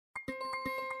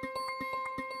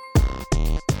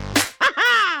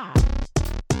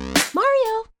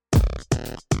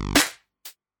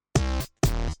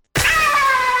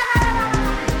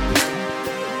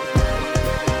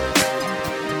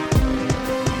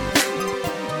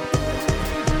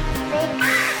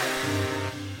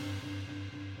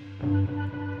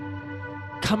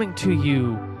Coming to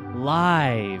you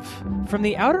live from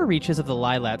the outer reaches of the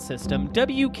Lilat system,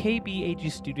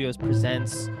 WKBAG Studios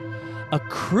presents A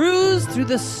Cruise Through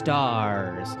the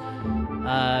Stars.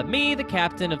 Me, the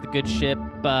captain of the good ship,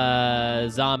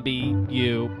 Zombie,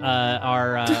 you,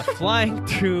 are flying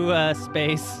through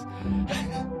space,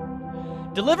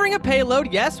 delivering a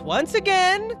payload, yes, once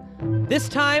again, this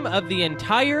time of the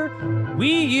entire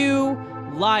Wii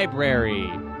U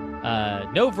library.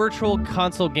 No virtual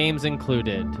console games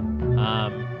included.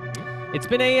 It's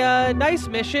been a nice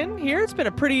mission here. It's been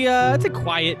a pretty, it's a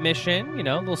quiet mission, you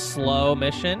know, a little slow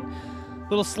mission. A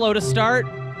little slow to start.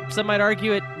 Some might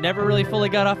argue it never really fully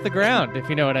got off the ground, if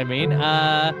you know what I mean.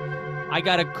 I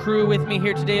got a crew with me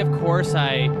here today, of course.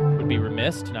 I would be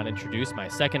remiss to not introduce my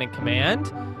second in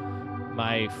command.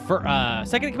 My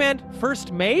second in command,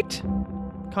 first mate,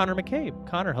 Connor McCabe.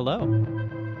 Connor, hello.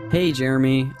 Hey,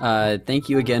 Jeremy. Thank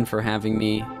you again for having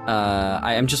me.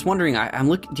 I'm just wondering, I'm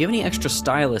looking. Do you have any extra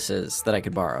styluses that I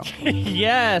could borrow?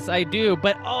 Yes, I do,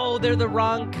 but they're the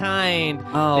wrong kind.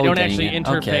 Oh, they don't dang actually it.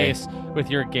 interface with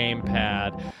your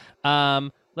gamepad.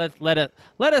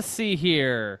 Let us see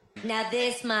here. Now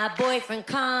this my boyfriend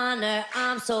Connor.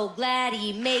 I'm so glad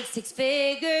he makes six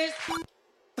figures.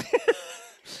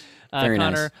 Very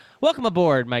Connor, nice. welcome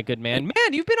aboard, my good man.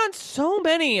 Man, you've been on so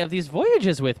many of these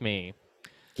voyages with me.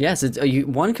 Yes,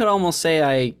 one could almost say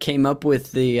I came up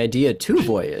with the idea to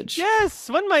voyage. Yes,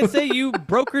 one might say you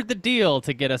brokered the deal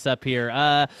to get us up here.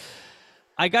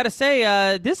 I gotta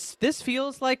say, this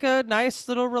feels like a nice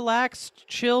little relaxed,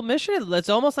 chill mission. It's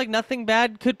almost like nothing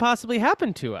bad could possibly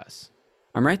happen to us.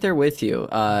 I'm right there with you.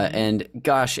 And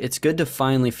gosh, it's good to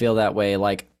finally feel that way.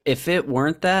 Like, if it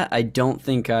weren't that, I don't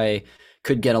think I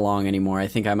could get along anymore. I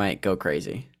think I might go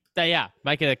crazy. Yeah,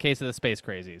 might get a case of the space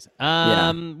crazies.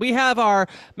 Yeah. We have our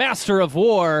Master of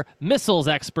War, missiles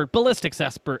expert, ballistics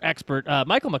expert,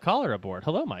 Michael McCollar aboard.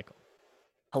 Hello, Michael.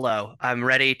 Hello, I'm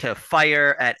ready to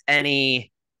fire at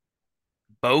any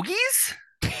bogeys?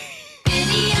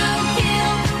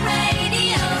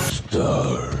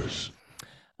 Stars.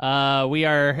 We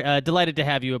are delighted to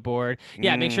have you aboard.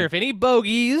 Yeah, make sure if any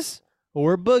bogeys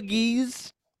or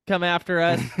boogies come after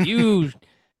us, you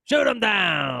shoot them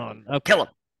down. Okay. Kill him.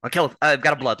 I'll kill him. I've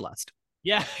got a bloodlust.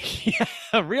 Yeah,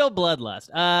 real bloodlust.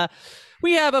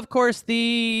 We have, of course,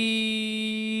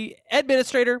 the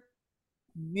administrator.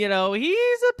 You know,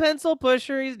 he's a pencil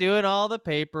pusher. He's doing all the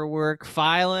paperwork,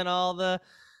 filing all the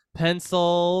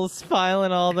pencils,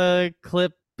 filing all the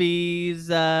clippies.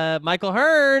 Michael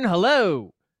Hearn,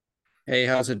 hello. Hey,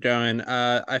 how's it going?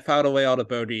 I filed away all the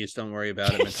bogeys. Don't worry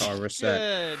about it, McCall. We're set.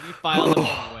 Good. You filed them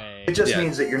away. It just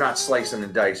means that you're not slicing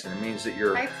and dicing. It means that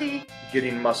you're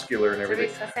getting muscular and everything.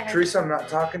 Teresa, I'm not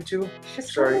talking to.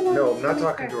 Sorry, no, I'm not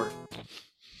talking to her.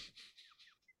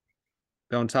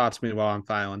 Don't talk to me while I'm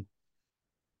filing.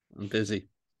 I'm busy.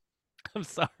 I'm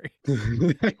sorry.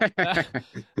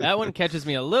 That one catches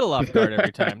me a little off guard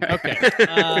every time.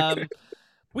 Okay.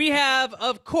 We have,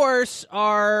 of course,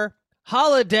 our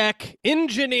holodeck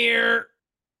engineer.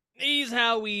 He's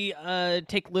how we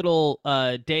take little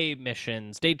day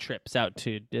trips out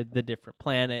to the different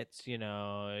planets. You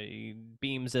know, he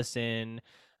beams us in.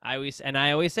 I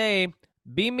always say,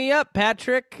 beam me up,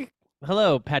 Patrick.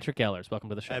 Hello, Patrick Ellers. Welcome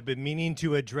to the show. I've been meaning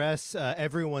to address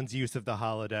everyone's use of the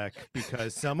holodeck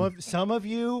because some of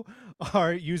you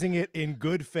are using it in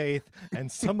good faith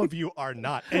and some of you are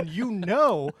not, and you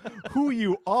know who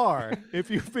you are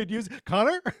if you've been using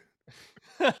Connor.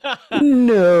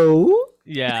 No.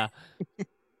 Yeah.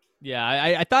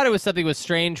 Yeah, I thought it was something was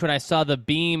strange when I saw the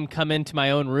beam come into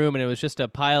my own room and it was just a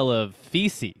pile of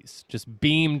feces just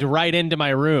beamed right into my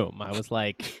room. I was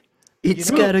like,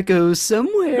 It's gotta go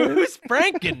somewhere. who's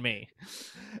pranking me?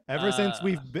 Ever since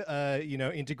we've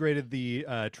integrated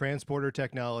the transporter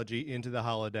technology into the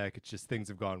holodeck, it's just things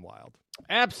have gone wild.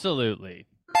 Absolutely.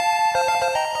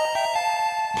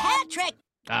 Patrick.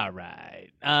 All right.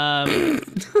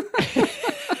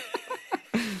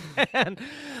 And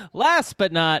last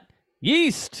but not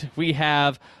least, we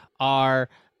have our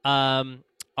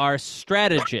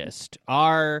strategist,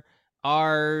 our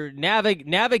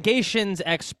navigations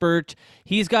expert.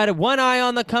 He's got one eye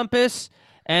on the compass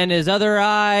and his other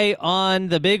eye on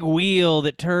the big wheel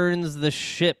that turns the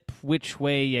ship which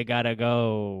way you gotta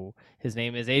go. His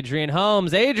name is Adrian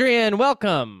Holmes. Adrian,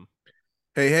 welcome.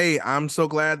 Hey, I'm so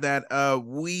glad that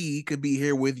we could be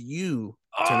here with you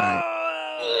tonight.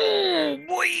 Oh,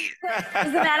 boy.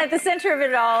 Isn't that at the center of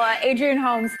it all? Adrian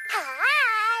Holmes.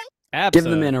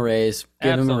 Absolutely. Give the man a raise.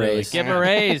 Give him a raise. Give him a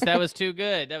raise. That was too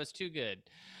good. That was too good.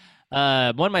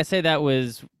 One might say that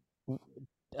was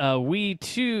we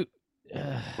too.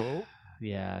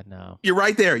 Yeah, no. You're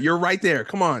right there. You're right there.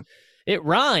 Come on. It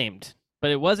rhymed,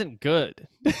 but it wasn't good.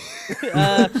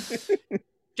 uh,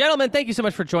 gentlemen, thank you so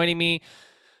much for joining me.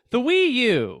 The Wii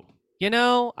U, you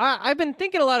know, I've been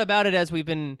thinking a lot about it as we've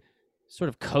been sort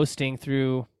of coasting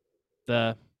through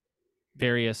the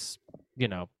various, you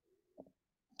know,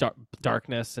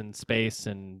 darkness and space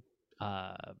and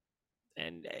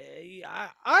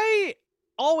I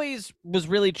always was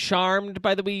really charmed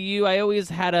by the Wii U. I always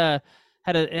had it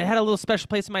had a little special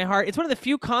place in my heart. It's one of the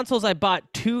few consoles I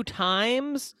bought 2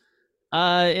 times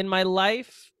in my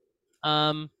life.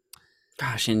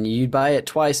 Gosh, and you'd buy it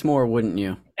twice more, wouldn't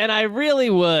you? And I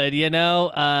really would, you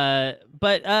know.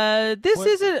 But this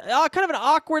is kind of an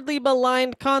awkwardly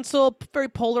maligned console, very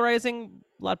polarizing.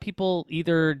 A lot of people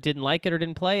either didn't like it or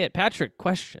didn't play it. Patrick,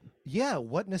 question. Yeah,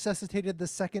 what necessitated the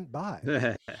second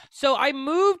buy? So I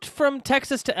moved from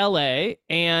Texas to LA,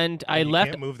 and I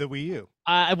left. Can't move the Wii U.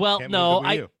 Well, Can't no, move the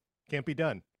Wii U. Can't be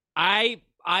done. I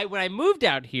when I moved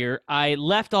out here, I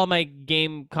left all my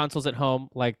game consoles at home.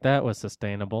 Like, that was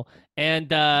sustainable.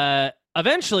 And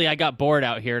eventually I got bored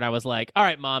out here, and I was like, all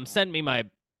right, Mom, send me my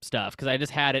stuff, because I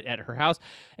just had it at her house.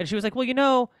 And she was like, well, you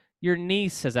know, your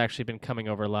niece has actually been coming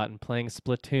over a lot and playing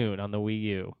Splatoon on the Wii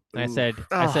U. And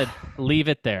I said, leave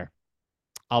it there.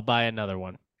 I'll buy another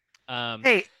one.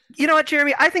 Hey, you know what,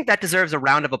 Jeremy? I think that deserves a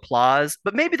round of applause,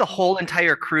 but maybe the whole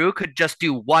entire crew could just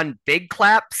do one big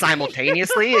clap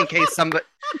simultaneously in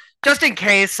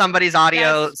case somebody's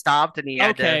audio stopped and he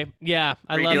had to yeah,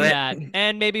 I love that.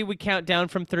 And maybe we count down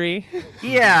from 3.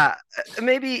 Yeah,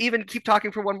 maybe even keep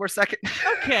talking for one more second.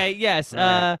 Okay, yes.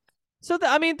 So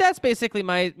I mean, that's basically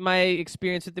my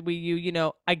experience with the Wii U. You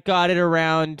know, I got it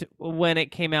around when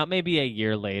it came out, maybe a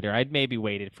year later. I'd maybe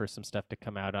waited for some stuff to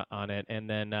come out on it, and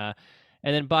then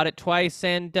bought it twice,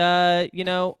 and played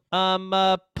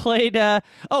Breath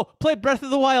of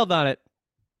the Wild on it.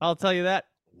 I'll tell you that.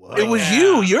 Whoa. It was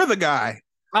you. You're the guy.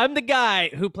 I'm the guy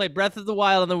who played Breath of the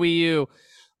Wild on the Wii U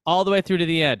all the way through to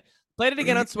the end. Played it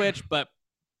again on Switch, but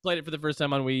played it for the first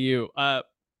time on Wii U.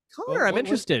 Connor, I'm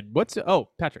interested.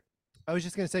 Patrick. I was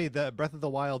just going to say the Breath of the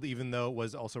Wild, even though it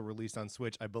was also released on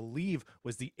Switch, I believe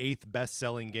was the 8th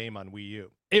best-selling game on Wii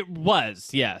U. It was,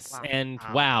 yes. Wow. And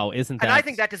wow, isn't that... And I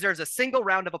think that deserves a single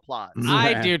round of applause.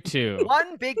 I do too.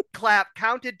 One big clap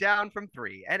counted down from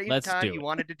 3. Anytime you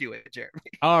wanted to do it, Jeremy.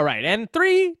 All right, and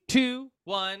 3, 2,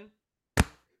 1.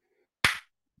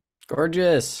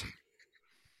 Gorgeous.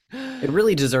 It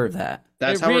really deserved that.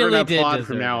 That's how we're going to applaud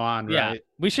from now on, right? Yeah,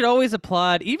 we should always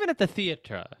applaud, even at the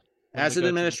theater. As an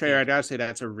administrator, I gotta say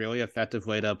that's a really effective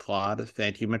way to applaud.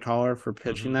 Thank you, Mataller, for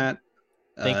pitching that.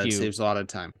 Thank you. It saves a lot of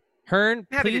time. Hearn,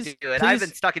 happy to do it. I've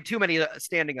been stuck in too many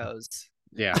standing O's.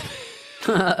 Yeah.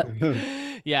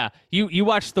 Yeah. You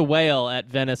watched The Whale at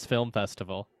Venice Film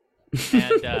Festival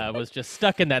and was just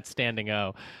stuck in that standing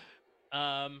O.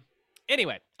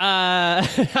 Anyway,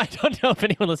 I don't know if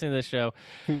anyone listening to this show.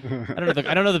 I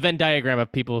don't know the Venn diagram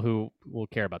of people who will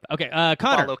care about that. Okay,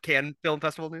 Connor. Follow Cannes Film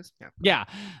Festival news. Yeah.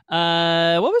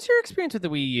 What was your experience with the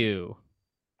Wii U?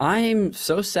 I'm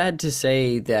so sad to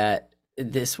say that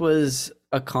this was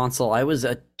a console I was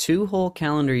 2 whole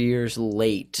calendar years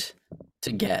late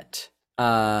to get.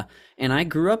 And I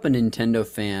grew up a Nintendo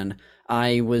fan.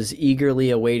 I was eagerly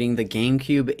awaiting the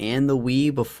GameCube and the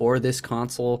Wii before this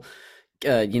console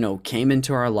came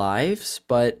into our lives,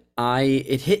 but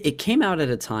it came out at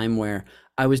a time where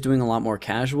I was doing a lot more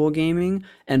casual gaming,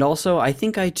 and also I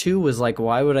think I too was like,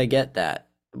 why would I get that?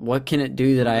 What can it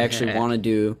do that I actually want to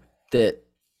do? That,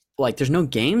 like, there's no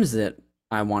games that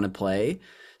I want to play,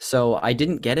 so I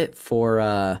didn't get it for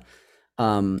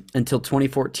until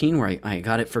 2014, where I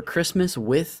got it for Christmas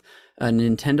with a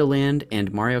Nintendo Land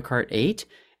and Mario Kart 8,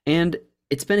 and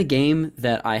it's been a game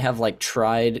that I have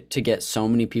tried to get so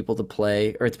many people to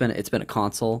play, or it's been a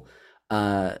console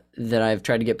that I've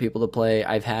tried to get people to play.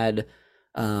 I've had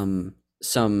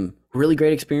some really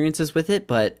great experiences with it,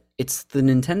 but it's the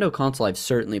Nintendo console I've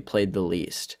certainly played the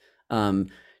least.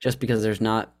 Just because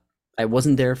I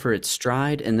wasn't there for its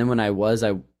stride, and then when I was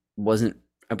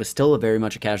still very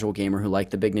much a casual gamer who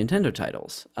liked the big Nintendo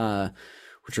titles,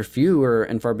 which are fewer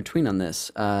and far between on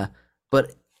this.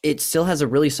 But it still has a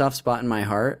really soft spot in my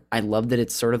heart. I love that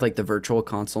it's sort of like the virtual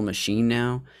console machine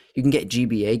now. You can get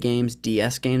GBA games,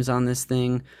 DS games on this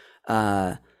thing.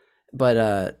 But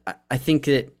I think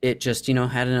that it just,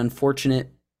 had an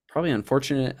unfortunate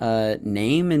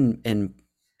name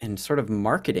and sort of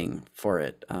marketing for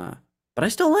it. But I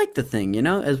still like the thing,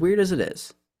 as weird as it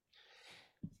is.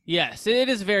 Yes, it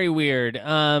is very weird.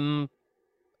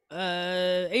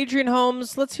 Adrian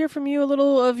Holmes, let's hear from you a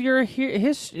little of your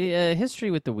history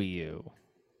with the Wii U.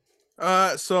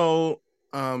 So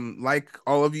like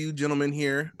all of you gentlemen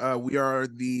here, we are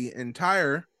the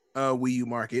entire Wii U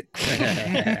market.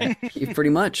 Pretty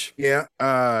much. Yeah.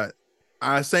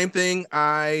 Same thing.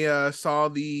 I saw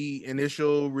the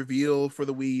initial reveal for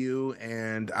the Wii U,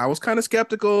 and I was kind of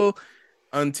skeptical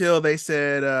until they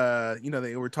said,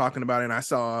 they were talking about it, and I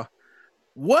saw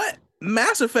what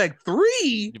Mass Effect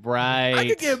 3. Right. I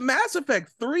could get Mass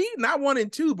Effect 3, not 1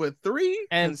 and 2, but 3.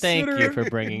 And thank you for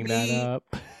bringing that up.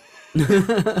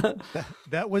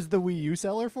 That was the Wii U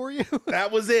seller for you?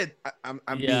 That was it. I'm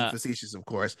being facetious, of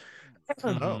course.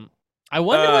 Mm-hmm. I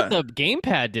wonder what the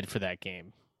gamepad did for that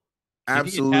game.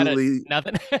 Absolutely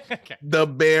nothing. Okay. The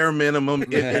bare minimum.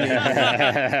 If anything.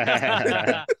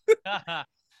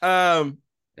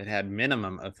 It had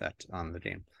minimum effect on the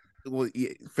game. Well, yeah,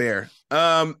 fair.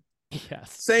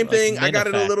 Yes. Same thing. I got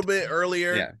effect. it a little bit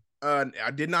earlier. Yeah.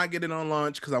 I did not get it on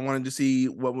launch because I wanted to see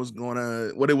what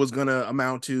it was gonna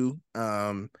amount to.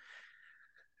 I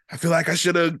feel like I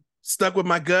should have stuck with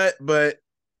my gut, but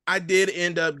I did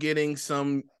end up getting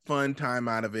some fun time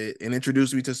out of it and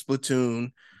introduced me to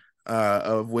Splatoon,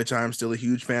 of which I'm still a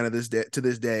huge fan of to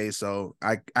this day. So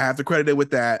I have to credit it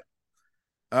with that.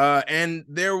 And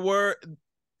there were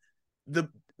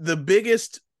the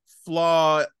biggest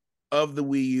flaw of the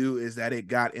Wii U is that it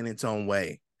got in its own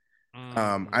way.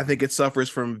 I think it suffers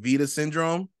from Vita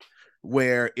syndrome,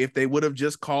 where if they would have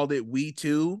just called it Wii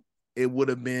 2, it would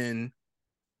have been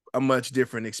a much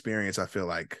different experience. I feel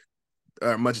like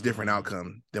a much different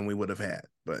outcome than we would have had.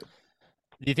 But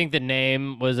do you think the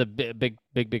name was a big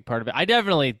part of it? I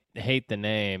definitely hate the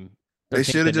name. They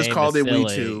should have just called it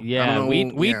Wii 2. Yeah,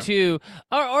 Wii 2,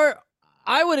 or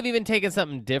I would have even taken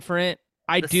something different.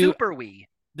 The Super Wii.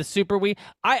 The Super Wii.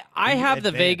 I have Advance.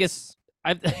 the Vegas.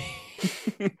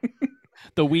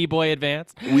 The Wii Boy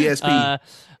Advance. Wii SP.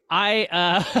 I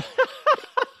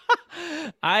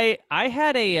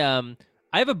had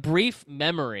I have a brief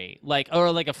memory, like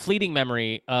a fleeting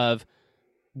memory of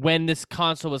when this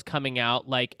console was coming out,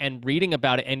 and reading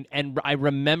about it, and I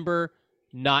remember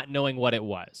not knowing what it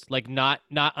was, not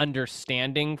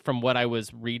understanding from what I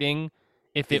was reading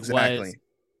if it was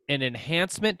an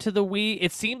enhancement to the Wii.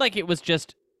 It seemed like it was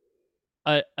just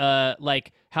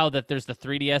like how that there's the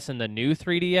 3DS and the new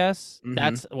 3DS. Mm-hmm.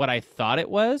 That's what I thought it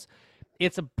was.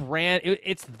 It's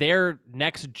it's their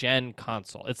next gen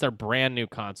console. It's their brand new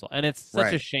console, and it's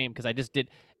such a shame because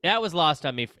that was lost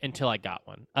on me until I got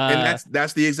one. And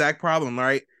that's the exact problem,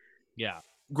 right? Yeah.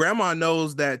 Grandma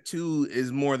knows that 2 is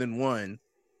more than 1,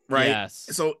 right? Yes.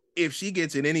 So if she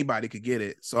gets it, anybody could get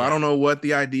it. So I don't know what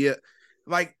the idea,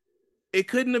 it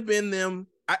couldn't have been them.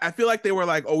 I feel like they were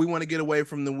like, oh, we want to get away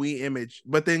from the Wii image,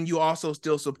 but then you also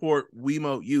still support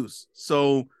Wiimote use.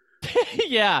 So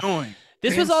yeah,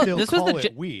 this was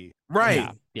the Wii, right?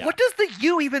 Yeah. What does the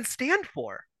U even stand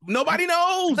for? Nobody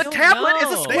knows. The tablet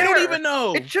is a square. They don't even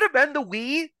know. It should have been the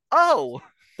Wii O.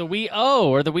 The Wii O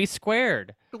or the Wii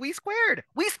Squared. The Wii Squared.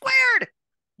 Wii Squared.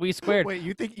 Wii Squared. Wait,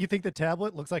 you think the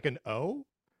tablet looks like an O?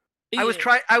 I was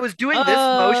doing this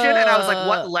motion, and I was like,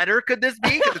 "What letter could this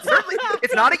be?" Because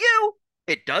it's not a U.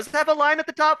 It does have a line at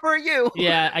the top for a U.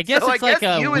 Yeah, I guess So it's like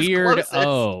a weird closest.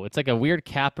 O. It's like a weird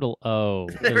capital O,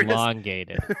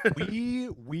 elongated. Wii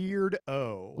Weird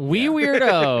O. Wii Weird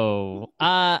O.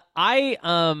 Weirdo.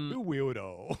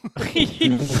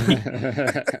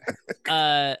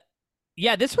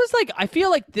 Yeah, this was I feel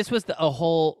like this was a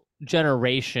whole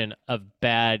generation of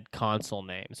bad console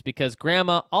names because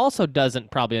Grandma also doesn't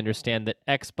probably understand that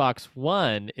Xbox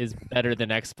One is better than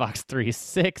Xbox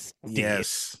 360. Yes.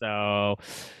 So,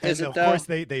 and of course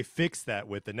they fixed that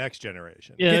with the next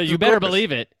generation. Yeah, you better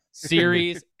believe it.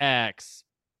 Series X.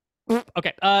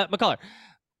 Okay, McCullough,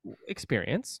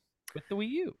 experience with the Wii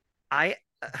U. I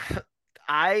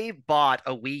bought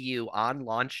a Wii U on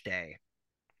launch day.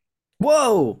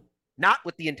 Whoa! Not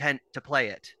with the intent to play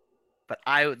it. But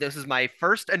this is my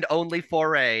first and only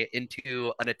foray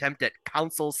into an attempt at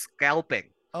console scalping.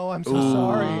 Oh, I'm so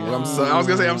sorry. I was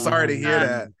gonna say I'm sorry to hear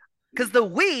that. Because the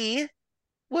Wii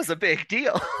was a big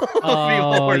deal.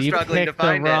 Oh, were you struggling picked to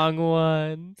find the wrong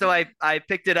one. So I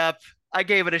picked it up. I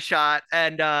gave it a shot,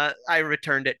 and I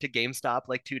returned it to GameStop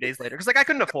 2 days later because I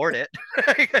couldn't afford it.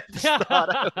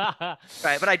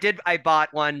 Right, but I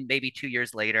bought one maybe 2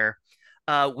 years later.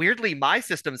 Weirdly, my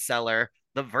system seller,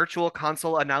 the virtual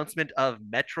console announcement of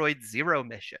Metroid Zero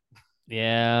Mission.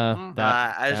 Yeah,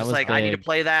 I was just like, big. I need to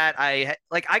play that. I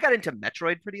got into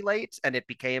Metroid pretty late, and it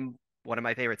became one of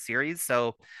my favorite series.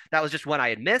 So that was just one I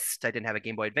had missed. I didn't have a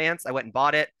Game Boy Advance. I went and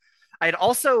bought it. I had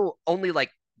also only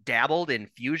dabbled in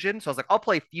Fusion, so I was like, I'll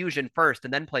play Fusion first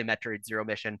and then play Metroid Zero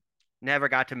Mission. Never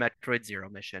got to Metroid Zero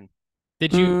Mission.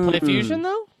 Did you play Fusion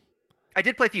though? I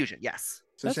did play Fusion, yes.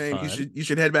 It's a shame. You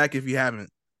should head back if you haven't.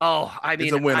 Oh, I mean,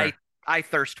 it's a winner. I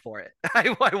thirst for it.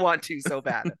 I want to so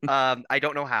bad. I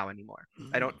don't know how anymore.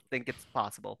 I don't think it's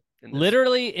possible.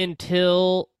 Literally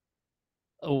until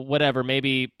whatever,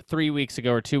 maybe 3 weeks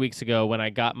ago or 2 weeks ago when I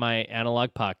got my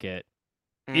Analog Pocket,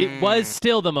 it was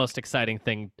still the most exciting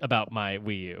thing about my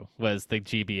Wii U was the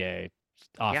GBA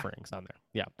offerings on there.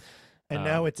 Yeah. And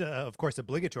now it's, of course,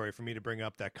 obligatory for me to bring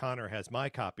up that Connor has my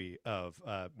copy of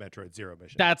Metroid Zero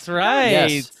Mission. That's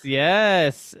right.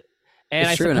 Yes. And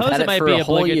It's I true, and I've suppose had it it might for be a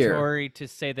whole year. obligatory to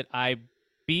say that I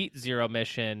beat Zero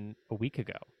Mission a week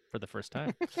ago for the first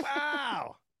time.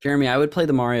 Wow. Jeremy, I would play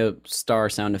the Mario Star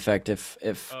sound effect if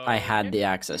I had the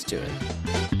access to it.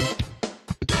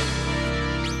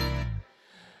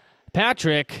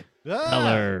 Patrick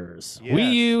Mellors,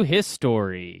 Wii U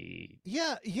history.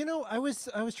 Yeah, I was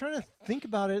trying to think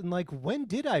about it, and like, when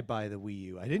did I buy the Wii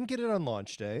U? I didn't get it on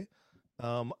launch day.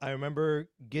 I remember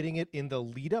getting it in the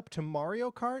lead up to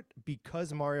Mario Kart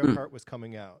because Mario Kart was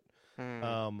coming out.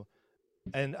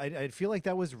 And I feel like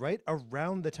that was right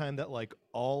around the time that like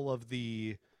all of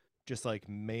the just like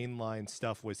mainline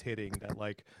stuff was hitting, that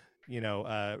like,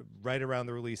 right around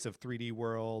the release of 3D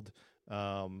World,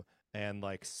 and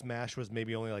like Smash was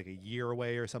maybe only like a year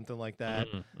away or something like that.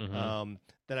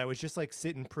 That I was just like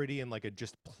sitting pretty and like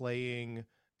just playing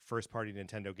first party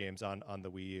Nintendo games on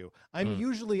the Wii U. I'm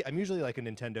usually like a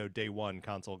Nintendo day one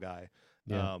console guy.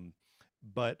 Yeah.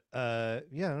 But I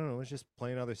don't know, I was just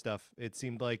playing other stuff. It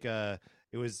seemed like it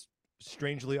was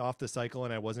strangely off the cycle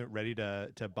and I wasn't ready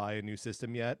to buy a new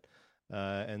system yet.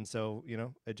 And so,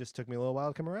 it just took me a little while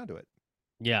to come around to it.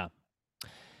 Yeah.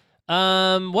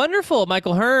 Wonderful.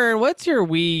 Michael Hearn, what's your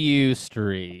Wii U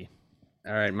story?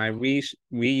 All right, my Wii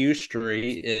U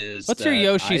story is. What's your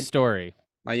Yoshi story?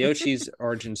 My Yoshi's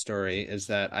origin story is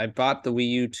that I bought the Wii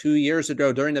U 2 years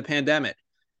ago during the pandemic,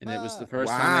 and it was the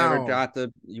first time I ever got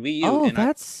the Wii U. Oh,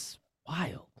 that's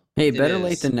wild. Hey, better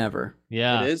late than never.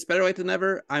 Yeah, it is better late than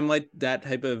never. I'm like that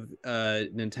type of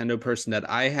Nintendo person that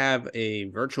I have a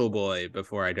Virtual Boy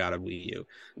before I got a Wii U.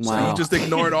 So you just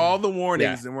ignored all the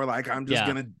warnings and we're like, I'm just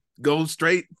gonna go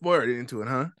straight forward into it,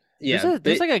 huh? Yeah,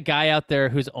 there's like a guy out there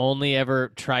who's only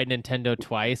ever tried Nintendo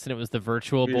twice, and it was the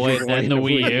Virtual Boy and then the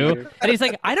Wii U. And he's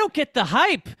like, I don't get the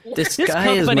hype. This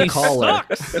guy company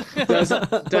sucks.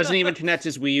 Doesn't even connect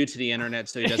his Wii U to the internet,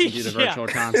 so he doesn't do the Virtual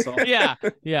Console.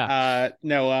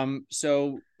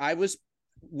 So I was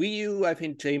Wii U. I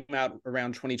think came out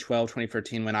around 2012,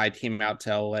 2013 when I came out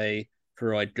to LA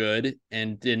for like good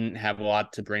and didn't have a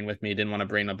lot to bring with me. Didn't want to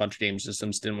bring a bunch of game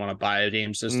systems, didn't want to buy a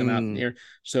game system out here.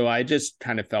 So I just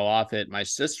kind of fell off it. My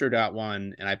sister got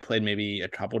one and I played maybe a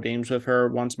couple games with her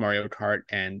once, Mario Kart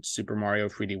and Super Mario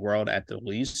 3D World at the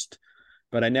least,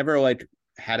 but I never like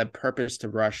had a purpose to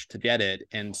rush to get it.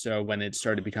 And so when it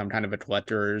started to become kind of a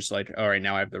collector's, like, all right,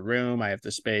 now I have the room, I have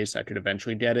the space, I could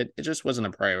eventually get it. It just wasn't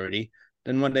a priority.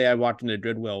 Then one day I walked into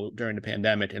Goodwill during the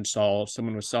pandemic and saw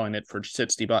someone was selling it for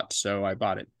 $60, so I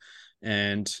bought it.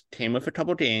 And came with a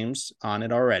couple games on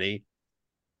it already.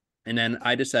 And then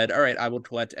I decided, all right, I will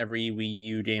collect every Wii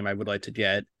U game I would like to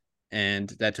get. And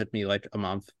that took me like a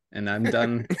month, and I'm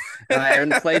done. And I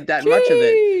haven't played that much of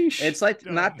it. It's like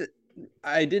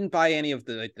I didn't buy any of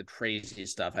the the crazy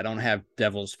stuff. I don't have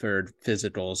Devil's Third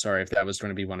physical. Sorry if that was going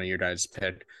to be one of your guys'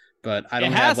 pick. But I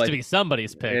don't have, to be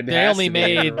somebody's pick. They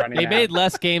made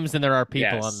less games than there are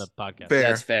people on the podcast. Fair.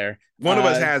 That's fair. One of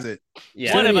us has it.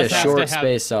 Yeah, one of us has short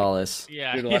space solace.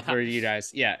 Yeah, good luck for you guys.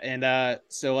 Yeah, and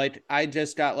so like I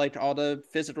just got like all the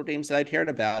physical games that I cared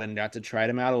about and got to try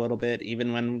them out a little bit.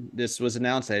 Even when this was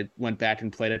announced, I went back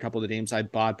and played a couple of the games I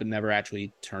bought but never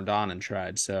actually turned on and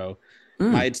tried. So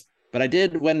but I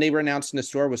did when they were announced and the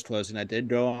store was closing. I did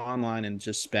go online and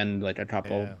just spend like a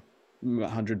couple.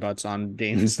 $100 on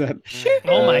games that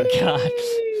oh my god,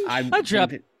 I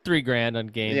dropped $3,000 on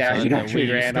games. Yeah, you got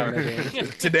 $3,000 on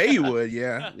games. Today you would,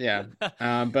 yeah.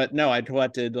 But no, I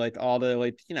collected like all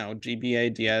the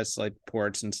GBA DS like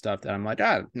ports and stuff that I'm like,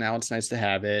 now it's nice to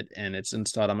have it and it's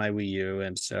installed on my Wii U,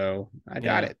 and so I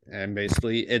got it. And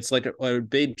basically it's like a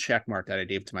big check mark that I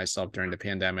gave to myself during the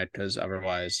pandemic, because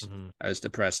otherwise I was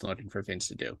depressed and looking for things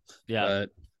to do.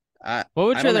 But what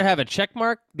would you rather have, a check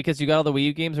mark because you got all the Wii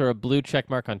U games, or a blue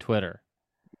check mark on Twitter?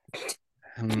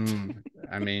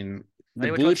 I mean,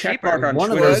 the blue check mark on one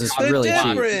Twitter, of those is really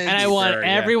cheap. And I want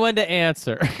everyone to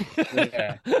answer.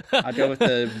 I'll go with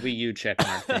the Wii U check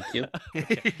mark. Thank you.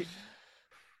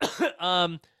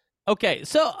 Okay,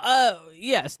 so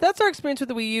yes, that's our experience with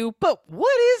the Wii U. But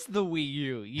what is the Wii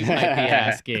U? You might be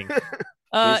asking.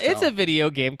 It's a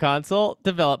video game console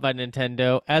developed by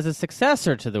Nintendo as a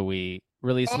successor to the Wii.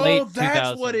 Released late 2000.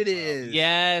 That's what it is.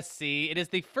 Yes, see, it is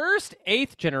the first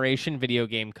 8th generation video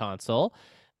game console.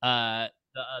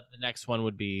 the next one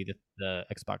would be the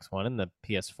Xbox One and the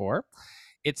PS4.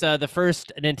 It's the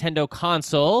first Nintendo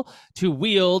console to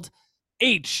wield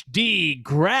HD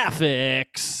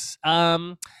graphics.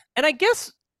 And I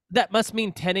guess that must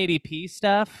mean 1080p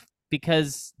stuff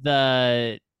because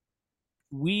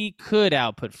we could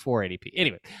output 480p.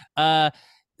 Anyway,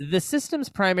 the system's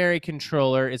primary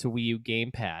controller is a Wii U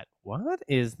gamepad. What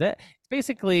is that? It's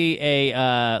basically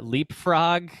a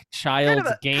leapfrog child's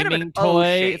gaming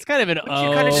toy. It's kind of an O.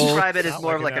 You kind of describe it as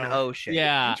more of like an O shape.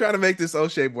 Yeah. I'm trying to make this O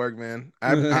shape work, man.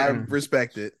 I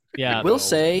respect it. Yeah. I will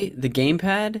say the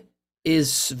gamepad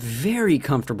is very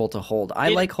comfortable to hold. I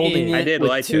like holding it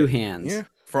with two hands. Yeah.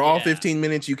 For all 15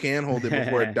 minutes, you can hold it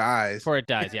before it dies. Before it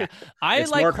dies, yeah. I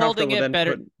like holding it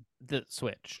better. The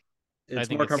Switch. It's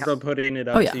more comfortable putting it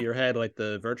up to your head like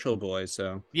the Virtual Boy.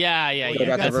 So yeah. You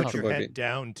got to put your head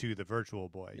down to the Virtual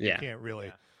Boy. You can't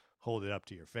really hold it up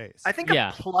to your face. I think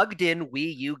a plugged-in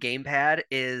Wii U gamepad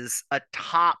is a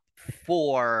top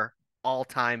 4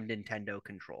 all-time Nintendo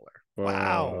controller.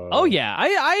 Wow. Oh yeah,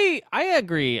 I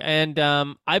agree, and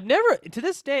I've never to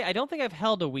this day I don't think I've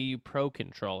held a Wii U Pro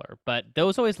controller, but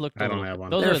those always looked. I don't have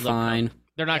one. They're fine.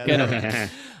 They're not good.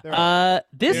 They're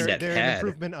an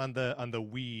improvement on the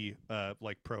Wii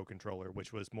like Pro controller,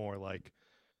 which was more like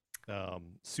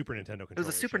Super Nintendo controller. It was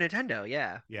a Super Nintendo,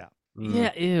 yeah. Yeah.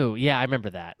 Yeah, ew. Yeah, I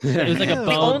remember that. It was like a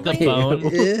bone. The bone.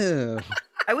 Ew.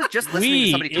 I was just listening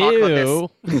to somebody talk about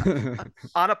this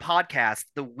on a podcast.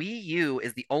 The Wii U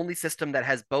is the only system that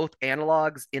has both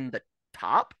analogs in the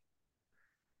top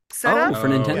setup. Oh, for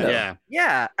Nintendo.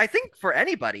 Yeah, I think for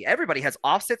everybody has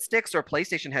offset sticks or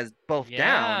PlayStation has both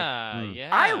down. Yeah.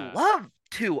 I love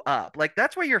 2-up. Like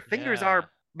that's where your fingers are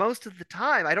most of the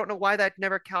time. I don't know why that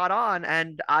never caught on,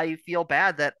 and I feel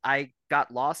bad that I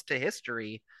got lost to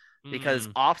history because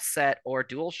offset or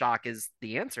DualShock is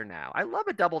the answer now. I love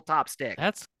a double top stick.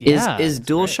 Is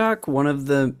DualShock one of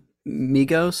the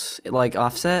Migos like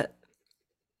offset?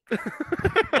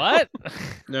 What?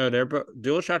 No, they're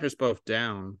DualShock is both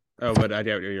down. Oh, but I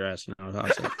get what you're asking.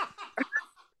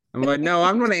 I'm like, no,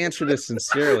 I'm going to answer this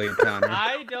sincerely, Connor.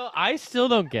 I still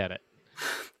don't get it.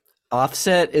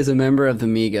 Offset is a member of the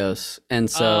Migos, and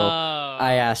so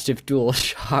I asked if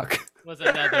DualShock was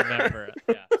another member.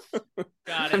 Yeah.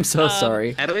 Got it. I'm so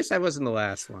sorry. At least I wasn't the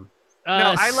last one.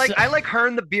 No, I like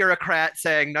Hearn the bureaucrat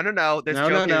saying, no, this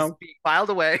joke is being filed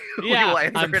away. Yeah, we will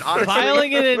answer I'm it honestly.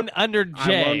 filing it in under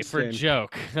J for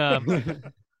joke.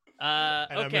 And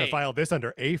I'm Okay. going to file this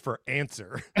under A for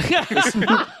answer.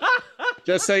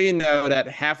 Just so you know that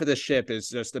half of the ship is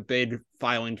just a big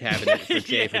filing cabinet for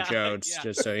J for jokes.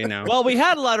 Just so you know. Well, we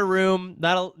had a lot of room,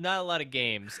 not a lot of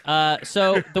games.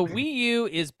 So the Wii U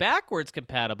is backwards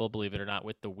compatible, believe it or not,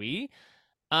 with the Wii.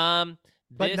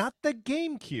 But not the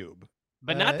GameCube.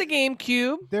 But not the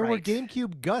GameCube. There were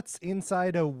GameCube guts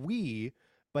inside a Wii,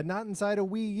 but not inside a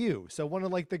Wii U. So one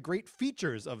of like the great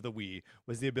features of the Wii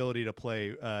was the ability to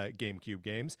play GameCube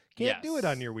games. Can't do it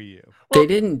on your Wii U. They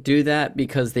didn't do that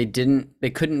because they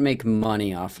couldn't make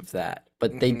money off of that.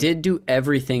 But they did do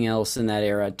everything else in that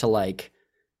era to like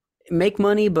make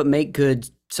money, but make good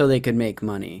so they could make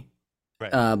money.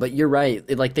 Right. But you're right.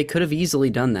 Like they could have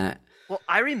easily done that. Well,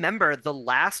 I remember the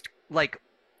last like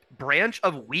branch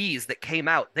of Wiis that came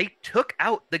out. They took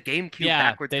out the GameCube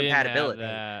backwards compatibility.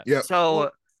 Yeah.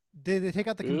 So did they take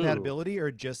out the compatibility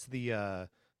or just the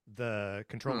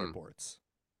controller ports?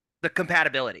 The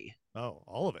compatibility. Oh,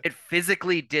 all of it. It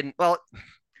physically didn't. Well,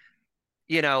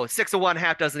 6 of one,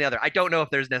 half dozen the other. I don't know if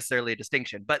there's necessarily a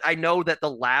distinction, but I know that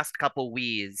the last couple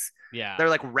Wiis, they're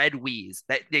like red Wiis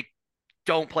that they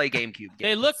don't play GameCube games.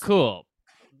 They look cool.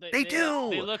 They do.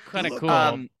 They look kind of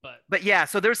cool. But yeah,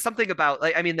 so there's something about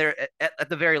like they're at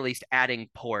the very least adding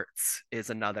ports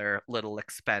is another little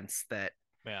expense that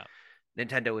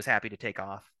Nintendo was happy to take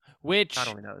off. Which God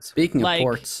only knows. Speaking of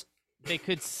ports, they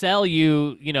could sell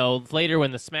you, later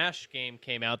when the Smash game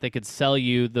came out, they could sell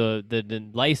you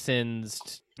the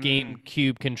licensed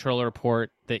GameCube controller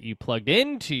port that you plugged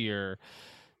into your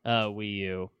Wii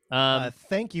U.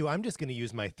 Thank you. I'm just going to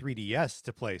use my 3DS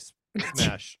to play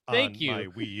Smash on my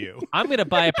Wii U. I'm going to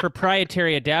buy a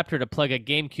proprietary adapter to plug a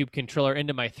GameCube controller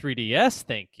into my 3DS.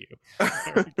 Thank you.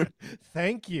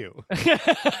 Thank you.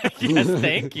 Yes,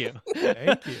 thank you.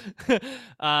 Thank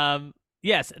you.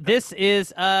 Yes, this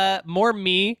is more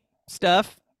me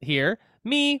stuff here.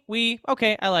 We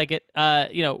okay, I like it.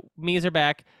 Mii's are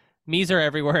back. Mii's are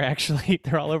everywhere, actually.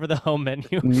 They're all over the home menu.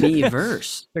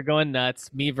 Miiverse. They're going nuts.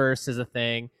 Miiverse is a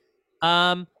thing.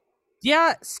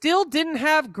 Still didn't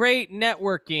have great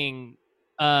networking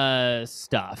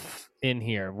stuff in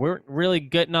here. We're really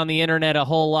getting on the internet a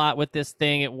whole lot with this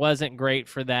thing. It wasn't great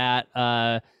for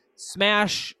that.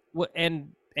 Smash and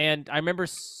I remember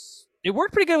it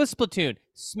worked pretty good with Splatoon.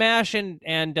 Smash and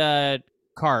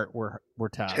Kart were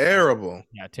tough. Terrible.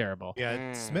 Yeah, terrible.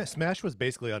 Yeah, Smash was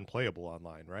basically unplayable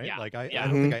online, right? Yeah, Like I yeah.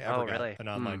 don't think I ever Oh, got really? an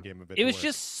online game of it. It to was work.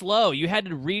 just slow. You had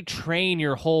to retrain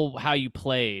your whole how you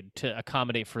played to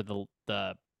accommodate for the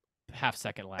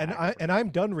half-second lag. and I'm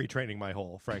done retraining my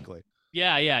whole, frankly.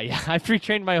 Yeah. I've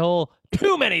retrained my whole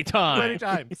too many times. Many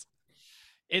times.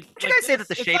 It's Did you guys say that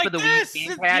the shape of the Wii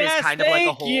gamepad is kind of like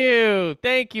a hole?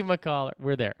 Thank you, McCall.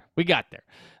 We're there. We got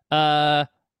there.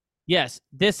 Yes.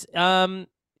 This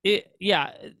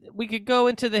we could go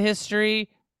into the history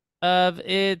of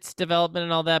its development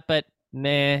and all that, but nah,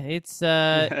 it's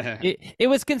it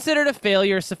was considered a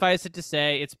failure, suffice it to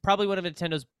say. It's probably one of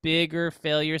Nintendo's bigger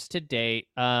failures to date.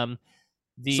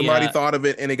 Somebody thought of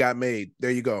it and it got made.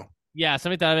 There you go. Yeah,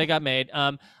 somebody thought of it, got made.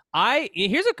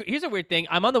 Here's a weird thing.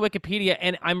 I'm on the Wikipedia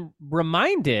and I'm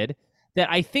reminded that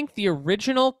I think the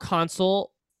original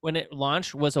console when it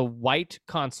launched was a white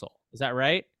console. Is that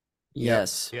right?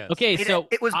 Yes. Okay, so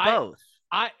it was both.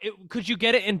 Could you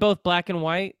get it in both black and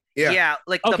white? Yeah,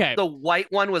 like Okay. the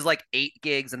white one was like 8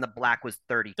 gigs and the black was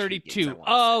 32. 32.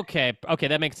 Oh, okay,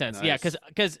 that makes sense. Yeah, Nice.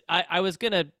 because I was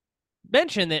gonna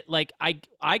mention that like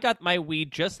I got my Wii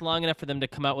just long enough for them to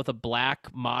come out with a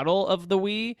black model of the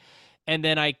Wii, and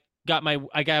then I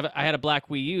had a black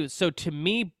Wii U. So to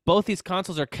me, both these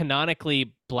consoles are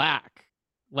canonically black.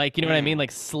 Like, you know what I mean?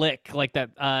 Like slick, like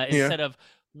that instead of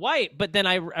white. But then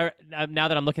now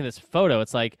that I'm looking at this photo,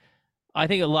 it's like I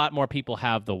think a lot more people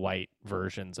have the white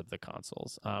versions of the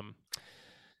consoles.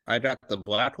 I got the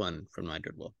black one from my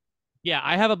Goodwill. Yeah,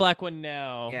 I have a black one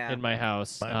now Yeah. in my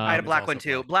house. I had a black one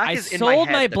too. Black I is in sold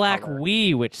my my head, the black color.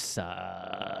 Wii, which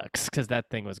sucks because that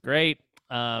thing was great.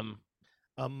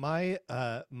 My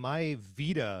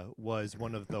Vita was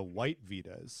one of the white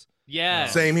Vitas. Yeah.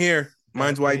 Same here.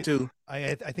 Mine's white too.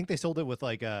 I think they sold it with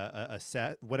like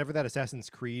whatever that Assassin's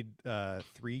Creed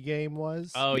 3 game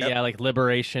was. Oh Yep. yeah, like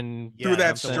Liberation. Threw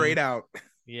that something. straight out.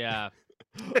 Yeah.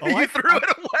 You threw it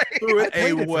away. Threw it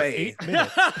played it for away. 8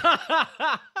 minutes.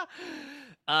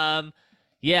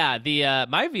 Yeah, the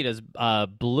my Vita's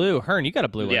blue. Hearn, you got a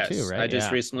blue Yes, one too, right? I just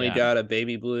Yeah, recently yeah. got a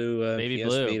baby blue Baby PS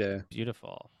blue. Vita.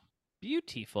 Beautiful.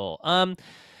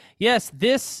 Yes,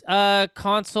 this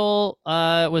console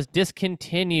was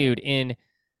discontinued in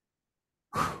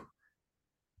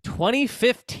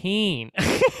 2015.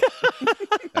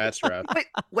 That's rough. Wait,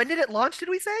 when did it launch, did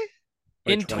we say?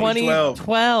 In 2012.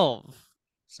 2012.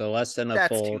 So less than a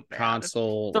That's full too bad.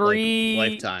 console 3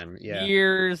 lifetime. Yeah.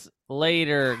 years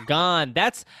later, gone.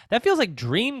 That feels like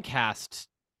Dreamcast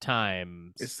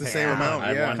time. It's the same amount.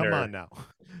 I Yeah. wonder. Come on now.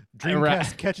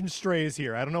 Dreamcast catching strays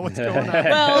here. I don't know what's going on.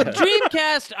 Well,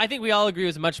 Dreamcast, I think we all agree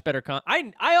was a much better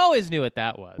I always knew what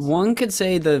that was. One could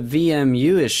say the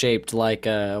VMU is shaped like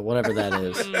whatever that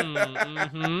is.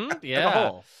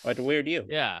 Yeah. What a weird you.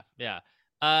 Yeah.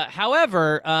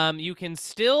 However, you can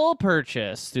still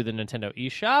purchase through the Nintendo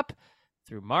eShop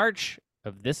through March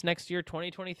of this next year,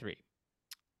 2023.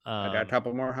 I got a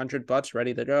couple more $100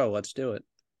 ready to go. Let's do it.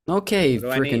 Okay, What do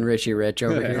I need? freaking Richie Rich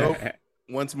over here. Nope.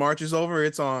 Once March is over,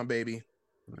 it's on, baby.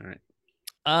 All right.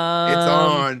 It's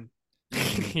on.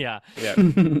 Yeah. Yeah. I get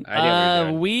what you're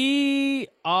doing. We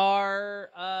are.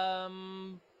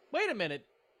 Wait a minute,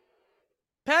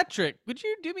 Patrick. Would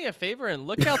you do me a favor and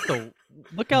look out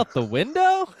the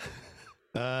window?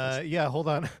 Yeah, hold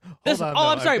on. This- Hold on. oh, though.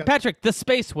 I'm sorry, I've got- Patrick. The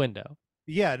space window.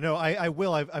 Yeah, no, I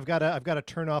will. I've got to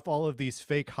turn off all of these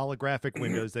fake holographic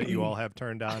windows that you all have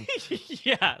turned on.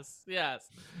 Yes. You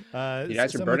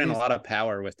guys are burning a lot of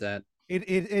power with that. It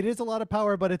is a lot of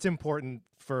power, but it's important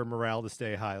for morale to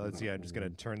stay high. Let's see. I'm just gonna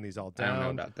turn these all I don't know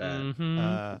down. about that.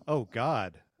 Mhm. Oh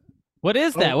God. What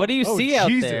is that? What do you see out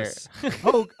Jesus. there?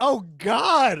 oh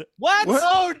God. What?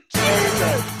 Oh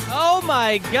Jesus. Oh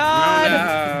my God!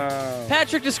 No.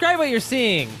 Patrick, describe what you're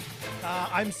seeing.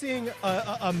 I'm seeing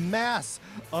a mass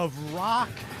of rock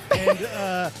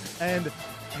and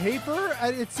paper.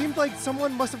 It seemed like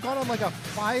someone must have gone on like a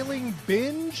filing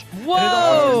binge. And it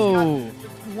all Whoa! just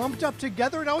got lumped up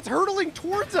together. Now it's hurtling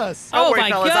towards us. Oh Don't worry, my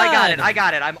fellas, God. I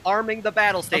got it. I'm arming the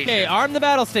battle station. Okay, arm the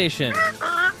battle station.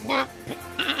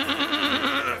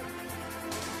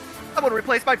 I'm gonna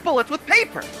replace my bullets with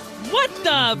paper. What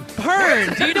the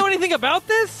burn? Do you know anything about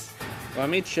this? Let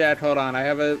me check. Hold on. I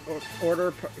have a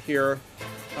order here.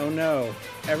 Oh no.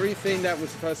 Everything that was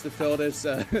supposed to fill this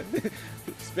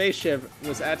spaceship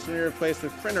was actually replaced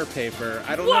with printer paper.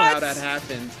 I don't know how What? that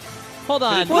happened. Hold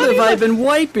on. What Let have me I been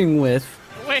wiping with?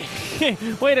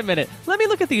 wait a minute. Let me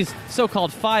look at these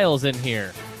so-called files in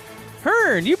here.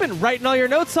 Hearn, you've been writing all your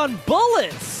notes on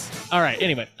bullets. All right.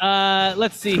 Anyway,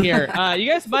 let's see here. You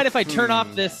guys mind if I turn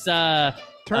off this Turn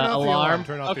off the alarm.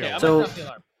 Turn off the Okay, alarm. I'm So- gonna turn off the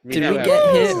alarm. Did we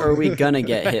get hit, or are we gonna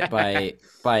get hit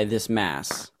by this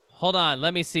mass? Hold on,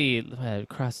 let me see.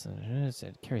 Cross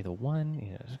carry the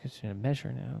one.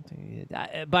 Measure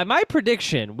now. By my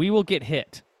prediction, we will get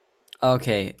hit.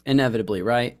 Okay, inevitably,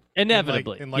 right?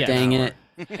 Inevitably. in like yes. Dang it.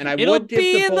 And I It'll would give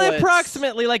be the in bullets,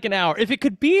 approximately like an hour. If it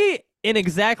could be in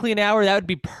exactly an hour, that would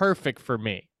be perfect for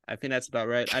me. I think that's about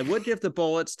right. I would give the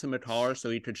bullets to Matar so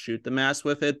he could shoot the mass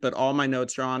with it, but all my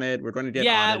notes are on it. We're going to get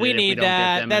Yeah, audited we if need don't get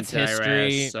that. them That's into history.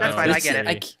 IRS, so- That's fine. I get it.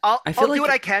 Listen, I'll I feel do like what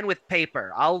I can with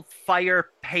paper. I'll fire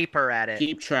paper at it.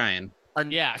 Keep trying.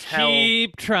 Yeah, until-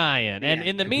 keep trying. And Yeah.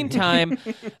 in the meantime,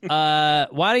 why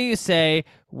don't you say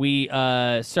we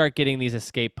start getting these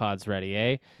escape pods ready,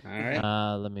 eh? All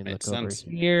right. Let me Makes look over sense.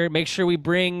 here. Make sure we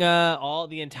bring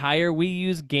the entire Wii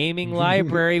U's gaming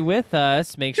library with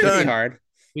us. Make sure Pretty hard.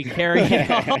 we carry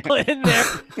it all in there.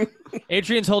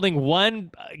 Adrian's holding one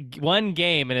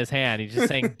game in his hand. He's just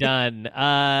saying done.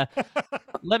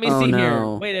 Let me Oh, see here.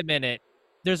 no. Wait a minute.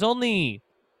 There's only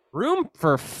room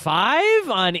for 5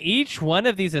 on each one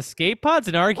of these escape pods,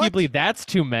 and arguably that's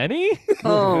too many.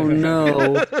 Oh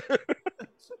no.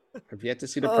 I've yet to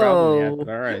see the problem yet, Oh. but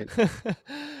all right.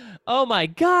 Oh my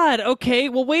god. Okay,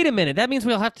 well wait a minute. That means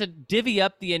we'll have to divvy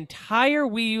up the entire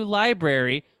Wii U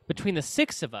library between the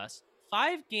 6 of us.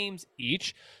 5 games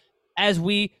each, as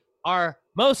we are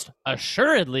most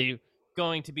assuredly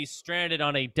going to be stranded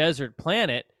on a desert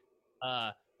planet.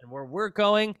 And where we're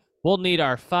going, we'll need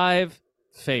our 5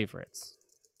 favorites.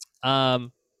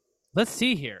 Let's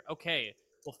see here. Okay.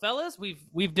 Well, fellas,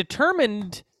 we've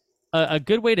determined a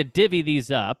good way to divvy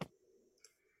these up.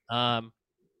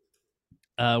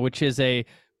 Which is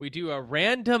we do a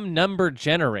random number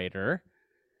generator,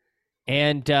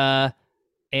 and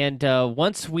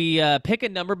once we pick a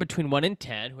number between 1 and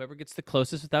 10, whoever gets the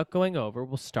closest without going over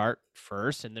will start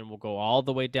first, and then we'll go all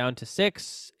the way down to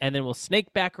 6, and then we'll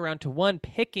snake back around to 1,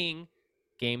 picking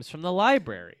games from the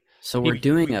library. So we're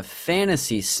doing a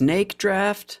fantasy snake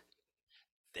draft?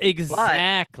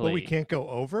 Exactly. But we can't go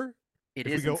over? It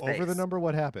If is we go in over the space. number,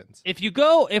 what happens? If you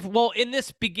in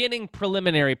this beginning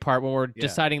preliminary part when we're Yeah.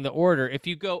 deciding the order, if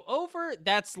you go over,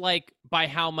 that's like by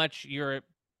how much you're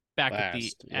back at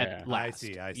Last, at yeah. last.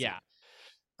 I see. Yeah.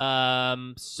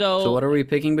 So what are we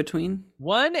picking between?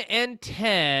 1 and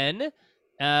 10.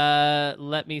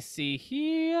 Let me see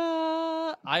here.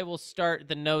 I will start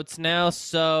the notes now.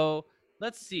 So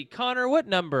let's see. Connor, what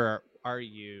number are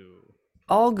you?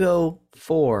 I'll go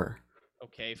 4.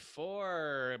 Okay,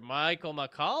 4. Michael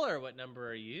McCollar, what number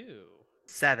are you?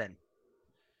 7.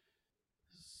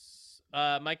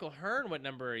 Michael Hearn, what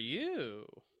number are you?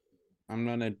 I'm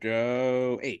going to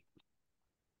go 8.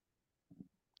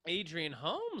 Adrian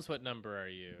Holmes, what number are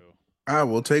you? I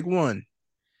will take 1.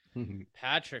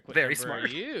 Patrick, what Very number are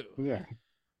smart. you? Yeah.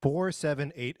 4,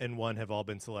 7, 8, and 1 have all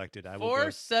been selected. I will 4, go,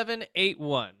 7, 8,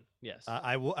 1. Yes.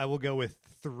 I will go with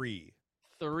 3.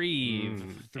 3.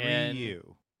 3 And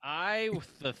you. I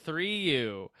with the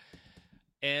 3U.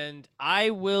 And I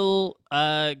will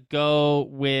go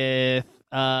with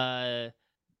 10.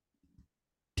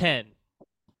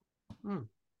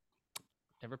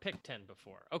 Never picked 10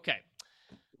 before. Okay.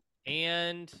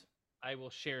 And I will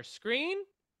share screen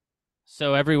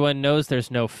so everyone knows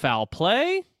there's no foul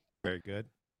play. Very good.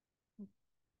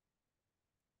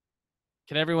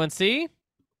 Can everyone see?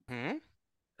 Hmm?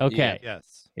 Okay.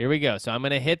 Yes. Here we go. So I'm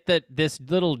going to hit this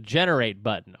little generate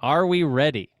button. Are we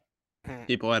ready?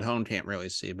 People at home can't really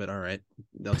see, but all right.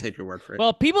 They'll take your word for it.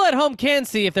 Well, people at home can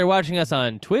see if they're watching us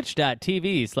on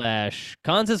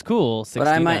twitch.tv/consiscool69. But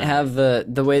I might have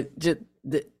the way.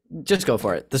 Just go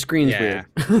for it. The screen's Yeah.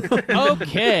 weird.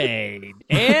 Okay.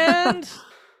 And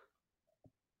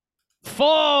 4.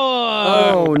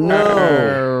 Oh,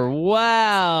 no.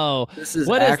 Wow. This is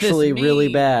What does this actually really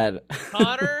mean? bad.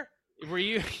 Connor, were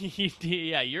you?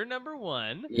 Yeah, you're number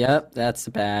 1. Yep, that's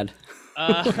bad.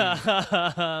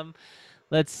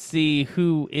 Let's see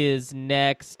who is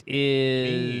next.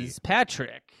 Is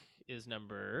Patrick is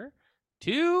number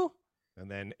 2, And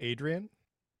then Adrian.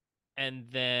 and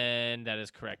then that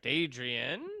is correct,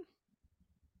 Adrian.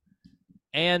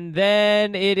 And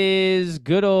then it is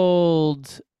good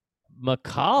old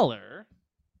McCollar.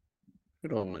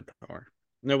 Good old Matar.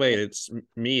 No, wait, it's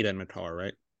me then Matar,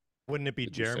 right? Wouldn't it be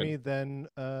Did you say- Jeremy then?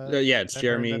 Yeah, it's then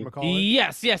Hearn, Jeremy. then McCullough?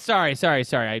 Yes. Sorry.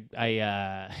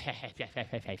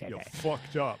 You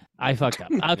fucked up. I fucked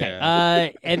up. Okay.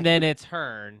 Yeah. And then it's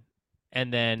Hearn,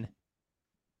 and then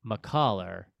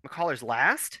McCollar McCollar's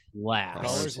last? last.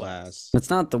 McCollar's last. It's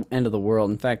not the end of the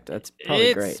world. In fact, that's probably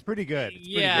It's- great. It's pretty good. It's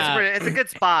pretty Yeah. It's a good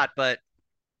spot, but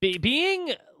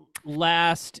Being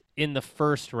last in the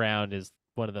first round is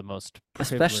one of the most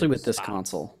Especially with privileged this spots.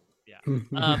 console.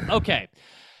 Okay.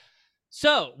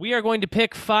 So we are going to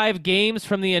pick 5 games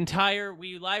from the entire Wii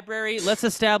U library. Let's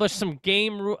establish some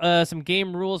game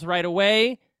rules right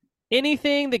away.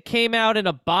 Anything that came out in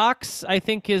a box, I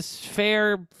think, is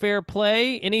fair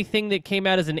play. Anything that came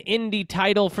out as an indie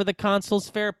title for the console's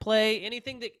fair play.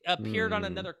 Anything that appeared on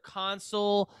another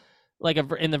console, like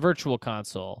in the Virtual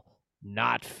Console,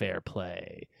 not fair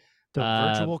play. The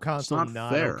Virtual Console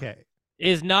not fair. okay.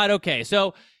 Is not okay.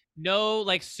 So no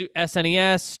like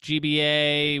SNES,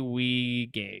 GBA,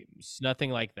 Wii games, nothing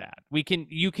like that.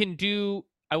 You can do.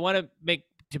 I want to make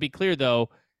to be clear though,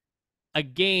 a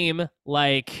game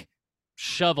like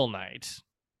Shovel Knight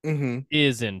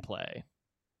is in play.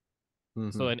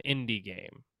 So an indie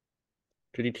game.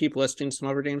 Could you keep listing some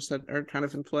other games that are kind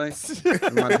of in play?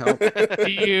 That might help.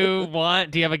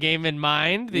 Do you have a game in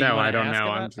mind? That you No, wanna I don't ask know.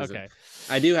 about? Okay.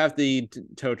 I do have the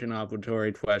token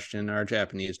obligatory question. Are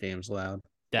Japanese games allowed?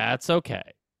 That's okay.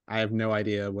 I have no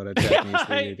idea what a Japanese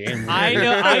video game is.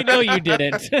 I know you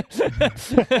didn't.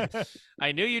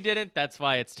 I knew you didn't. That's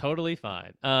why it's totally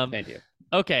fine. Thank you.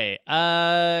 Okay.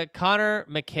 Connor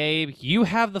McCabe, you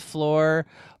have the floor.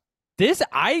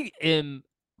 I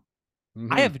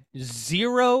have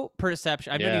zero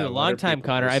perception. I've known you a long time,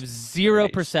 Connor. I have zero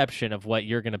perception of what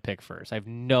you're gonna pick first. I have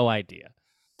no idea.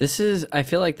 I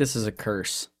feel like this is a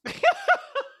curse.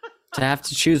 To have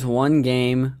to choose one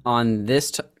game on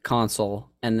this console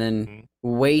and then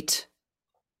wait,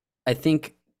 I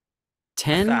think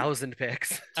 1,000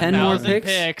 picks. 10 more 1,000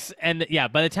 picks? And yeah,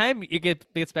 by the time it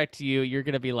gets back to you, you're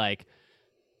gonna be like,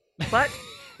 But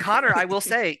Connor, I will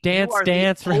say, Dance you are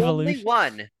Dance the only Revolution.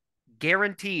 one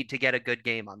guaranteed to get a good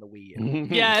game on the Wii U.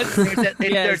 yes,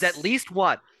 There's at least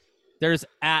one. There's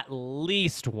at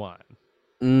least one.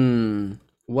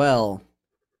 Well,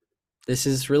 this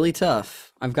is really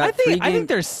tough. I've got I think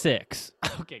there's 6.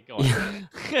 Okay, go on.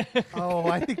 Oh,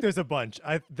 I think there's a bunch.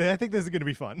 I think this is going to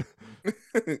be fun.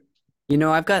 You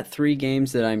know, I've got 3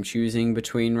 games that I'm choosing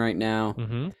between right now.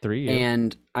 3.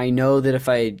 And I know that if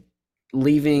I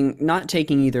not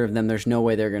taking either of them, there's no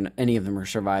way any of them are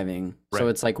surviving. Right. So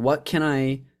it's like, what can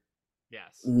I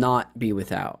not be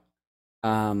without?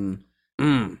 It's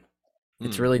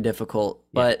really difficult,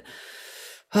 but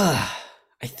I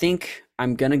think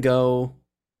I'm gonna go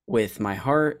with my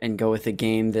heart and go with a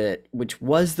game which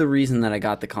was the reason that I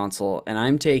got the console, and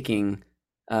I'm taking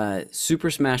Super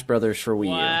Smash Brothers for Wii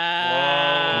U.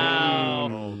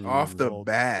 Wow. Off the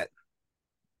bat.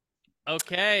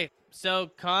 Okay,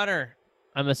 so Connor,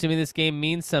 I'm assuming this game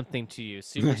means something to you.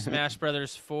 Super Smash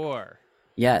Brothers 4.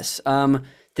 Yes.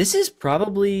 This is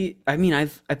probably. I mean, I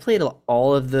played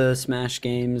all of the Smash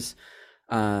games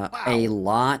a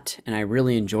lot, and I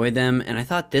really enjoyed them. And I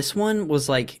thought this one was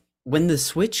like, when the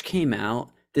Switch came out,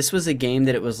 this was a game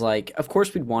that it was like, of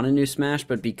course we'd want a new Smash,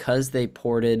 but because they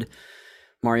ported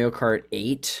Mario Kart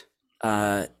 8,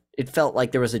 it felt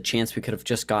like there was a chance we could have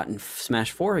just gotten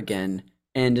Smash 4 again.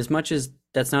 And as much as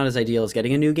that's not as ideal as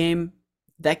getting a new game,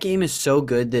 that game is so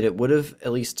good that it would have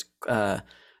at least, I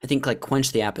think, like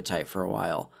quenched the appetite for a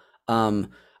while.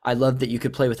 I love that you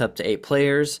could play with up to 8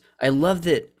 players. I love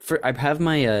that I have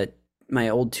my my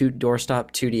old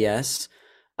doorstop 2DS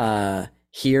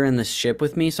here in the ship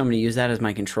with me, so I'm going to use that as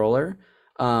my controller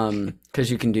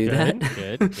because you can do that.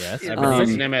 Good, yes. I've been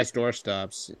using them as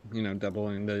doorstops,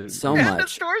 doubling the so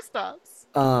much. Doorstops.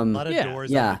 A lot of doors.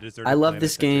 Yeah, on the deserted I love planet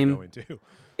this that you're game. going to.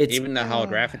 It's even the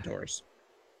holographic doors.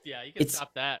 Yeah, you can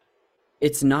stop that.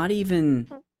 It's not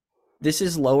even. This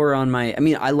is lower on my. I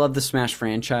mean, I love the Smash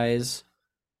franchise,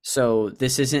 so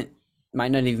this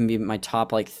might not even be my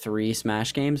top like 3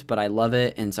 Smash games, but I love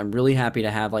it, and so I'm really happy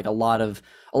to have like a lot of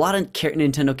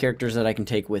Nintendo characters that I can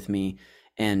take with me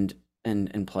and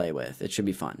play with. It should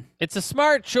be fun. It's a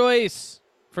smart choice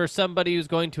for somebody who's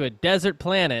going to a desert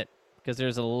planet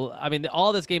because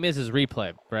all this game is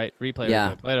replay, right? Replay.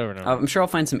 Yeah. Replay over and over. I'm sure I'll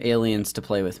find some aliens to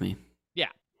play with me. Yeah.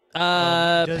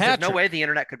 There's Patrick. No way the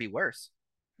internet could be worse.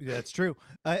 That's true.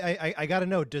 I gotta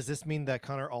know, does this mean that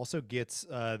Connor also gets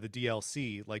the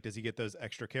DLC? Like, does he get those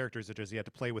extra characters, or does he have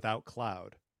to play without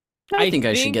Cloud? I think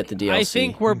I should get the DLC. I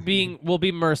think we'll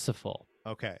be merciful.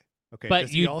 Okay. But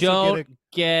Does he you also don't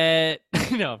get.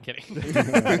 No, I'm kidding.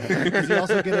 Does he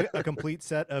also get a complete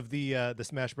set of the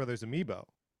Smash Brothers amiibo?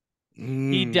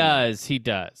 He does.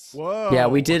 Whoa. Yeah,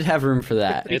 we did have room for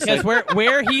that. Because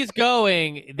where he's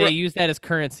going, they use that as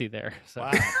currency there. So.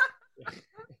 Wow.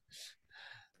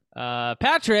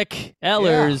 Patrick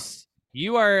Ellers,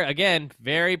 you are again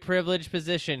very privileged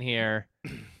position here.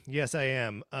 Yes, I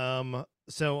am.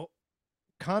 So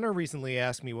Connor recently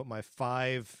asked me what my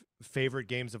 5 favorite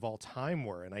games of all time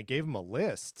were, and I gave him a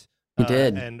list. You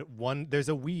did. And there's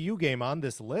a Wii U game on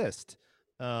this list.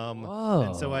 And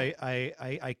so Whoa.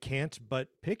 I can't but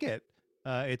pick it.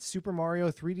 It's Super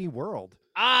Mario 3D World.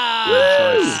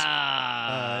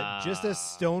 Just a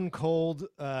stone cold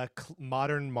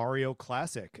modern Mario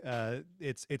classic.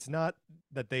 It's not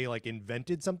that they like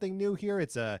invented something new here.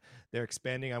 They're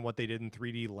expanding on what they did in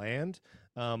 3D Land,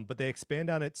 but they expand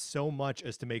on it so much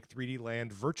as to make 3D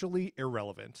Land virtually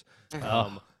irrelevant.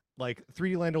 Like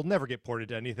 3D Land will never get ported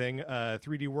to anything.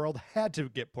 3D World had to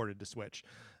get ported to Switch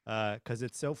because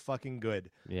it's so fucking good.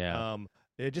 Yeah.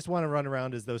 I just want to run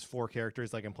around as those 4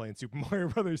 characters like I'm playing Super Mario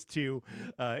Brothers 2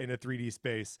 in a 3D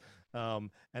space.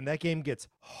 And that game gets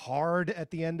hard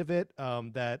at the end of it.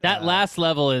 That last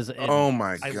level is Oh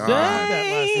my I god. love that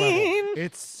last level.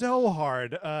 It's so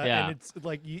hard. Yeah. And it's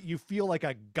like you feel like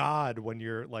a god when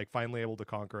you're like finally able to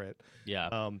conquer it.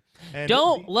 Yeah. And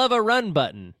Don't love a run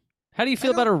button. How do you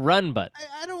feel about a run button?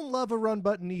 I don't love a run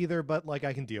button either, but like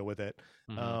I can deal with it.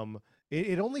 Mhm.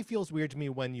 It only feels weird to me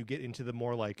when you get into the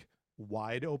more like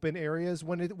wide open areas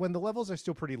when the levels are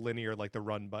still pretty linear. Like the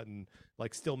run button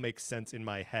like still makes sense in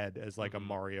my head as like a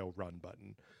Mario run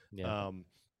button. Yeah.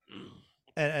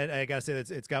 And I gotta say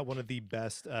it's got one of the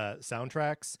best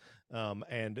soundtracks.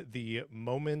 And the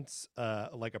moments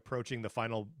like approaching the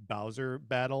final Bowser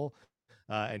battle.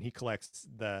 And he collects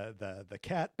the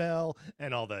cat bell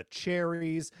and all the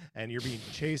cherries, and you're being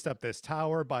chased up this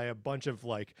tower by a bunch of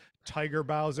like tiger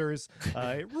Bowsers.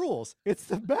 It rules. It's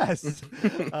the best.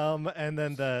 And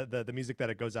then the music that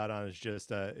it goes out on is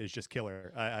just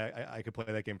killer. I could play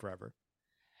that game forever.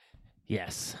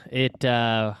 Yes, it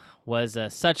was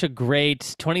such a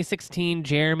great 2016.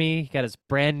 Jeremy got his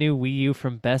brand new Wii U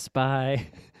from Best Buy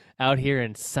out here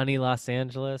in sunny Los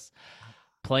Angeles.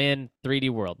 Playing 3D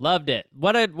World. Loved it.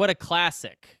 What a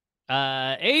classic.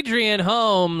 Adrian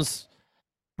Holmes,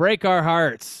 break our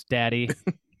hearts, Daddy.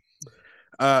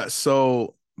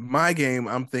 So my game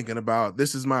I'm thinking about,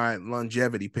 this is my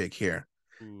longevity pick here.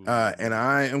 And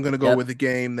I am going to go with a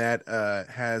game that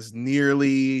has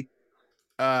nearly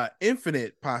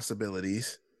infinite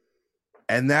possibilities.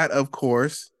 And that, of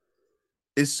course,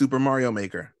 is Super Mario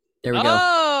Maker. There we go.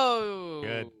 Oh,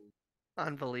 Good.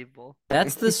 Unbelievable.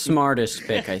 That's the smartest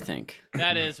pick, I think.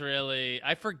 That is really.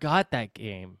 I forgot that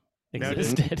game Now,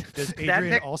 existed. Does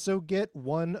Adrian also get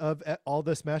one of all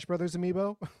the Smash Brothers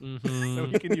amiibo? So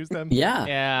he can use them? Yeah.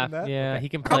 Yeah, in that? yeah. Okay. He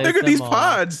can How play. big with are these them all.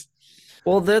 pods?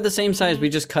 Well, they're the same size. We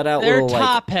just cut out They're little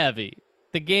top heavy.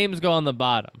 The games go on the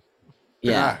bottom.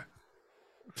 yeah. Ah.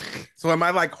 So am I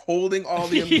like holding all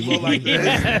the amiibo like this?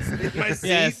 Yes. in my seat?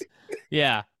 Yes.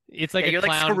 Yeah. It's like Yeah, a you're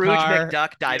like clown Scrooge car.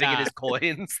 McDuck diving in Yeah. his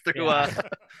coins through Yeah.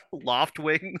 loft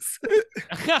wings.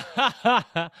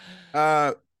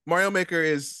 Mario Maker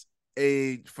is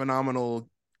a phenomenal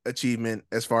achievement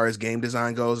as far as game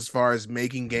design goes, as far as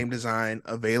making game design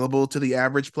available to the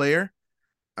average player.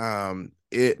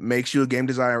 It makes you a game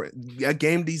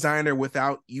designer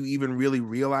without you even really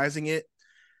realizing it.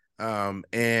 And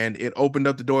it opened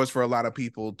up the doors for a lot of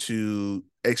people to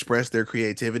express their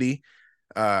creativity.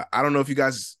 I don't know if you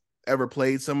guys ever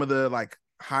played some of the like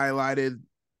highlighted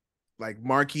like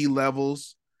marquee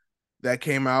levels that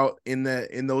came out in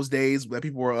those days that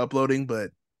people were uploading, but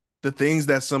the things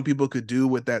that some people could do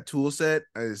with that tool set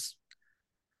is,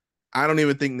 I don't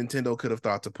even think Nintendo could have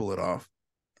thought to pull it off.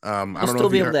 I You'll don't know still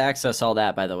if be you able to access all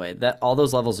that, by the way. That all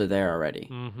those levels are there already.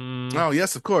 Mm-hmm. Oh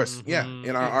yes, of course. Yeah,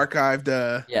 in our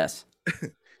archived. Yes.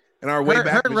 In our way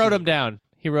back. Hearn wrote them down.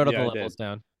 He wrote up Yeah, the I levels did.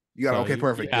 down. You got So okay, you-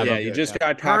 perfect. yeah, Good, You good. just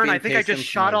got copy Vern, I and think I paste them just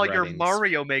from shot my all your writings.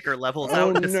 Mario Maker levels Oh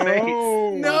out into space. no!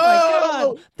 Oh my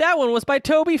God, that one was by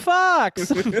Toby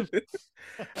Fox.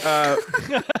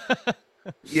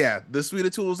 Yeah, the suite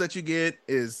of tools that you get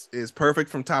is perfect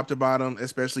from top to bottom.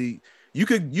 Especially, you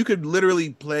could literally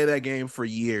play that game for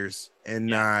years and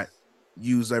not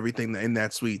use everything in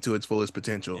that suite to its fullest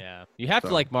potential. Yeah, you have to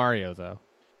So. like Mario though.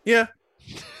 Yeah.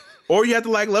 Or you have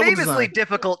to like level Famously design.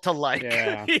 difficult to like.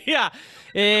 Yeah. Yeah,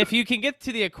 if you can get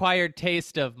to the acquired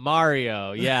taste of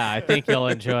Mario, yeah, I think you'll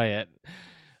enjoy it.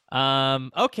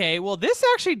 Okay, well, this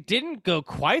actually didn't go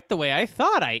quite the way I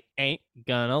thought. I ain't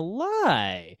gonna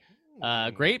lie.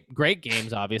 Great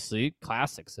games, obviously.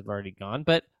 Classics have already gone,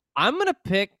 but I'm gonna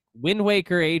pick Wind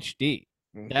Waker HD.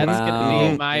 That's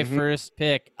gonna be my first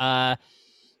pick.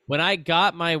 When I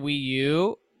got my Wii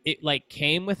U, it like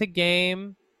came with a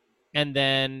game, and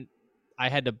then I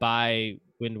had to buy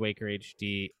Wind Waker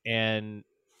HD, and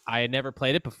I had never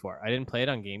played it before. I didn't play it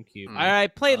on GameCube. I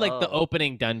played like the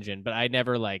opening dungeon, but I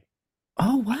never like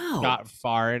Oh wow. got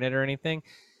far in it or anything.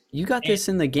 You got this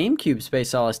in the GameCube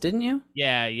space, Alice, didn't you?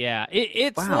 Yeah.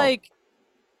 It's Wow. like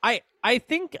I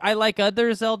think I like other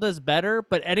Zeldas better,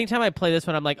 but anytime I play this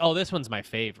one, I'm like, oh, this one's my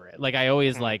favorite. Like I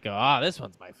always like, this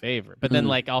one's my favorite. But then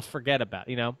like I'll forget about,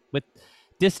 with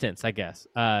distance, I guess.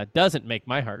 Doesn't make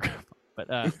my heart but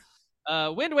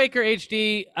Wind Waker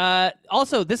HD.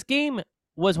 Also, this game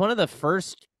was one of the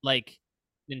first like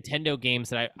Nintendo games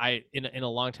that I in a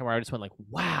long time where I just went like,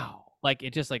 wow, like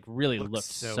it just like really looked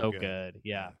so good.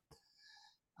 Yeah.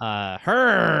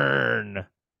 Hearn.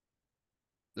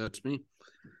 That's me.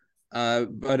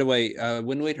 By the way,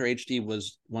 Wind Waker HD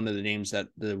was one of the games that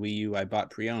the Wii U I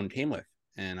bought pre-owned came with,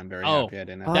 and I'm very happy I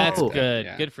didn't have that's to. good.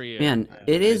 Yeah. Good for you. Man,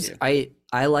 it is. I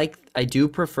do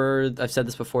prefer. I've said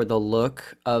this before. The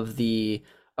look of the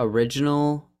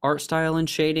original art style and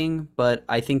shading, but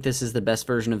I think this is the best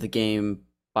version of the game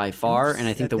by far. And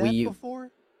I think the Wii U.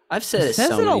 Before? I've said it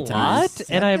says so it many a times. lot,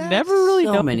 and I've never really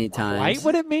so known many quite times.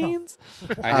 what it means.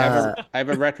 I have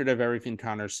a record of everything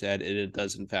Connor said. It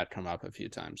does in fact come up a few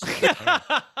times.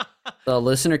 The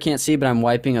listener can't see, but I'm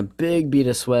wiping a big bead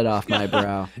of sweat off my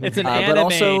brow. It's an but anime,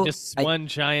 also, just one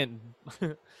giant.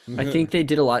 I think they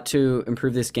did a lot to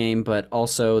improve this game, but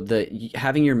also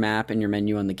having your map and your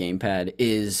menu on the gamepad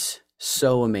is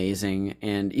so amazing.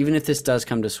 And even if this does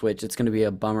come to Switch, it's going to be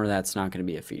a bummer that's not going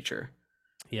to be a feature.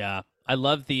 Yeah, I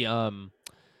love the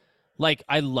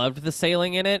I loved the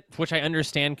sailing in it, which I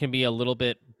understand can be a little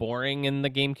bit boring in the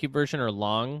GameCube version or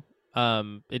long.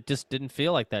 It just didn't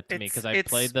feel like that to me because I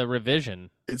played the revision.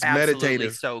 It's absolutely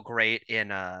meditative. so great in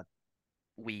the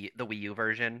Wii U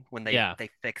version when they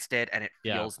fixed it, and it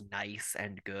feels nice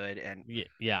and good and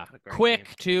quick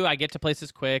game. too. I get to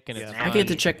places quick, and it's I get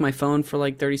to check my phone for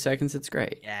like 30 seconds. It's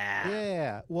great.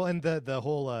 Yeah. Well, and the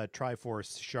whole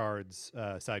Triforce Shards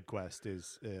side quest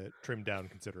is trimmed down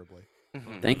considerably.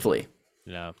 Thankfully.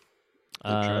 Yeah.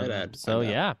 Try that. So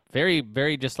yeah, very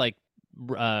very just like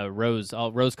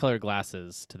rose-colored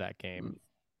glasses to that game.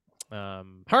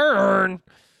 Hearn.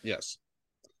 Yes.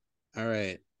 All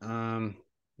right. I'm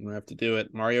gonna have to do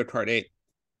it. Mario Kart 8.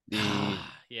 The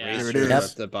racer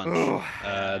of the bunch.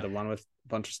 The one with a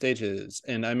bunch of stages.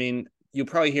 And I mean, you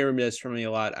probably hear this from me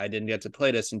a lot. I didn't get to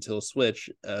play this until Switch,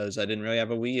 as I didn't really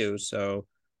have a Wii U. So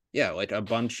yeah, like a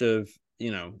bunch of,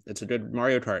 it's a good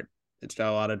Mario Kart. It's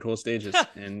got a lot of cool stages,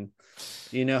 and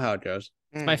you know how it goes.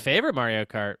 It's my favorite Mario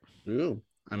Kart. Ooh.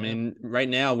 I mean, right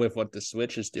now with what the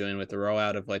Switch is doing with the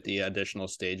rollout of like the additional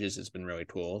stages, it's been really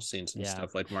cool. Seeing some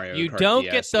stuff like Mario Kart. You don't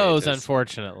DS get those, stages.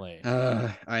 unfortunately.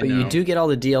 I But know. you do get all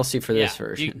the DLC for this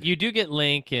version. You do get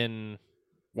Link and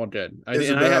Well, good. I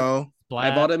Isabel.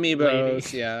 bought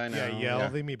amiibos. Yeah, I know. Yeah, all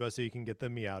the amiibo, so you can get the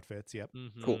Mii outfits. Yep.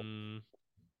 Cool.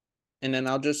 And then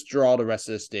I'll just draw the rest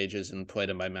of the stages and play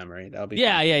them by memory. That'll be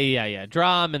fun. Yeah.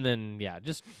 Draw them and then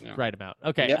just write them out.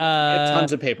 Okay. Yep. I have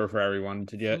tons of paper for everyone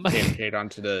to get dedicate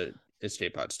onto the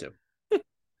escape pods too.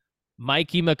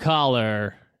 Mikey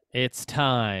McCollar, it's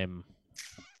time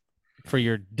for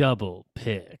your double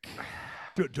pick.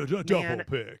 Double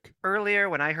pick. Earlier,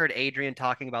 when I heard Adrian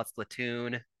talking about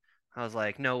Splatoon, I was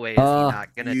like, no way is he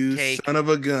not gonna take son of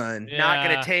a gun. not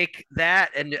gonna take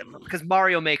that. And because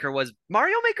Mario Maker is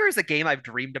a game I've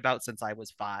dreamed about since I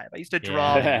was 5. I used to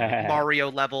draw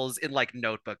Mario levels in like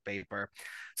notebook paper.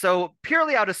 So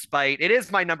purely out of spite, it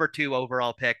is my number 2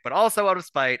 overall pick, but also out of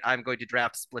spite, I'm going to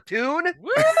draft Splatoon.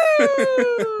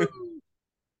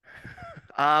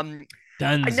 I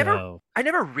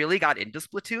never really got into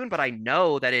Splatoon, but I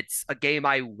know that it's a game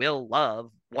I will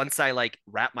love once I like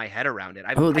wrap my head around it.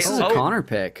 This is a Connor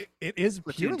pick. It is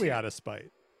purely out of spite.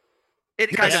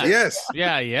 It kind of Yes.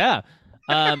 Yeah.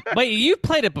 But you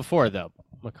played it before though,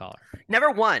 McCollar. Never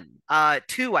 1.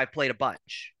 2, I've played a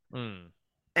bunch.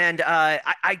 And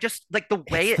I just like the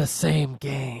way it's the same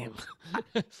game.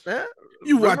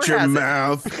 You watch your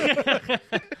mouth.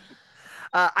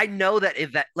 I know that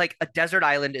if that like a desert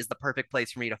island is the perfect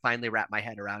place for me to finally wrap my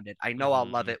head around it. I know I'll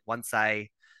love it once I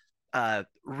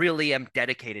really am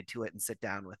dedicated to it and sit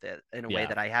down with it in a way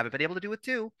that I haven't been able to do with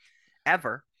 2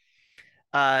 ever.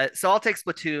 So I'll take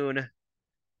Splatoon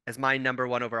as my number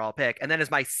 1 overall pick, and then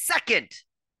as my second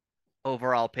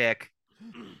overall pick,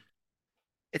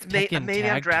 it's maybe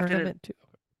I'm drafting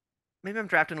maybe I'm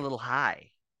drafting a little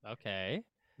high. Okay.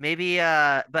 Maybe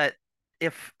but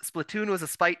if Splatoon was a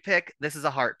spite pick, this is a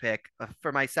heart pick.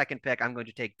 For my second pick, I'm going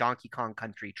to take Donkey Kong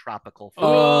Country Tropical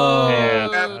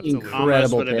Freeze.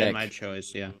 Incredible would have been pick. my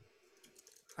choice. Yeah.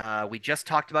 We just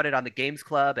talked about it on the Games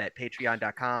Club at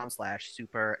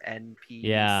patreon.com/supernpc.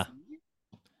 Yeah.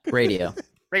 Radio.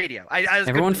 Radio. I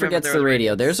Everyone forgets the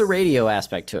radio. There's a radio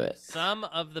aspect to it. Some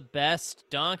of the best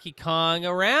Donkey Kong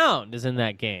around is in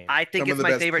that game. I think Some it's of the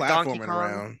my best favorite Donkey platforming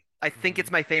Kong. around. I think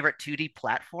it's my favorite 2D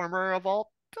platformer of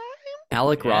all time.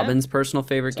 Alec Robbins' personal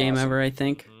favorite game ever, I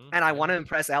think. and I want to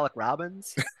impress Alec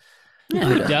Robbins.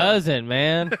 Who doesn't,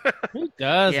 man? Who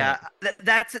doesn't? Yeah,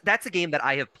 that's a game that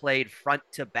I have played front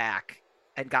to back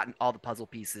and gotten all the puzzle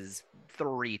pieces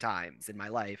 3 times in my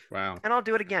life. Wow. And I'll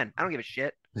do it again. I don't give a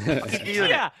shit. I'll keep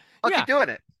doing it. I'll yeah. keep doing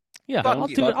it. Yeah, Fuck I'll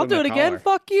you. do it. I'll do it again.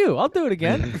 Fuck you. I'll do it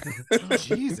again.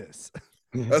 Jesus.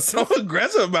 That's so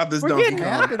aggressive about this We're Donkey getting Kong.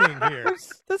 happening here.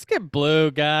 Let's get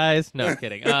blue, guys. No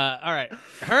kidding. All right,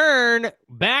 Hearn,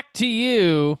 back to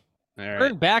you. All right.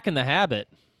 Hearn, back in the habit.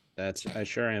 I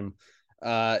sure am.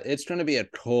 It's going to be a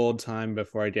cold time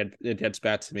before it gets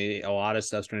back to me. A lot of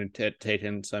stuff's going to get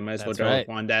taken, so I might as well That's go right. with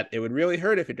one that it would really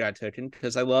hurt if it got taken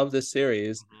because I love this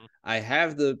series. I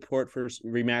have the port for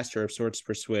remaster of Swords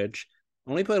for Switch.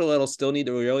 Only played a little. Still need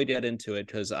to really get into it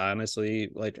because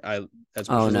honestly, like as much as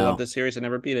I love this series, I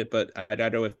never beat it. But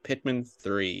I'd go with Pikmin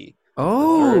 3.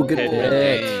 Oh, good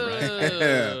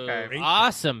Pikmin pick.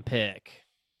 Awesome pick.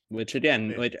 Which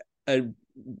again, like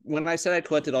when I said I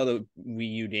collected all the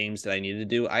Wii U games that I needed to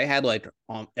do, I had like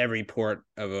every port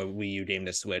of a Wii U game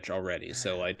to Switch already.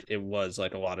 So like it was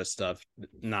like a lot of stuff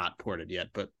not ported yet.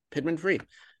 But Pikmin 3.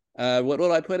 What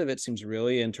will I put of it seems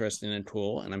really interesting and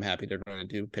cool, and I'm happy they're going to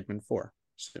do Pikmin 4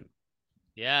 soon.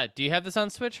 Yeah. Do you have this on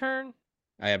Switch, Hearn?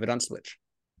 I have it on Switch.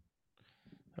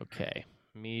 Okay.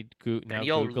 Now And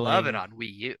you'll Googling. love it on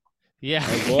Wii U. Yeah.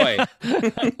 Oh boy.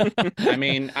 I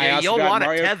mean, I also you'll got want to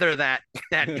Mario... tether that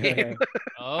game.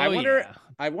 Oh, I wonder. yeah.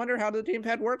 I wonder how the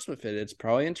gamepad works with it. It's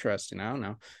probably interesting. I don't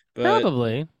know, but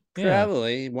Probably. Yeah.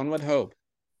 probably one would hope.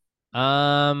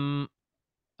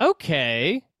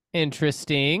 Okay.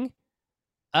 Interesting.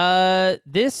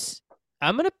 This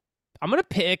I'm gonna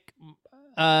pick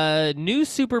New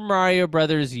Super Mario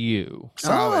Brothers U.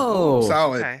 Solid.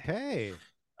 Solid. Okay. Hey.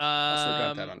 Also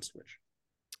got that on Switch.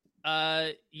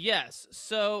 Yes.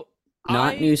 So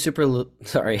Not new Super.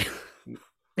 Sorry.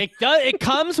 It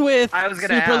comes with I was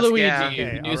gonna Super ask, Luigi. yeah.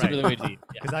 Okay, New all Super right. Luigi.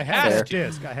 Because I Has have that to.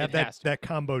 disc. I have It has to. that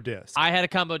combo disc. I had a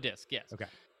combo disc. Yes. Okay.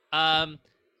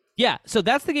 Yeah, so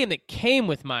that's the game that came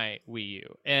with my Wii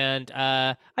U. And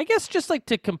I guess just like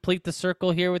to complete the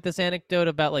circle here with this anecdote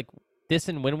about like this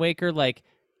and Wind Waker, like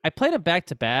I played them back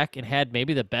to back and had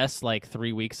maybe the best like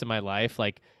 3 weeks of my life.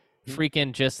 Like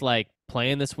freaking just like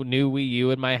playing this new Wii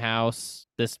U in my house,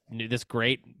 this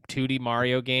great 2D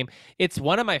Mario game. It's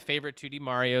one of my favorite 2D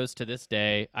Marios to this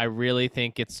day. I really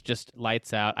think it's just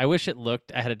lights out. I wish it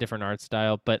had a different art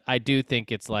style, but I do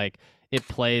think it's like it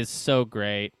plays so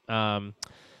great.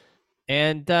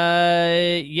 And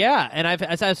I've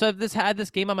had this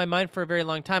game on my mind for a very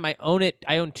long time. I own it.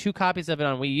 I own 2 copies of it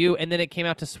on Wii U, and then it came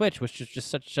out to Switch, which was just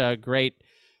such a great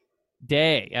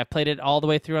day. I've played it all the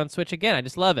way through on Switch again. I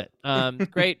just love it.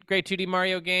 Great 2D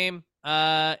Mario game.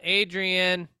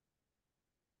 Adrian,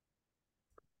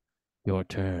 your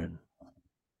turn.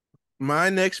 My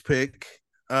next pick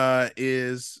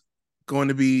is going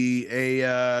to be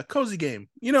a cozy game.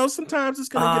 You know, sometimes it's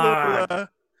gonna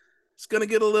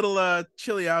get a little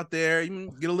chilly out there. You can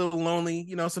get a little lonely.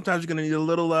 You know, sometimes you're gonna need a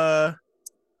little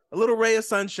ray of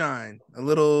sunshine, a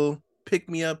little pick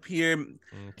me up here.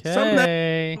 Okay. Something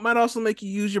that might also make you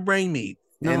use your brain meat,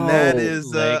 and that is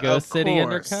Lego of City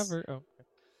course, Undercover. Oh.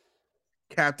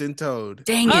 Captain Toad.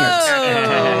 Dang it! Oh.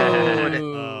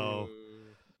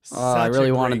 I Such a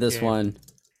really wanted great this game. one.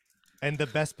 And the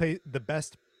best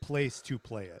place to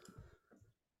play it.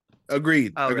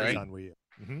 Agreed. Oh, Agreed. really? On Wii U.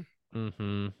 Mhm.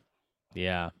 Mm-hmm.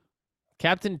 Yeah.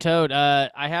 Captain Toad.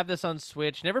 I have this on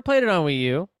Switch. Never played it on Wii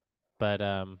U, but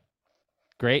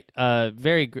great.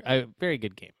 Very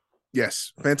good game.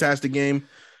 Yes, fantastic game.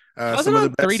 How's Some it of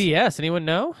on the best. 3DS? Anyone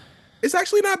know? It's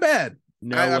actually not bad.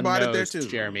 No I one bought knows, it there too.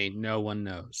 Jeremy. No one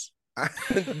knows.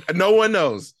 No one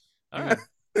knows. All right.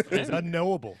 It's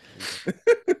unknowable.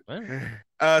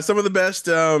 Some of the best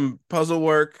puzzle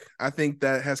work I think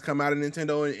that has come out of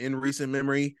Nintendo in recent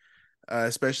memory,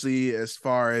 especially as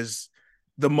far as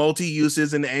the multi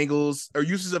uses and angles or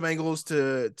uses of angles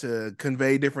to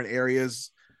convey different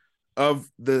areas of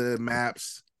the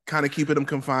maps, kind of keeping them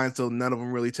confined so none of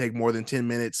them really take more than 10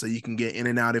 minutes, so you can get in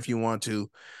and out if you want to.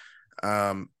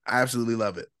 I absolutely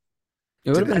love it.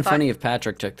 It would have been funny if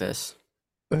Patrick took this.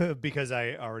 Because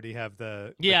I already have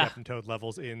the Yeah. Captain Toad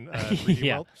levels in 3D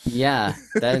Yeah. World. Yeah,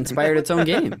 that inspired its own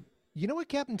game. You know what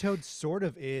Captain Toad sort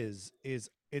of is it's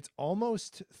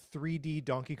almost 3D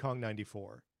Donkey Kong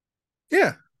 94.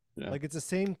 Yeah. Like it's the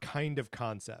same kind of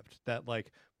concept, that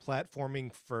like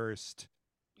platforming first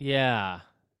Yeah.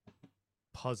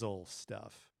 puzzle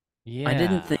stuff. Yeah. I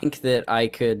didn't think that I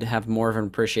could have more of an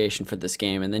appreciation for this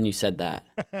game, and then you said that.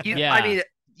 Yeah. I mean,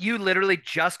 you literally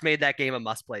just made that game a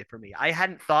must play for me. I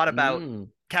hadn't thought about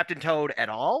Captain Toad at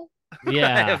all I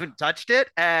Yeah. haven't touched it,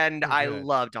 and I Good.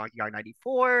 love Donkey Kong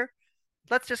 94.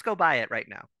 Let's just go buy it right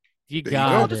now. You There you go.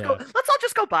 got Let's it. all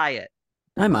just go buy it.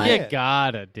 I might. You Yeah.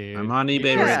 gotta, dude. I'm on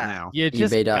eBay Yeah. right now. You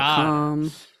just got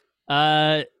eBay.com.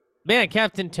 man,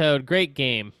 Captain Toad, great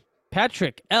game.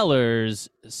 Patrick Eller's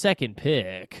second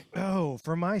pick. Oh,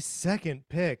 for my second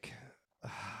pick,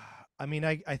 I mean,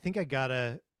 I think I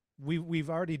gotta. We've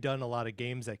already done a lot of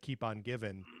games that keep on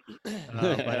giving,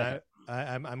 but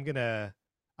I'm gonna.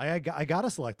 I gotta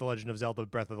select The Legend of Zelda: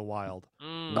 Breath of the Wild.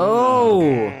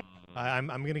 Oh. I'm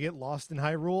gonna get lost in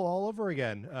Hyrule all over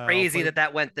again. Crazy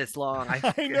that went this long. I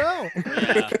know.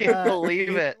 Yeah. can't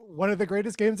believe it. One of the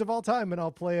greatest games of all time, and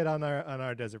I'll play it on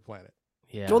our desert planet.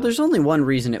 Yeah. Well, there's only one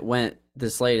reason it went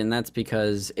this late, and that's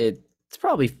because it's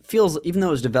probably feels, even though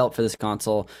it was developed for this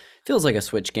console, feels like a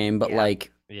Switch game, but Yeah.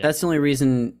 like Yeah. that's the only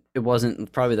reason it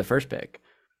wasn't probably the first pick.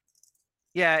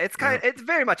 Yeah, it's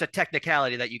very much a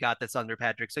technicality that you got this under,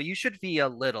 Patrick. So you should be a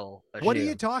little ashamed. What are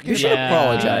you talking You should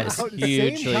about? apologize. At the same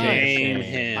Hugely time, Shame ashamed.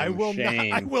 him. I will not.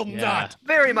 I shame. will Yeah. not.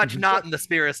 Very much not in the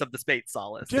spirit of the Space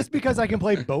Solace. Just because I can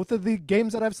play both of the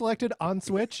games that I've selected on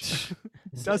Switch.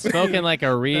 doesn't Spoken mean like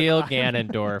a real that I'm-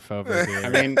 Ganondorf over here. I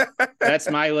mean, that's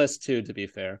my list too, to be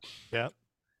fair.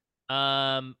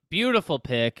 Beautiful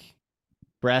pick.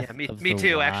 Breath Yeah, me of the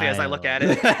too, actually, as I look at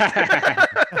Wild.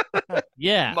 it.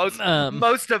 Yeah.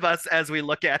 Most of us as we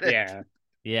look at it. Yeah.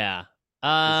 Yeah.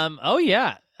 Oh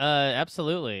yeah.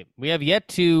 Absolutely. We have yet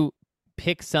to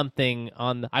pick something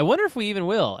on. I wonder if we even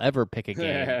will ever pick a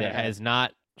game that has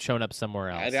not shown up somewhere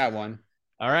else. I got one.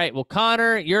 All right. Well,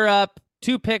 Connor, you're up.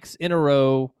 2 picks in a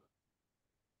row.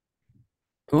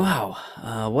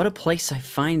 Wow, what a place I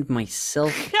find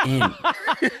myself in.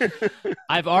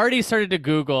 I've already started to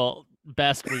Google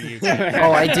best Wii U.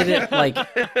 Oh, I did it like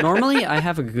normally I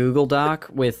have a Google Doc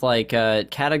with like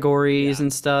categories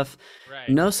and stuff. Right.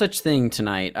 No such thing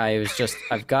tonight. I've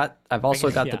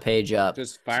also got Yeah. the page up.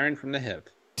 Just firing from the hip.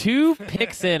 2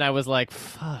 picks in, I was like,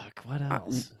 fuck, what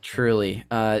else? Truly.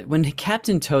 When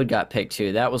Captain Toad got picked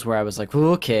too, that was where I was like,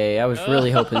 okay, I was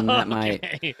really hoping that might.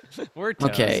 Okay. We're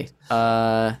toast. Okay.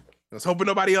 I was hoping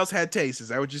nobody else had taste. Is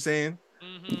that what you're saying?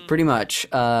 Mhm. Pretty much.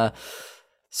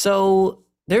 So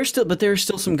there's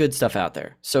still some good stuff out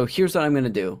there. So here's what I'm gonna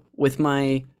do with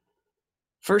my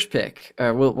first pick,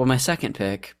 my second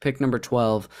pick number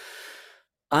 12.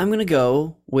 I'm gonna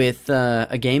go with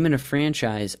a game and a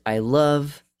franchise I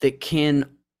love that can,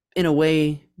 in a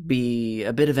way, be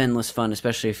a bit of endless fun,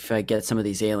 especially if I get some of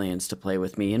these aliens to play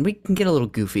with me, and we can get a little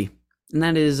goofy. And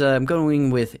that is, I'm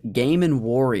going with Game and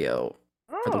Wario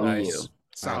for the Wii U. Nice.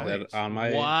 Solid. That on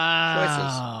my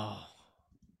Wow.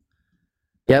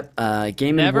 Yep,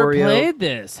 Game and Never Wario. played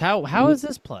this. How is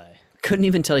this play? Couldn't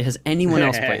even tell you. Has anyone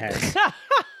else played this?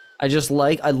 I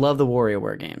love the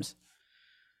WarioWare games.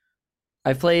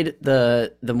 I played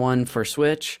the one for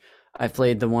Switch. I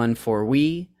played the one for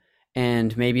Wii,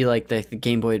 and maybe like the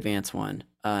Game Boy Advance one.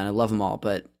 And I love them all.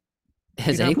 But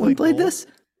has not anyone play played Gold? this?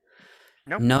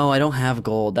 Nope. No, I don't have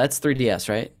Gold. That's 3DS,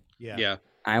 right? Yeah. yeah.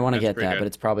 I want to That's get pretty that, good. but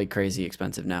it's probably crazy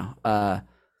expensive now.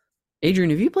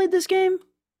 Adrian, have you played this game?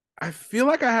 I feel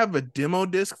like I have a demo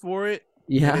disc for it.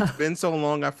 and Yeah. It's been so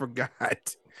long, I forgot.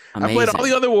 Amazing. I played all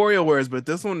the other WarioWares, but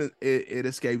this one, it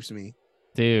escapes me.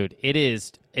 Dude, it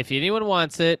is. If anyone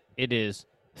wants it, it is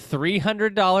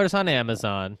 $300 on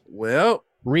Amazon. Well,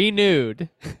 Renewed.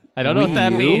 I don't know what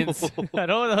that Wii U? means. I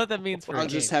don't know what that means for I'll a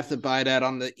just game. have to buy that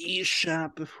on the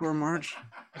eShop before March.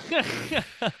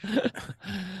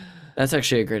 That's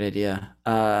actually a great idea.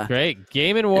 Great.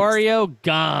 Game and Wario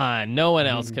gone. No one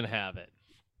else can have it.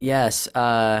 Yes.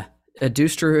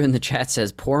 Doosteru in the chat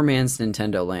says, "Poor man's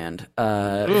Nintendo Land."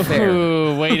 Fair.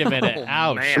 Ooh, wait a minute. Oh,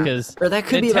 Ouch. man. Because Or that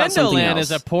could be about Nintendo something Land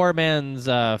else. is a poor man's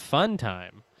fun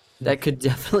time. That could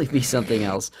definitely be something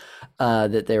else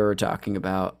that they were talking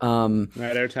about. No,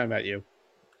 they're talking about you.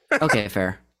 Okay,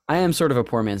 fair. I am sort of a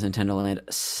poor man's Nintendo Land.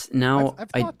 Now, I've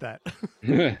I thought that.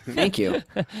 thank you.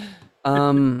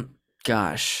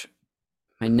 Gosh,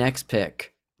 my next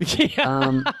pick.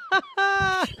 Yeah.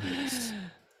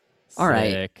 All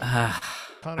right. Sick. Connor,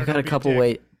 I got don't a be couple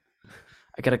dick.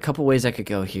 ways I could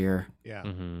go here, Yeah.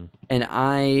 Mhm. and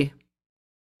I'm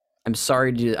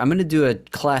sorry to do. I'm going to do a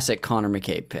classic Connor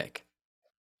McCabe pick,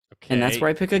 and that's Okay. where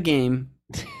I pick a game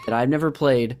that I've never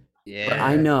played, Yeah. but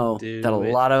I know do that a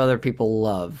it. lot of other people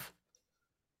love,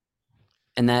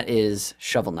 and that is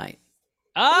Shovel Knight.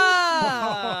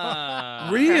 Ah!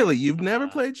 really, you've never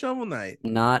played Shovel Knight?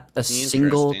 Not a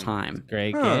single Interesting. time.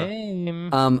 Great Huh. game.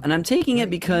 And I'm taking it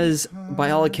because,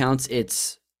 by all accounts,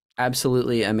 it's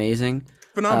absolutely amazing.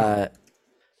 Phenomenal.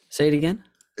 Say it again.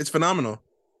 It's phenomenal.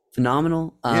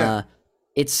 Phenomenal. Yeah.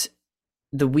 It's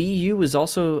the Wii U was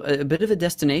also a bit of a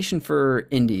destination for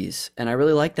indies, and I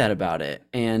really like that about it.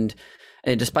 And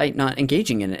despite not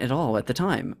engaging in it at all at the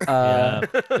time,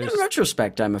 in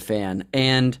retrospect, I'm a fan.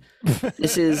 And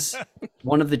this is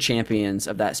one of the champions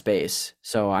of that space.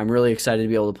 So I'm really excited to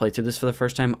be able to play through this for the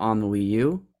first time on the Wii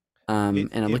U. And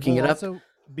I'm looking it up. Also,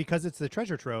 because it's the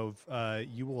treasure trove,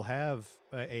 you will have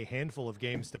a handful of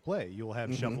games to play. You will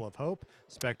have Shovel of Hope,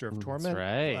 Spectre of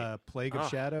Torment, Plague of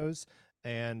Shadows,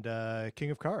 and King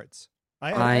of Cards.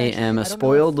 I am a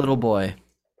spoiled little boy.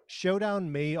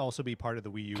 Showdown may also be part of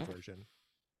the Wii U version.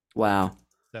 Wow.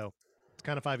 So it's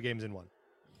kind of 5 games in one.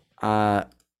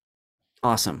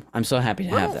 Awesome. I'm so happy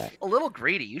to have that. A little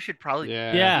greedy. You should probably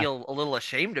feel a little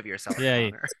ashamed of yourself.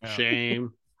 Yeah.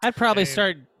 Shame. I'd probably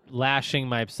start lashing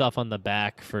myself on the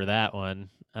back for that one.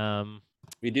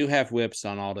 We do have whips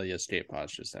on all the escape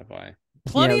pods, just FYI.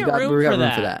 Plenty Yeah, of room we got for room for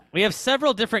that. that. We have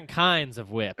several different kinds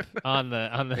of whip on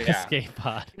the escape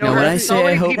pod. Now, when I say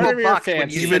I hope,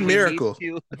 even Miracle.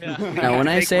 Now, when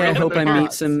I say I hope I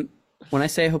meet some, when I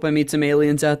say I hope I meet some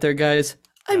aliens out there, guys,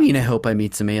 I mean I hope I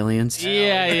meet some aliens.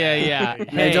 Yeah.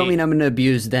 And I don't mean I'm going to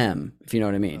abuse them, if you know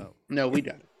what I mean. No, we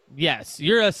don't. Yes,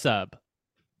 you're a sub.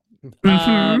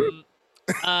 Speaking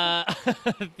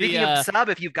of sub,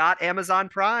 if you've got Amazon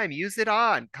Prime, use it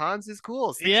on. Cons is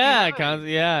cool. Cons.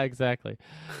 Yeah, exactly.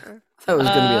 That was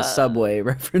going to be a Subway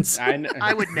reference.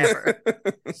 I would never.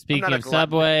 Speaking of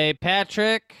Subway,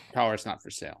 Patrick. Power's not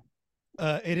for sale.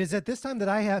 It is at this time that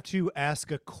I have to ask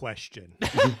a question.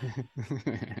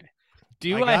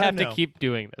 Do I have to keep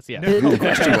doing this? Yeah. No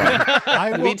question.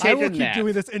 I will keep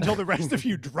doing this until the rest of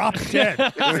you drop dead.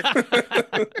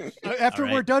 After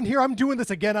we're done here, I'm doing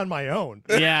this again on my own.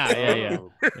 Yeah.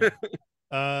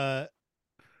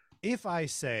 If I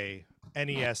say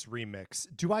NES Remix,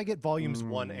 do I get volumes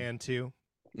 1 and 2?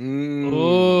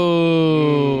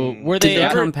 Ooh. Were they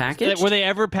ever packaged? Were they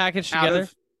ever packaged together?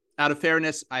 Out of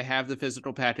fairness, I have the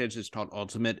physical package. It's called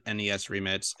Ultimate NES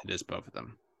Remix. It is both of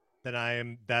them.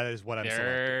 Then that is what I'm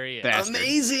selecting.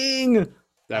 Amazing.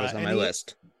 That was on my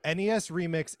list. NES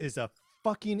Remix is a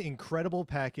fucking incredible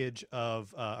package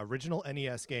of original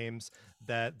NES games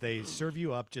that they serve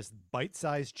you up just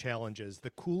bite-sized challenges,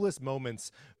 the coolest moments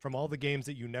from all the games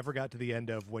that you never got to the end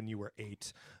of when you were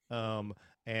 8.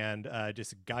 And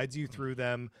just guides you through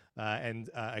them and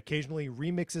occasionally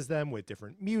remixes them with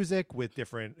different music, with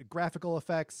different graphical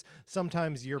effects.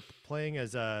 Sometimes you're playing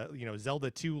as Zelda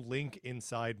 2 Link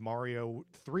inside Mario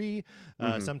 3.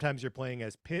 Sometimes you're playing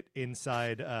as Pit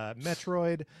inside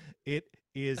Metroid. It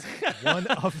is one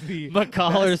of the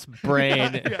McCollar's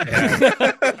brain.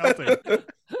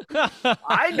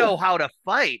 I know how to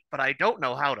fight, but I don't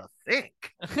know how to think.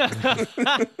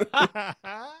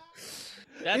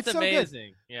 That's it's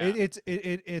amazing. So yeah. It's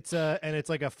and it's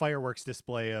like a fireworks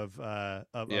display of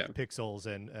pixels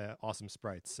and awesome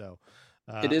sprites. So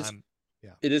it is.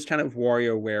 It is kind of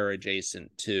WarioWare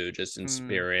adjacent too, just in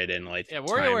spirit and like. Yeah,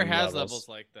 WarioWare has levels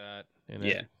like that.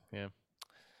 Yeah.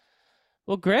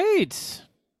 Well, great.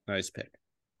 Nice pick.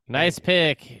 Nice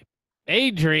pick,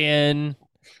 Adrian.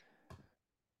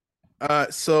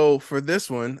 So for this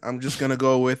one, I'm just gonna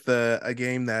go with a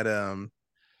game that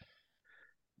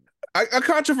a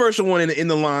controversial one in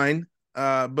the line,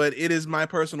 but it is my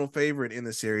personal favorite in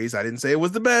the series. I didn't say it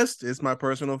was the best. It's my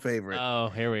personal favorite.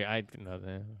 Oh, I didn't know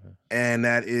that. And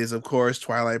that is, of course,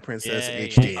 Twilight Princess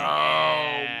HD. Oh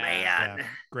man, yeah.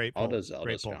 Great pull. All those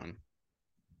Zeldas, John.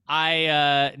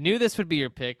 I knew this would be your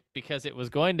pick because it was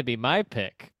going to be my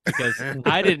pick because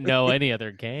I didn't know any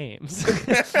other games.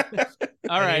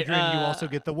 All right, Adrian, you also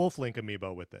get the Wolf Link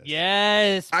amiibo with this.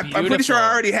 Yes, I'm pretty sure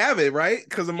I already have it, right?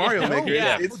 Because of Mario Maker.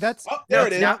 Yeah. There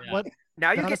it is. Now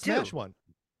you get Smash one.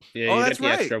 Yeah, you get the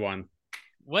extra one.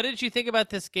 What did you think about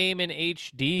this game in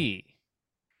HD?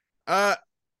 I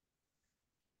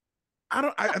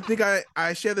think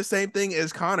I share the same thing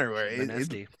as Connor, where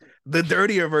the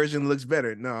dirtier version looks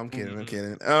better. No, I'm kidding. I'm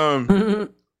kidding.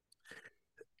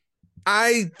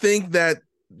 I think that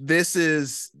this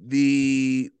is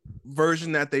the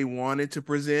version that they wanted to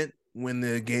present when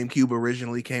the GameCube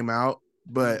originally came out,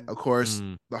 but of course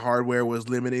the hardware was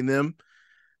limiting them.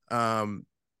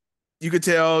 You could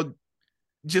tell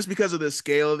just because of the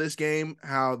scale of this game,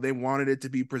 how they wanted it to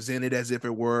be presented as if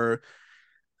it were.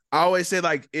 I always say,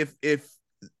 like, if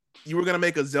you were gonna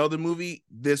make a Zelda movie,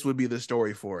 this would be the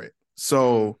story for it.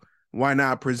 So why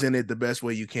not present it the best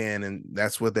way you can? And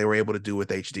that's what they were able to do with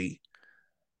HD.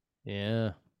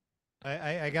 Yeah.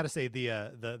 I gotta say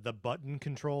the button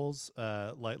controls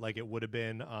like it would have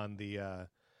been on the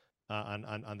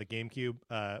on the GameCube,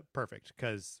 perfect,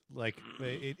 because like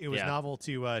it was Yeah. novel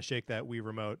to shake that Wii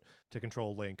remote to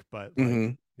control Link, but like,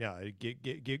 Mhm. yeah,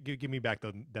 give me back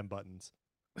them buttons.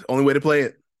 Only way to play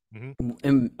it.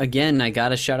 And again, I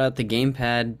gotta shout out the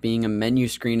gamepad being a menu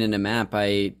screen and a map.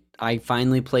 I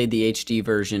finally played the HD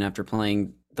version after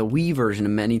playing the Wii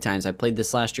version many times. I played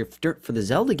this last year for the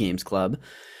Zelda Games Club,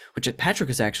 which Patrick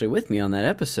was actually with me on that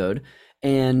episode.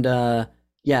 And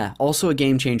yeah, also a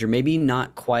game changer. Maybe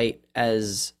not quite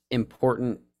as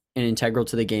important and integral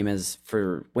to the game as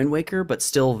for Wind Waker, but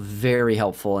still very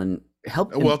helpful and A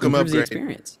welcome improves the upgrade.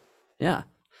 experience. Yeah.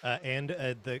 And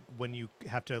when you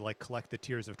have to like collect the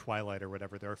Tears of Twilight or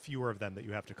whatever, there are fewer of them that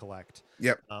you have to collect.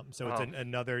 Yep. So it's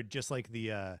another, just like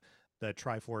the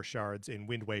Triforce shards in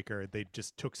Wind Waker, they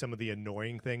just took some of the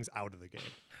annoying things out of the game.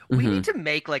 We need to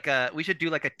make we should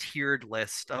do like a tiered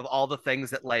list of all the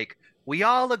things that like we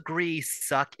all agree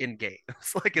suck in games.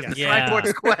 Like it's the Yeah.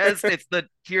 Triforce Quest, it's the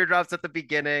teardrops at the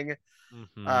beginning.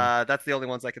 Mhm. That's the only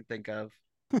ones I can think of.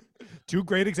 Two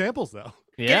great examples, though.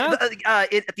 Yeah.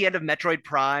 At the end of Metroid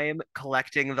Prime,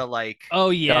 collecting the like Oh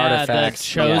yeah,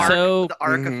 artifacts, the yeah. Chozo. the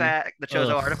artifact, the Chozo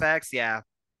Ugh. artifacts. Yeah,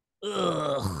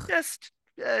 Ugh. just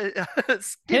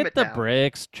skim Hit it the down.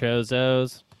 bricks,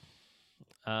 Chozos.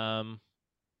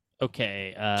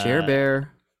 Okay. Chair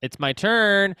Bear. It's my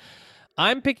turn.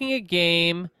 I'm picking a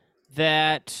game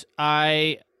that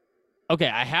I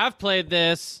have played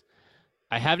this.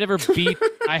 I have never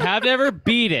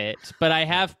beat it, but I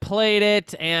have played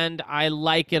it and I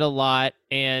like it a lot.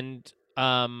 And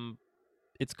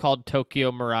it's called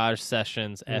Tokyo Mirage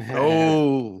Sessions.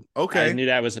 Oh, okay. I knew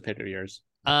that was a pick of yours.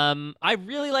 I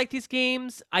really like these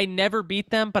games. I never beat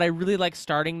them, but I really like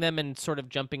starting them and sort of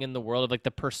jumping in the world of like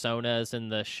the Personas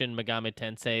and the Shin Megami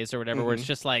Tenseis or whatever, where it's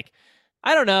just like,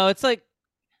 I don't know, it's like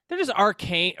they're just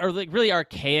arcane or like really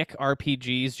archaic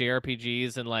RPGs,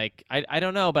 JRPGs, and like I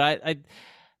don't know, but I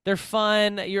they're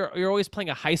fun. You're always playing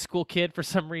a high school kid for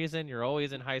some reason. You're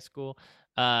always in high school.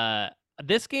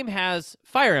 This game has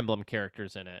Fire Emblem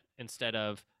characters in it instead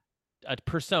of a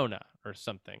Persona or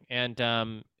something,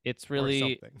 and it's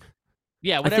really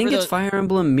yeah. I Whatever think it's Fire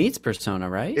Emblem meets Persona,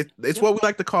 right? It's what we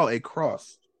like to call a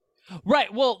cross.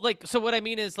 Right. Well, like, so what I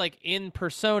mean is, like, in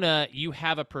Persona, you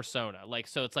have a persona. Like,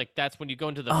 so it's like that's when you go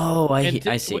into the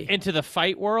I see. into the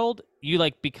fight world, you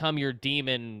like become your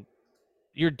demon.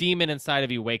 Your demon inside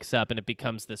of you wakes up and it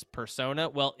becomes this persona.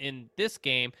 Well, in this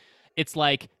game, it's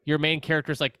like your main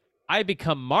character's like, I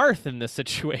become Marth in this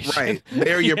situation. Right.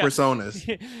 They're your Yeah.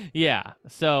 personas. Yeah.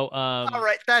 So All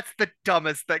right, that's the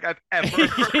dumbest thing I've ever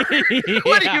heard.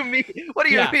 What do Yeah. you mean? What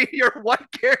do you Yeah. mean? You're one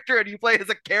character and you play as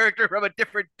a character from a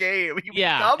different game. You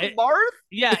Yeah, become Marth?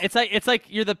 Yeah, it's like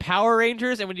you're the Power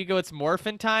Rangers, and when you go, it's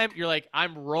Morphin time. You're like,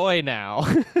 I'm Roy now.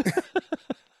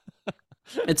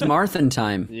 It's Marthin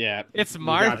time. Yeah, It's you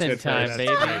got Marthin it time, first.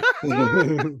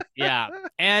 baby. Yeah,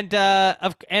 and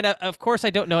of course,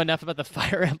 I don't know enough about the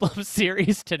Fire Emblem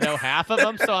series to know half of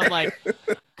them. So I'm like,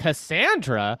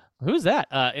 Cassandra, who's that?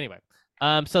 Anyway,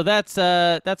 so that's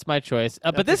my choice.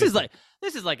 But That's this a good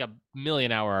is like a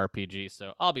million-hour RPG,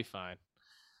 so I'll be fine.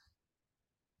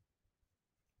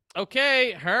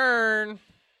 Okay, Hearn.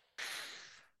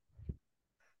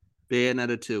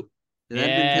 Bayonetta 2. It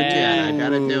hadn't been picked yet. I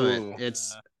gotta do Ooh. it.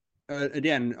 It's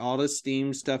again all the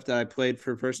Steam stuff that I played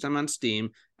for the first time on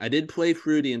Steam. I did play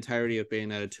through the entirety of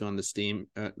Bayonetta 2 on the Steam,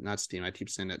 not Steam. I keep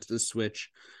saying that, to the Switch,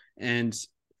 and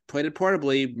played it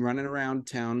portably, running around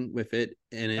town with it,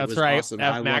 and it That's was right. awesome.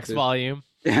 At I max loved it. volume.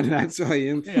 Yeah, that's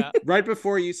volume. Yeah. Right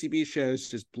before UCB shows,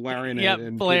 just blaring it. Yep,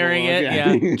 and blaring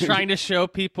people- it. Yeah, trying to show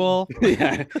people.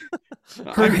 Yeah.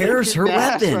 Her hair's her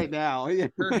weapon. right now. Yeah.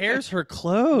 Her hair's her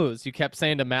clothes. You kept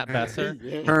saying to Matt Besser.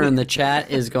 Her in the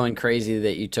chat is going crazy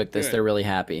that you took this. Good. They're really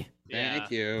happy.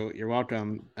 Thank you. You're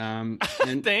welcome. And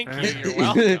Thank you. You're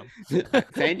welcome.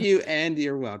 Thank you, and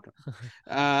you're welcome.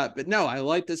 But no, I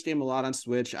like this game a lot on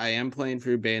Switch. I am playing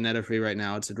through Bayonetta 3 right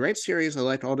now. It's a great series. I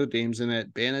like all the games in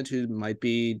it. Bayonetta 2 might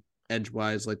be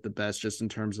edgewise like the best, just in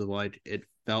terms of like it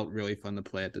felt really fun to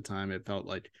play at the time. It felt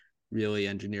like really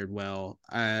engineered well.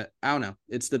 I don't know.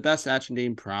 It's the best action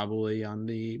game probably on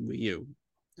the Wii U,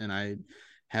 and I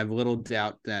have little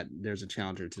doubt that there's a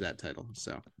challenger to that title.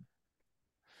 So.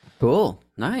 Cool.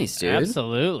 Nice, dude.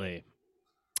 Absolutely.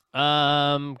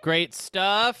 Great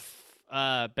stuff.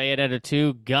 Bayonetta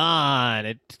 2 gone.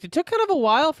 It took kind of a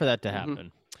while for that to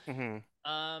happen.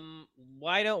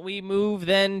 Why don't we move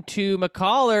then to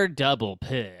McCollar double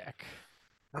pick?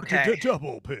 Okay.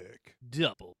 Double pick.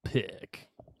 Double pick.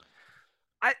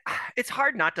 It's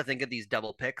hard not to think of these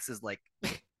double picks as like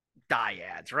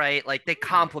dyads, right? Like they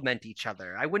complement each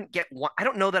other. I wouldn't get one. I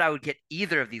don't know that I would get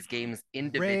either of these games Ray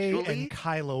individually. and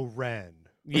Kylo Ren.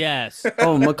 Yes.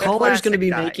 Oh, McCuller's going to be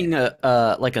Classic making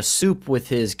a soup with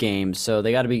his games, so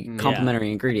they got to be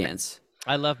complementary ingredients.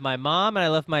 I love my mom and I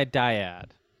love my dyad.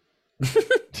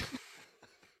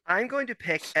 I'm going to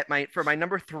pick for my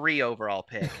number 3 overall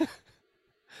pick.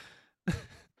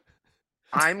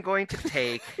 I'm going to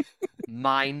take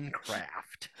Minecraft.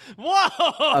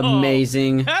 Whoa!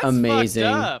 Amazing, That's amazing,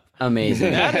 fucked up.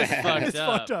 amazing. That is fucked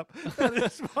That's up. fucked up. That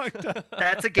is fucked up.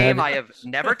 That's a game I have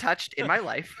never touched in my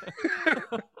life.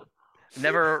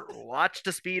 Never watched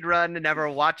a speed run, never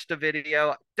watched a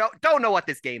video. Don't know what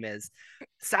this game is.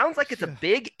 Sounds like it's a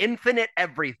big infinite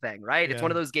everything, right? It's one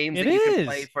of those games that you can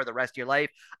play for the rest of your life.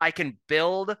 I can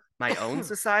build my own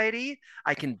society.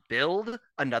 I can build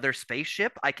another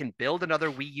spaceship. I can build another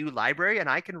Wii U library, and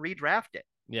I can redraft it.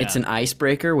 Yeah. It's an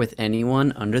icebreaker with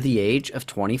anyone under the age of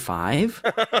 25.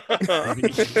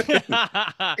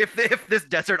 If this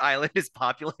desert island is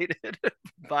populated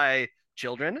by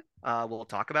children, we'll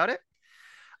talk about it.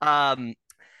 I'm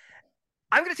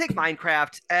going to take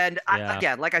Minecraft, and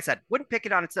again, like I said, wouldn't pick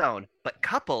it on its own, but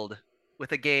coupled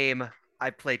with a game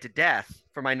I've played to death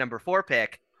for my number 4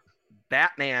 pick,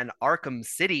 Batman Arkham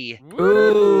City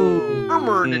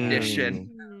Armored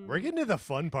Edition. We're getting to the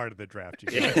fun part of the draft, you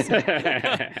guys.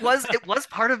 It was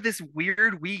part of this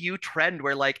weird Wii U trend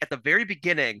where, like, at the very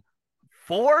beginning,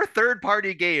 4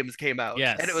 third-party games came out.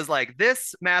 Yes. And it was like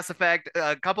this, Mass Effect,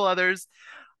 a couple others.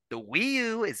 The Wii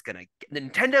U is gonna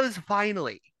Nintendo's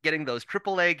finally getting those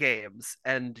AAA games,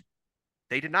 and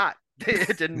they did not.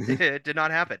 It did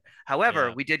not happen.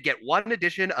 However, we did get one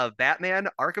edition of Batman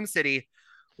Arkham City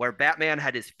where Batman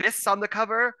had his fists on the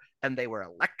cover and they were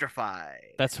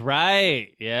electrified. That's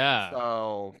right. Yeah.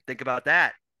 So think about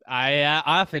that. I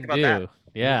often do. that.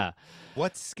 Yeah.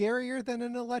 What's scarier than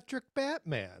an electric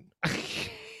Batman?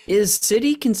 Is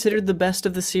City considered the best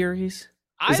of the series?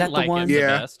 Is that like the one? it the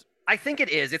best. I think it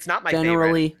is. It's not my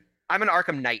Generally. favorite. I'm an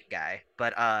Arkham Knight guy,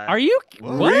 but Are you?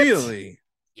 What? Really?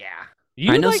 yeah.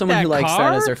 You I know like someone that who likes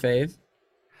that as car? their fave.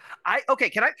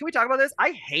 Can we talk about this?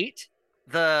 I hate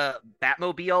the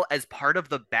Batmobile as part of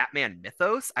the Batman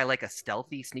mythos. I like a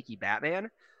stealthy, sneaky Batman,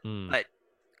 but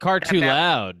Car too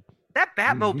loud. that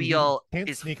Batmobile Can't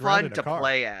is sneak around fun in a to car.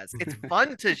 play as. It's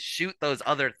fun to shoot those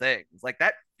other things. Like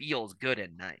that feels good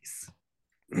and nice.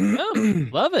 Oh,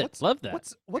 love it. Love that.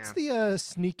 What's the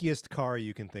sneakiest car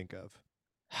you can think of?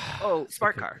 Oh,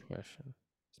 smart car. Question.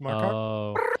 Smart car?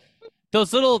 Oh.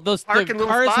 Those the Parking little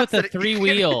cars with spots the that- 3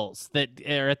 wheels that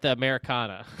are at the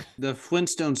Americana. The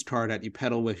Flintstones car that you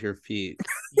pedal with your feet.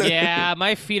 Yeah,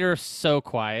 my feet are so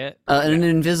quiet. An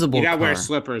invisible You gotta car. wear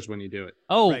slippers when you do it.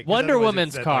 Oh, Right, 'cause Wonder otherwise Woman's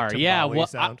it's that, car. like, Yeah, timbali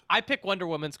sound. I pick Wonder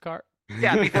Woman's car.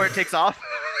 Yeah, before it takes off.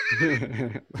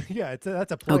 Yeah,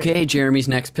 that's a play. Okay, Jeremy's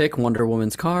next pick, Wonder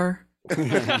Woman's car.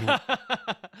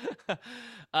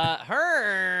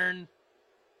 Hearn,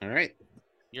 All right.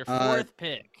 your 4th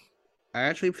pick. I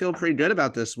actually feel pretty good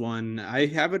about this one. I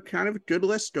have a kind of good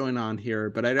list going on here,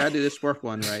 but I gotta do this fourth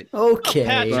one right. Okay.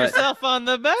 Pat but- yourself on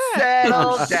the back.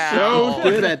 Settle I'm down. so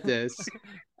good at this.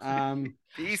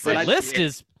 Piece The of list shit.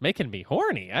 is making me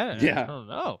horny. I don't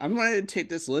know. I'm gonna take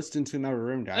this list into another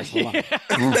room, guys. Hold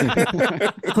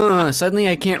on. Huh, suddenly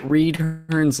I can't read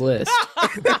Hearn's list.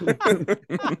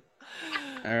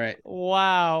 All right.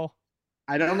 Wow.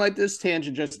 I don't like this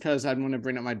tangent just because I'm going to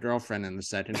bring up my girlfriend in a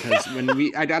second. Because when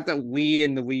I got the Wii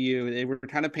and the Wii U, they were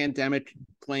kind of pandemic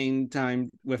playing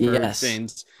time with her Yes.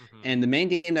 things. And the main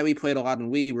game that we played a lot on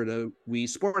Wii were the Wii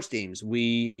sports games,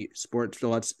 Wii Sports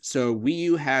Deluxe. So Wii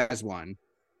U has one.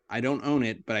 I don't own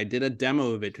it, but I did a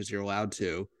demo of it because you're allowed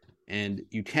to. And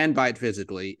you can buy it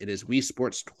physically. It is Wii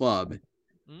Sports Club.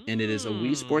 And it is a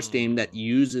Wii Sports game that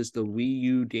uses the Wii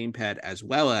U gamepad as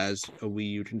well as a Wii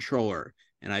U controller.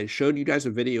 And I showed you guys a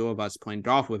video of us playing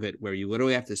golf with it, where you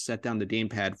literally have to set down the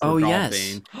gamepad for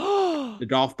golfing. The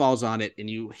golf ball's on it, and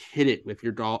you hit it with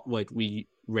your Wii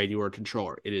radio or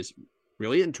controller. It is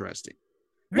really interesting.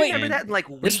 Wait, remember that in, like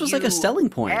This was like a Wii U selling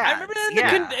point. ads? I remember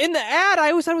that in the ad.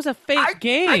 I always thought it was a fake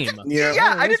game.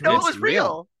 I didn't know it was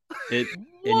real. And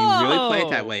you really play it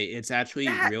that way. It's actually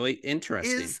really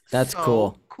interesting. That's so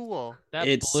cool. Cool. That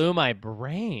It's- blew my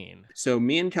brain. So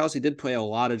me and Kelsey did play a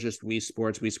lot of just Wii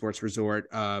Sports Resort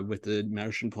with the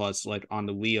Motion Plus, like on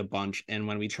the Wii a bunch. And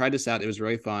when we tried this out, it was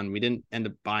really fun. We didn't end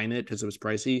up buying it because it was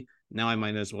pricey. Now I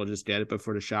might as well just get it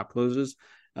before the shop closes.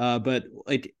 But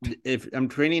like if I'm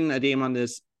training a game on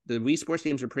this, the Wii Sports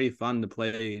games are pretty fun to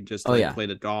play. Just play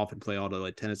the golf and play all the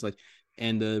like tennis.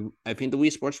 And I think the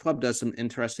Wii Sports Club does some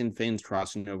interesting things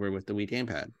crossing over with the Wii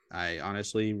gamepad. I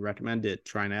honestly recommend it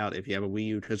trying out if you have a Wii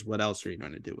U, because what else are you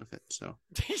going to do with it? So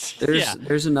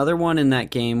there's another one in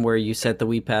that game where you set the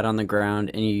Wii pad on the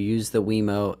ground and you use the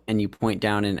Wiimote and you point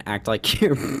down and act like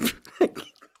you're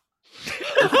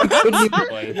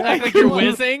Act like you're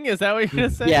whizzing? Is that what you're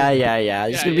gonna say? Yeah.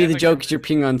 It's gonna be the joke because you're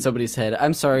peeing on somebody's head.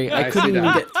 I'm sorry, I couldn't even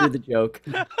get through the joke.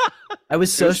 I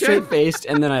was so straight faced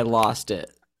and then I lost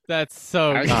it. That's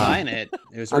so. I was buying it.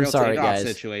 It was a I'm real sorry, takeoff guys.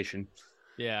 situation.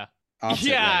 Yeah. Offset,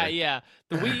 Yeah, rather. yeah.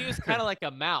 The Wii U is kind of like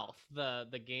a mouth. The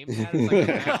gamepad is like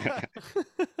a mouth.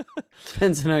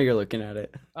 Depends on how you're looking at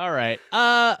it. All right.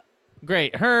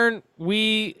 Great. Hearn,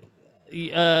 Wii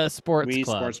Sports Wii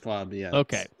Club. Sports Club, yeah.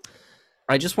 Okay.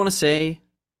 I just want to say,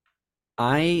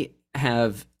 I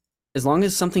have, as long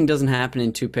as something doesn't happen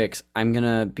in 2 picks, I'm going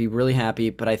to be really happy,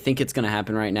 but I think it's going to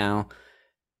happen right now.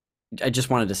 I just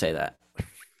wanted to say that.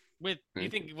 You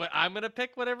think what I'm gonna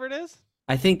pick, whatever it is?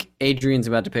 I think Adrian's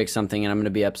about to pick something and I'm going to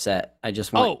be upset. I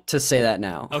just want to say that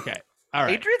now. Okay. All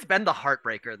right. Adrian's been the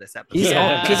heartbreaker this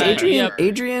episode. Because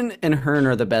Adrian and Hearn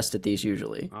are the best at these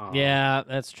usually. Yeah,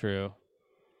 that's true.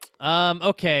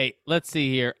 Okay, let's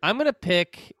see here. I'm gonna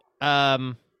pick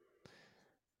a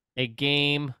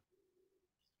game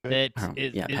that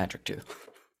Patrick too.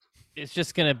 It's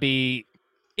just gonna be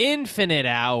infinite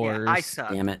hours. I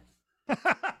suck. Damn it.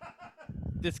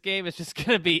 This game is just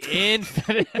gonna be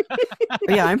infinite.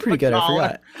 Yeah, I'm pretty good. I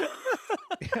forgot.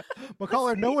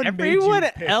 McCollar, no one Everyone made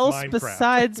you pick else Minecraft.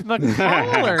 besides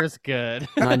McCollar's good.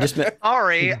 No, I just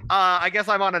Sorry, I guess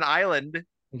I'm on an island.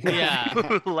 Yeah.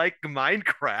 Like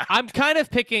Minecraft. I'm kind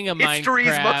of picking a History's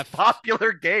Minecraft. most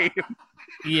popular game.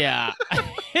 Yeah.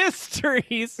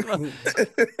 History's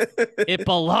it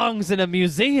belongs in a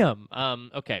museum.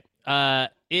 Okay.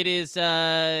 It is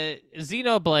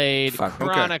Xenoblade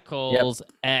Chronicles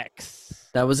X.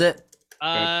 That was it?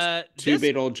 Two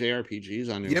big old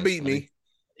JRPGs on your You beat me.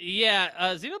 Yeah,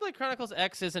 Xenoblade Chronicles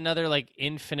X is another like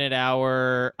infinite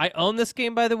hour. I own this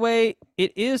game, by the way.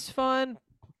 It is fun,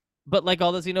 but like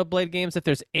all the Xenoblade games, if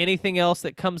there's anything else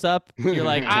that comes up, you're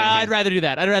like, I'd rather do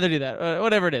that. I'd rather do that.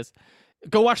 Whatever it is.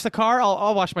 Go wash the car.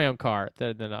 I'll wash my own car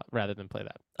rather than play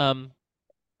that.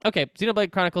 Okay,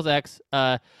 Xenoblade Chronicles X.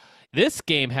 This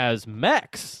game has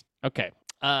mechs. Okay.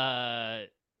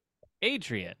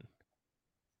 Adrian.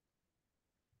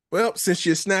 Well, since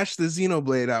you snatched the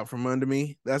Xenoblade out from under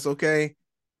me, that's okay.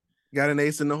 Got an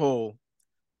ace in the hole.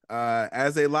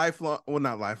 As a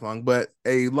not lifelong, but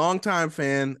a longtime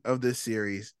fan of this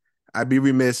series, I'd be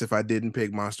remiss if I didn't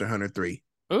pick Monster Hunter 3.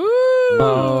 Ooh.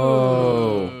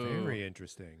 Very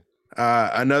interesting.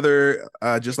 Another,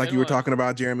 just like you were talking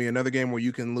about, Jeremy, another game where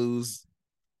you can lose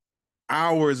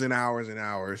hours and hours and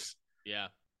hours. Yeah.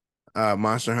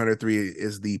 Monster Hunter 3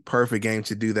 is the perfect game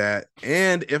to do that.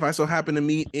 And if I so happen to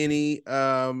meet any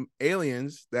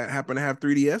aliens that happen to have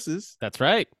 3DSs, that's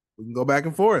right. We can go back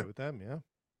and forth with them. Yeah.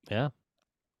 Yeah.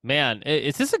 Man,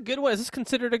 is this a good one? Is this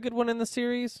considered a good one in the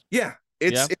series? Yeah.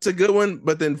 It's a good one,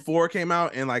 but then 4 came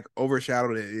out and like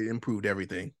overshadowed it. It improved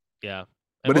everything. Yeah.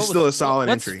 But it's still a solid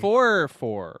entry. What's 4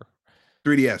 for?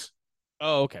 3DS.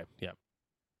 Oh, okay. Yeah.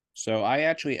 So I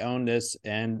actually own this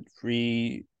and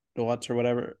 3 Deluxe or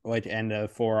whatever,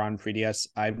 and 4 on 3DS.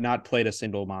 I've not played a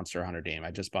single Monster Hunter game.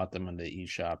 I just bought them on the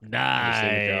eShop.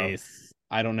 Nice.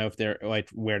 I don't know if they're like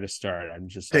where to start. I'm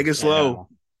just take it slow.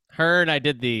 Hearn, I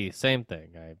did the same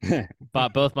thing. I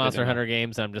bought both Monster Hunter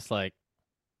games. And I'm just like,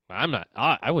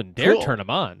 I wouldn't dare turn them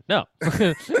on. No.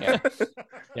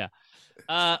 Yeah.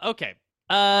 Okay.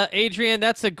 Adrian,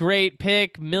 that's a great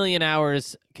pick. Million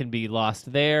hours can be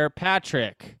lost there.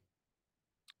 Patrick,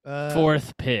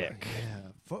 4th pick. Yeah.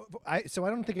 So I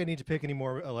don't think I need to pick any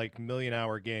more like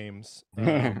million-hour games.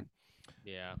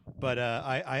 Yeah. But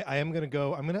I am gonna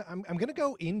go. I'm gonna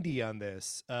go indie on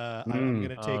this. I'm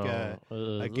gonna take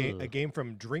a game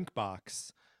from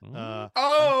Drinkbox.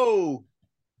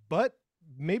 But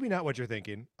maybe not what you're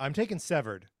thinking. I'm taking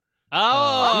Severed.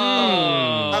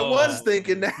 I was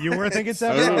thinking that. You were thinking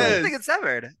Severed? I was thinking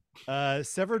Severed.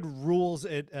 Severed rules.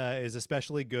 It is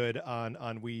especially good on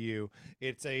Wii U.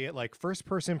 It's a like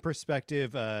first-person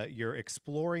perspective. You're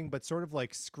exploring, but sort of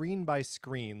like screen by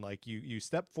screen. Like you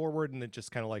step forward and it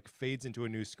just kind of like fades into a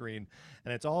new screen.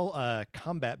 And it's all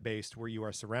combat-based, where you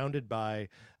are surrounded by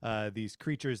these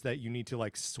creatures that you need to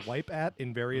like swipe at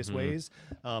in various ways,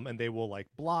 and they will like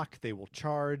block, they will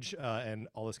charge, and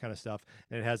all this kind of stuff.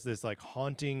 And it has this like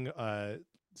haunting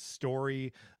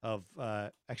story of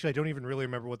actually I don't even really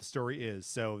remember what the story is,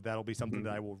 so that'll be something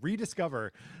that I will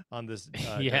rediscover on this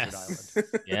desert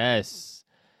island. Yes.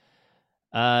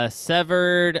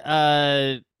 Severed,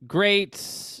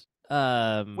 great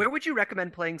Where would you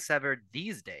recommend playing Severed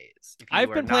these days? if you I've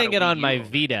are been not playing a it on Wii my U?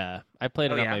 Vita. I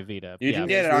played Oh, it on yeah? my Vita. You yeah. can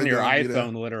get it It's on really your good on Vita.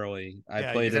 iPhone, literally. I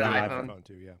Yeah, played Is it it on an iPhone. iPhone?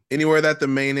 too. Yeah. Anywhere that the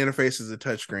main interface is a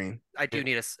touchscreen. I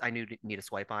need a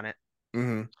swipe on it.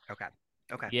 Mm-hmm. Okay.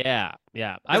 Okay. Yeah.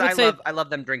 I 'Cause would say I love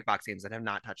them drink box games and have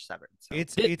not touched Severed. So.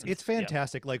 It's yeah.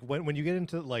 fantastic. Like when you get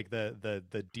into like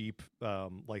the deep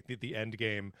like the end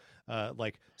game,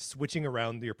 like switching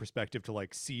around your perspective to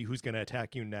like see who's gonna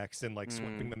attack you next and like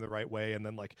swiping them the right way and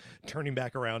then like turning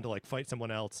back around to like fight someone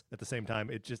else at the same time.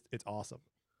 It's awesome.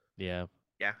 yeah.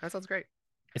 Yeah, that sounds great.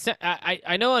 It's not,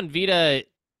 I know on Vita,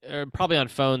 probably on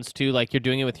phones too. Like you're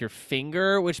doing it with your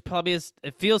finger, which probably is.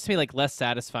 It feels to me like less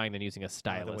satisfying than using a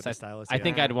stylus. With the stylus, I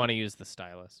think yeah. I'd want to use the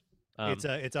stylus.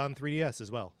 It's on 3DS as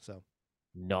well. So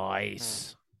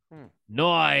Nice.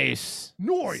 Nice.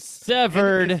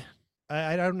 Severed.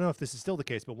 I don't know if this is still the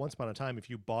case, but once upon a time, if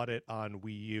you bought it on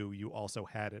Wii U, you also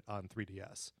had it on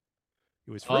 3DS.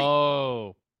 It was free.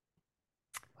 Oh,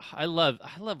 I love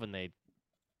when they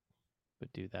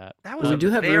would do that. That We do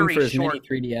have room very for as short.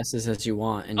 many 3DSs as you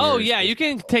want. in Oh yours. yeah, you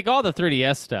can take all the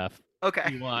 3DS stuff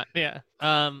Okay. you want. Yeah.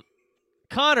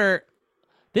 Connor,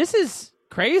 this is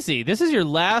crazy. This is your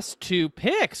last two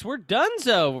picks. We're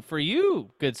donezo for you,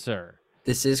 good sir.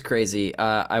 This is crazy.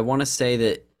 I want to say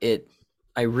that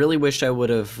I really wish I would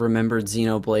have remembered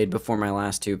Xenoblade before my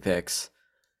last two picks.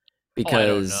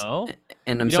 Because Oh, I don't know.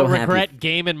 and I'm You so don't happy. regret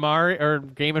Game and Mario or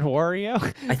Game and Wario?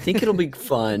 I think it'll be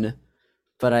fun,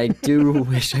 but I do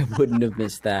wish I wouldn't have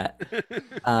missed that.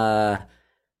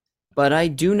 But I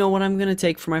do know what I'm going to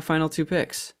take for my final two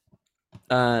picks.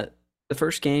 The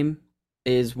first game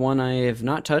is one I have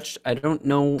not touched. I don't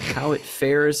know how it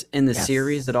fares in the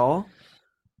series at all.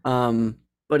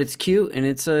 But it's cute and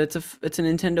it's a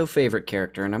Nintendo favorite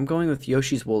character, and I'm going with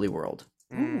Yoshi's Woolly World.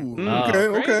 Ooh, Oh,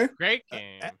 okay. Great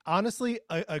game. Honestly,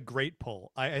 a great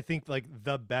pull. I think like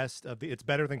the best of the. It's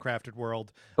better than Crafted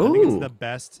World. I think it's Ooh. the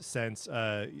best since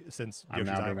I'm Yoshi's now Island.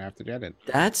 gonna have to get it.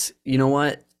 That's, you know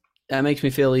what? That makes me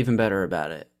feel even better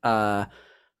about it.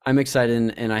 I'm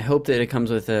excited, and I hope that it comes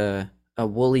with a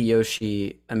woolly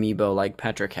Yoshi amiibo like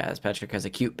Patrick has. Patrick has a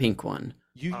cute pink one.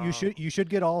 You should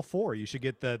get all four. You should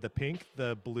get the pink,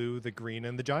 the blue, the green,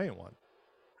 and the giant one.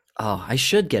 Oh, I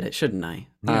should get it, shouldn't I?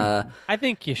 I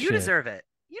think you should. You deserve it.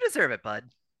 You deserve it, bud.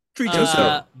 Treat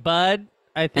yourself. Bud,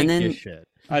 I think then- you should.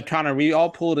 Connor, we all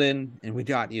pulled in and we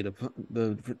got you the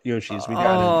Yoshis. We got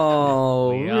Oh,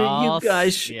 We all you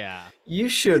guys, yeah. you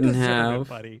shouldn't Deserve it, have.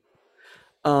 buddy.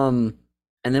 And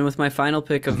then with my final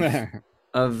pick of him.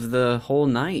 of the whole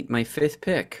night, my fifth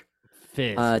pick,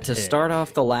 Fifth to pick. start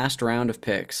off the last round of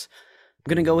picks, I'm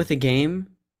gonna go with a game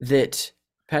that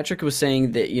Patrick was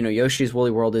saying that, you know, Yoshi's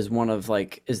Woolly World is one of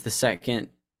is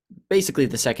basically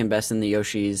the second best in the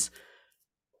Yoshi's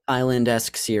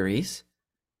Island-esque series.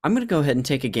 I'm gonna go ahead and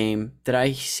take a game that I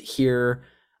hear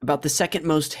about the second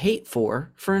most hate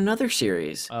for another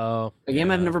series. Oh, A game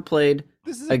yeah. I've never played,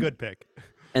 This is a good pick.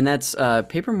 and that's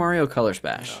Paper Mario Color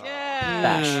Splash.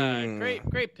 Yeah,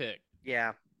 great pick.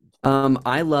 Yeah. I'm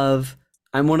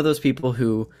one of those people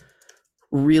who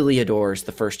really adores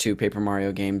the first two Paper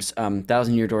Mario games.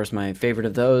 Thousand Year Door is my favorite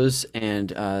of those, and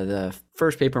the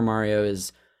first Paper Mario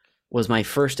was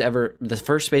the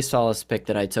first Space Solace pick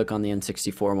that I took on the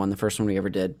N64 one, the first one we ever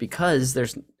did, because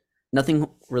there's nothing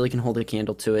really can hold a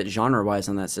candle to it genre-wise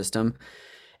on that system.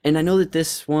 And I know that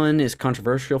this one is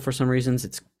controversial for some reasons.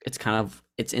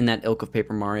 It's in that ilk of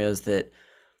Paper Mario's that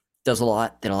does a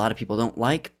lot that a lot of people don't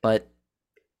like, but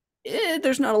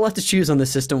there's not a lot to choose on the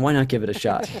system. Why not give it a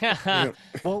shot?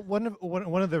 Well, one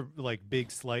of the big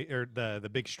the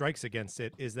big strikes against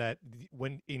it is that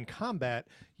when in combat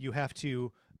you have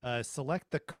to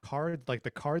select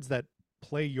the cards that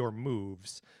play your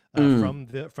moves from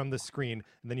the screen,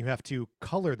 and then you have to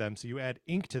color them, so you add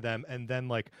ink to them and then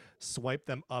swipe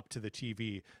them up to the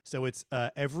TV. So it's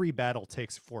every battle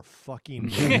takes for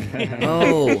fucking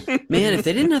Oh man, if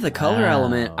they didn't have the color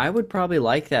element, Wow. I would probably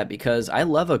like that, because I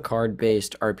love a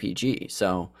card-based RPG.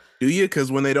 So Do you?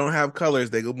 Because when they don't have colors,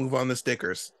 they go move on the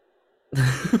stickers. no,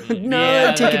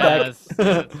 Yeah, take it back.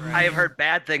 that's right. I have heard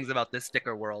bad things about this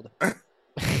sticker world.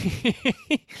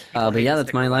 But yeah,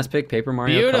 that's my last pick, Paper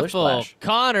Mario Color Beautiful. Splash.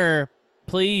 Connor,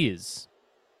 please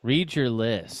read your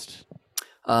list.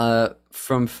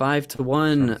 From 5 to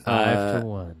 1, From 5 to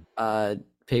 1.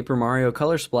 Paper Mario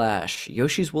Color Splash,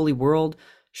 Yoshi's Woolly World,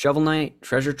 Shovel Knight,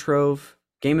 Treasure Trove,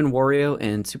 Game & Wario,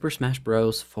 and Super Smash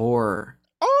Bros. 4.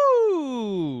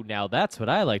 Oh, now that's what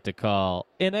I like to call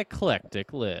an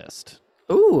eclectic list.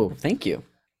 Ooh, thank you.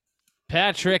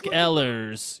 Patrick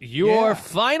Ellers, your Yeah.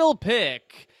 final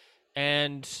pick,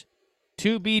 and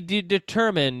to be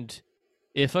determined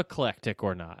if eclectic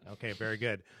or not. Okay, very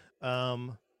good.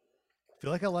 Feel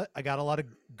like I got a lot of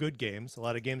good games, a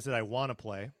lot of games that I want to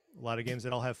play, a lot of games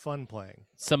that I'll have fun playing.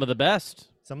 Some of the best.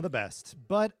 Some of the best.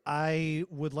 But I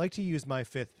would like to use my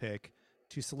 5th pick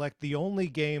to select the only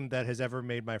game that has ever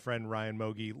made my friend Ryan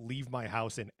Mogi leave my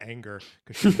house in anger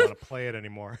because she doesn't want to play it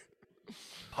anymore.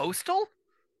 Postal?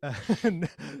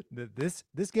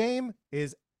 This game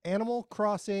is Animal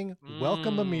Crossing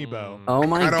Welcome Amiibo. Oh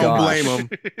my god! I don't blame him.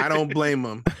 I don't blame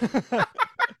him.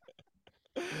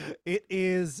 It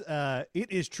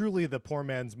is truly the poor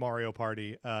man's Mario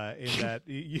Party in that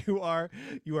you are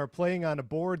playing on a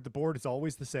board. The board is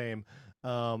always the same,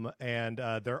 and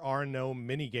there are no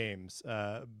mini games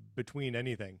between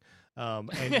anything,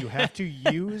 and you have to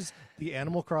use the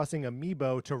Animal Crossing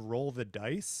Amiibo to roll the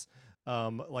dice.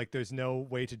 Like there's no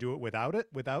way to do it without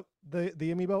the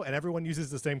Amiibo, and everyone uses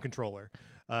the same controller.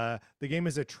 The game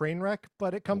is a train wreck,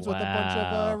 but it comes with a bunch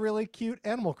of really cute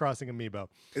Animal Crossing Amiibo.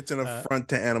 It's an affront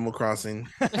to Animal Crossing.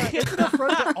 It's an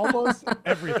affront to almost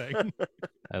everything.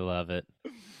 I love it.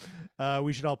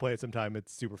 We should all play it sometime.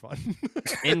 It's super fun.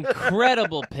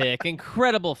 Incredible pick.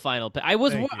 Incredible final pick. I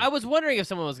was wondering if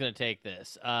someone was going to take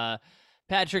this.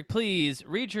 Patrick, please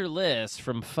read your list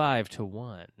from 5 to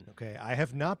 1. Okay, I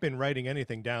have not been writing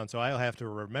anything down, so I'll have to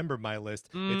remember my list.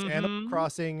 It's Animal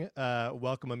Crossing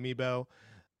Welcome Amiibo.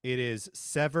 It is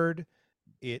Severed.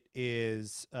 It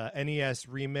is NES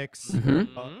Remix,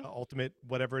 Ultimate,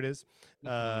 whatever it is.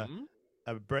 The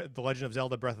Legend of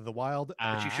Zelda Breath of the Wild.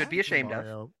 Which you should be ashamed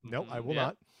of. No, I will Yeah.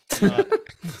 not.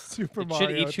 Super It Mario.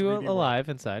 should eat you 3D World. alive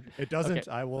inside. It doesn't.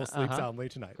 Okay. I will sleep soundly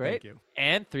tonight. Great. Thank you.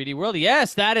 And 3D World.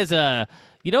 Yes, that is a.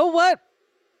 You know what?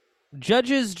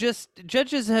 Judges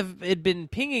have been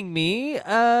pinging me.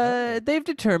 They've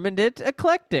determined it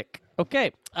eclectic.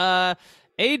 Okay.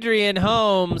 Adrian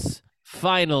Holmes,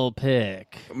 final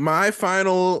pick. My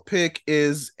final pick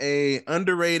is a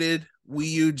underrated Wii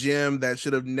U gem that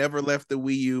should have never left the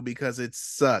Wii U because it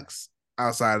sucks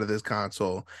outside of this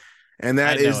console. And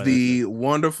that is the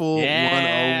wonderful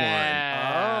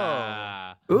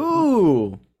 101. Oh.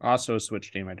 Ooh. Also a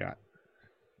Switch game I got.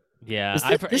 Yeah. This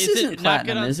is isn't it not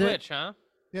good platinum, on is it? Switch, huh?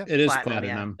 Yeah. It is Platinum,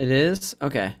 platinum. It is?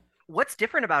 Okay. What's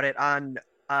different about it on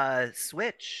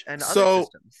Switch and other So-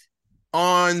 systems?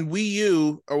 On Wii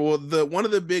U, one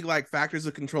of the big factors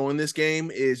of controlling this game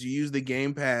is you use the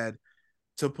gamepad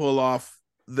to pull off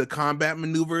the combat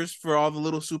maneuvers for all the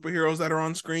little superheroes that are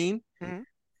on screen. Mhm.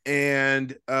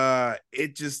 And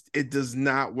it does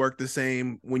not work the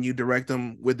same when you direct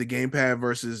them with the gamepad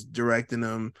versus directing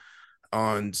them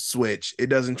on Switch. It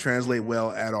doesn't translate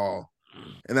well at all.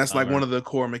 And that's Bummer. one of the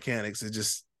core mechanics. It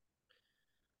just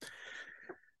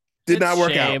did not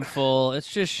work out. Shameful. It's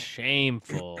just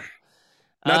shameful.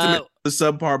 Not to mention the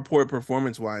subpar port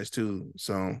performance wise too.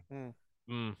 So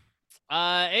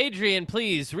Adrian,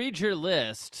 please read your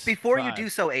list. Before you 5. do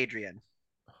so, Adrian,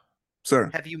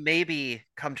 sir, have you maybe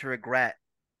come to regret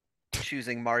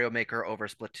choosing Mario Maker over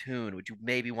Splatoon? Would you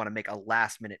maybe want to make a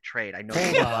last-minute trade? I know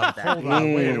you love that. Hold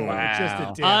on. Wait a minute. Wow. Just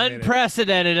a damn minute.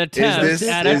 Unprecedented attempt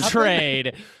at a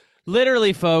trade.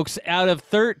 Literally, folks, out of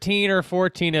 13 or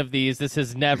 14 of these, this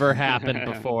has never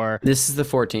happened before. This is the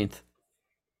 14th.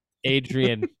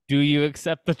 Adrian, do you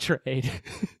accept the trade?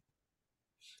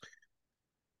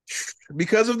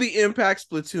 because of the impact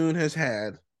Splatoon has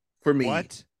had for me.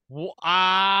 What?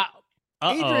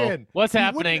 Adrian, what's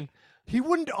happening? He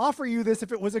wouldn't offer you this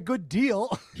if it was a good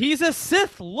deal. He's a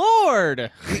Sith Lord.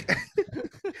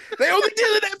 They only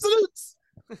deal in absolutes.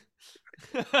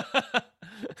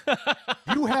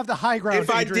 You have the high ground. If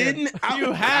I Adrian. didn't,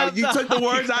 you took the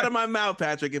words out of my mouth,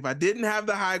 Patrick. If I didn't have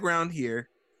the high ground here,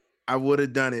 I would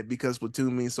have done it because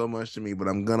Splatoon means so much to me. But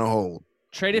I'm gonna hold.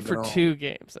 Traded for 2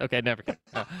 games. Okay, never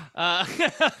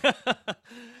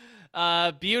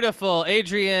mind. Beautiful,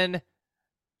 Adrian.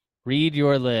 Read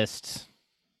your list.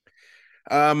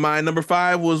 My number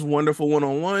 5 was Wonderful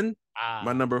 101.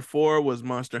 My number 4 was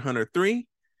Monster Hunter 3.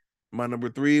 My number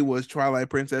 3 was Twilight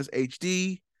Princess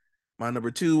HD. My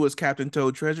number 2 was Captain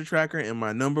Toad Treasure Tracker, and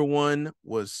my number 1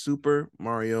 was Super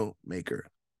Mario Maker.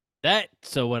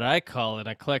 That's what I call an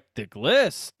eclectic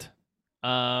list.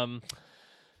 My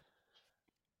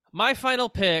final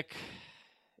pick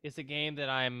is a game that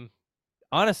I'm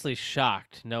honestly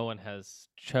shocked no one has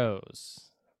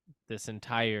chose this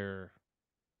entire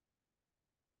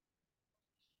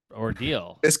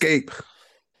ordeal. Escape.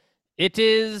 It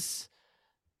is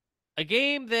a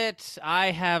game that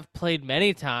I have played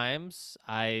many times.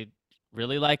 I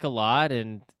really like a lot,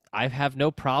 and I have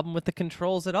no problem with the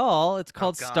controls at all. It's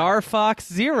called Star Fox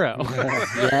Zero.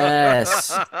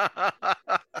 Yes.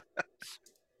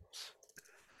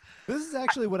 This is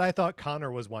actually what I thought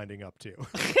Connor was winding up to.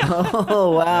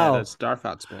 Oh wow! Yeah, that's Star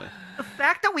Fox Boy. The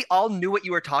fact that we all knew what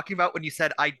you were talking about when you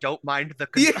said "I don't mind the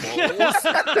controls"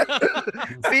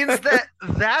 means that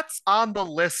that's on the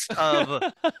list of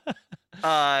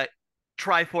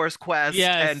Triforce Quest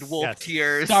and Wolf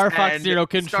Tears, Star Fox and Zero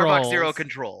controls. Star Fox Zero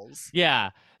controls. Yeah,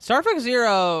 Star Fox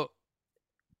Zero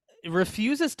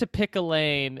refuses to pick a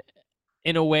lane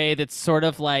in a way that's sort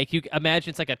of like, you imagine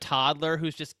it's like a toddler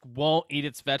who's just won't eat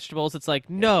its vegetables. It's like,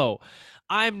 no,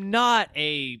 I'm not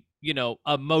a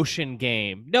motion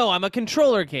game. No, I'm a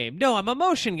controller game. No, I'm a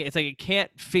motion game. It's like it can't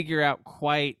figure out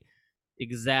quite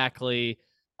exactly.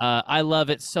 I love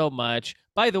it so much.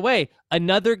 By the way,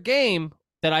 another game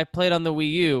that I played on the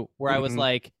Wii U where I was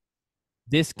like,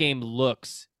 this game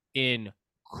looks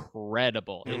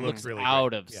incredible. It looks really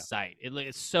out great. of sight.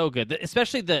 It's so good.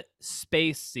 Especially the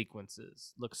space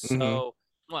sequences look so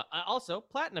well. Also,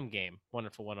 Platinum game,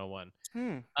 Wonderful 101.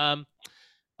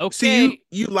 Okay. See,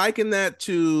 you liken that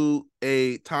to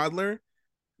a toddler,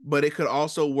 but it could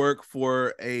also work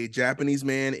for a Japanese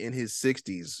man in his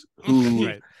 60s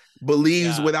who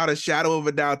believes without a shadow of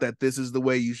a doubt that this is the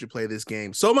way you should play this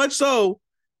game. So much so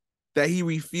that he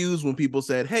refused when people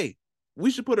said, hey,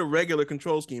 we should put a regular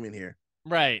control scheme in here.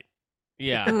 Right.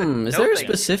 Yeah. Is there a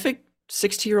specific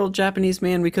 60-year-old Japanese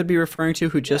man we could be referring to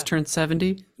who just turned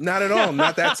 70? Not at all.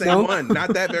 Not that same one.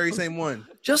 Not that very same one.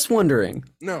 Just wondering.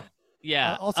 No.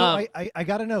 Yeah. Also, I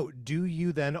gotta know, do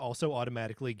you then also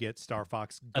automatically get Star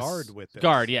Fox Guard with this?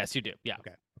 Guard, yes, you do. Yeah.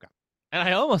 Okay. And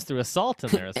I almost threw Assault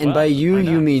in there as well. And by you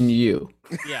mean you.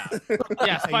 Yeah.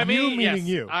 Yes, by You me, meaning yes,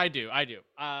 you. I do.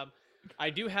 I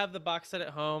do have the box set at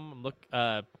home. Look,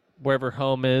 wherever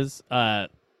home is.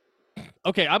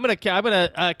 Okay, I'm gonna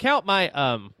count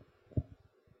my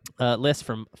list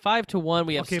from 5 to 1.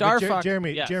 We have Star Fox.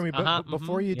 Jeremy, yes, but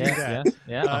before you do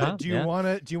that, do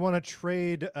you want to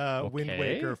trade Wind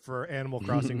Waker for Animal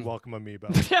Crossing Welcome Amiibo?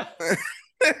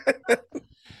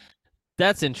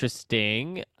 That's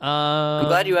interesting. I'm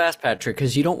glad you asked, Patrick,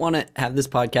 because you don't want to have this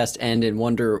podcast end and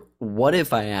wonder, what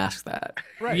if I ask that?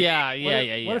 Right.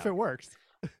 Yeah. What if it works?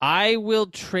 I will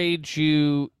trade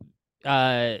you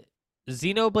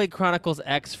Xenoblade Chronicles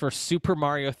X for Super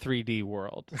Mario 3D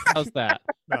World. How's that?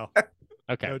 No.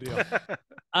 Okay. No deal.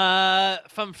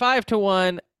 From 5 to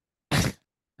 1,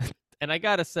 and I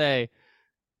gotta say,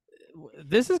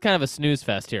 this is kind of a snooze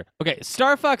fest here. Okay,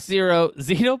 Star Fox Zero,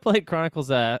 Xenoblade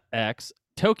Chronicles X,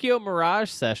 Tokyo Mirage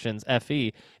Sessions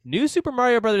FE, New Super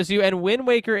Mario Bros. U, and Wind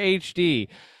Waker HD.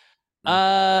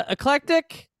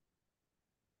 Eclectic?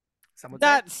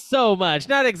 Not so much.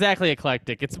 Not exactly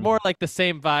eclectic. It's more like the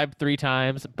same vibe 3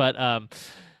 times. But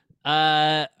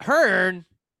Hearn,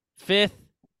 5th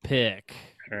pick.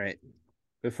 All right.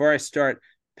 Before I start,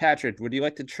 Patrick, would you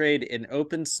like to trade an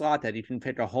open slot that you can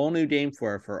pick a whole new game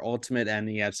for Ultimate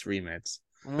NES Remix?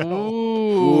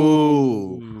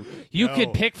 Ooh. You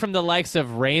could pick from the likes of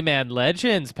Rayman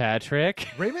Legends, Patrick.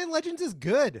 Rayman Legends is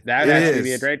good. That would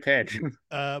be a great pitch.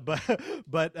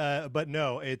 But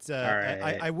no, it's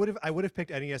right. I would have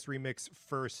picked NES Remix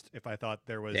first if I thought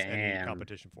there was any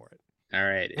competition for it. All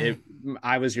right.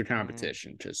 I was your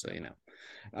competition, just so you know.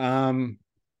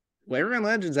 Rayman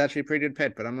Legends actually a pretty good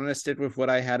pick, but I'm going to stick with what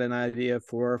I had an idea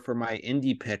for my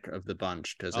indie pick of the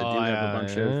bunch, because I do have a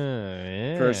bunch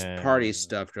of first party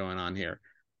stuff going on here.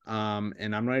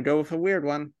 And I'm going to go with a weird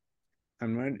one.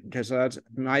 Because that's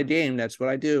my game. That's what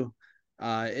I do.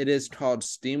 It is called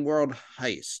SteamWorld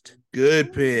Heist.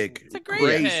 Good pick. It's a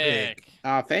great pick.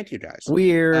 Thank you, guys.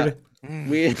 Weird.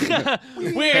 Weird.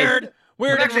 Weird.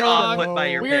 Weird and wrong.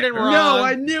 Weird and wrong. No,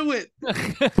 I knew it.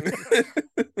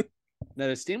 No,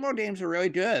 the SteamWorld games are really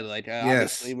good. Like,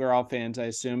 obviously, we're all fans, I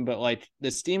assume, but like the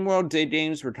SteamWorld Day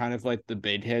games were kind of like the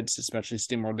big hits, especially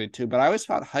SteamWorld Day 2. But I always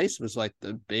thought Heist was like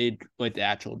the big, like the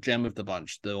actual gem of the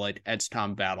bunch. The like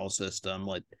XCOM battle system,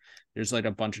 like there's like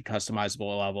a bunch of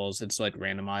customizable levels. It's like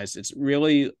randomized. It's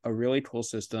really a really cool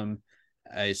system.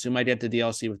 I assume I get the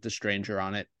DLC with the Stranger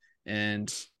on it,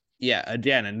 and yeah,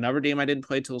 again, another game I didn't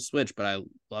play till Switch, but I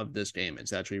love this game.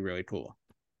 It's actually really cool.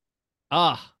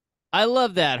 I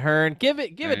love that, Hearn. Give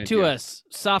it to us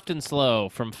soft and slow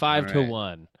from 5 to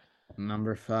 1.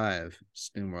 Number 5,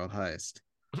 SteamWorld Heist.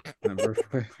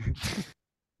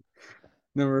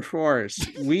 Number 4,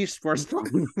 Wii Sports.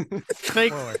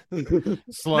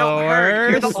 Slower.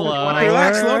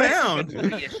 Relax, slow down.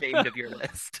 Be ashamed of your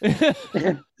list.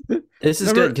 This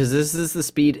is good because this is the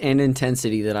speed and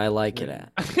intensity that I like it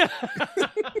at.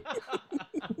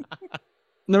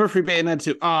 Number 3, Bayonetta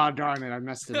 2. Oh, darn it, I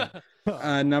messed it up.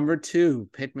 Number 2,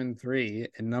 Pikmin 3.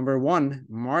 And number 1,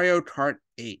 Mario Kart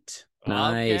 8.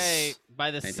 Nice. Okay. by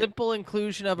the I did. simple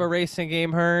inclusion of a racing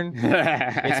game, Hearn,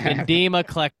 it's been deemed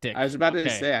eclectic. I was about to Okay.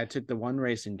 say I took the one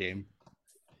racing game.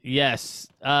 Yes.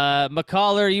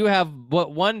 McCaller, you have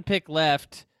one pick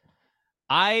left.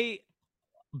 I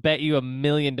bet you $1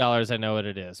 million I know what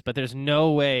it is, but there's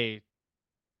no way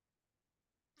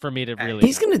for me to really.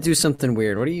 He's know. gonna do something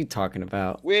weird. What are you talking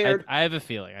about? Weird. I have a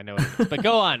feeling I know what it is. But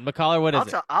go on, McCaller, what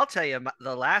is it? I'll tell you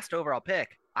the last overall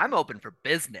pick. I'm open for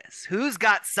business. Who's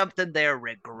got something they're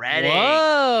regretting?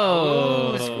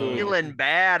 Whoa. Who's feeling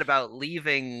bad about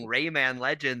leaving Rayman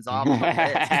Legends off the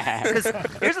list?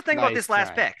 Because here's the thing about this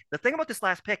last pick. The thing about this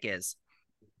last pick is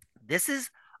this is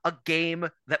a game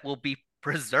that will be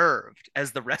preserved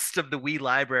as the rest of the Wii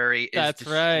library is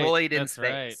destroyed in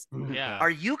space. Right. Yeah. Are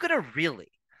you gonna really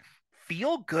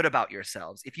feel good about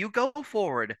yourselves if you go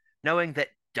forward knowing that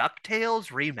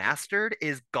DuckTales Remastered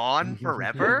is gone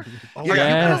forever? Oh, Are you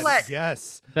yes. gonna let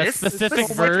Yes. That this specific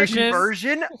specific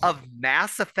version? of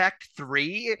Mass Effect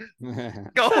 3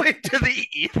 go into the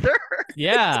ether?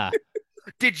 Yeah.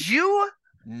 Did you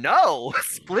know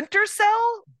Splinter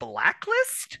Cell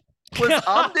Blacklist was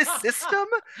on this system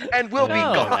and will be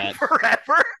No. gone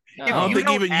forever? No. I don't you think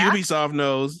don't even ask- Ubisoft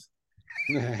knows.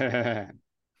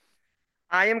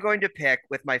 I am going to pick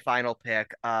with my final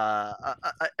pick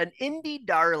an indie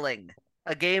darling,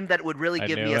 a game that would really I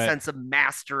give me knew a it. sense of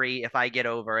mastery if I get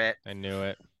over it. I knew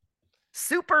it.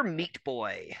 Super Meat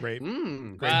Boy. Great.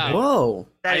 Wow. Whoa!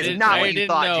 That I is didn't- not I what you didn't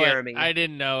thought, know it. Jeremy. I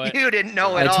didn't know it. You didn't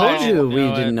know I it all. told you we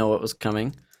know it. didn't know what was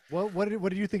coming. Well, what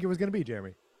did you think it was going to be,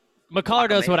 Jeremy? McCaller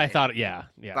knows what I Guacamelee. thought. Yeah.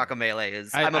 Yeah. Guacamelee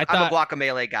is. I I'm a thought-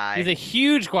 Guacamelee guy. He's a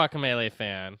huge Guacamelee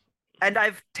fan. And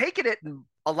I've taken it in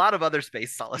a lot of other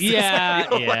space solaces. Yeah, I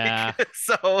feel yeah. like.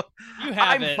 So You have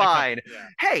I'm it. fine. Yeah.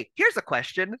 Hey, here's a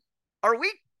question. Are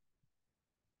we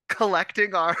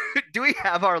collecting our do we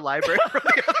have our library from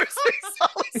the other space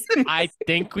solaces? I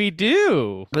think we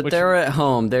do. But which- they're at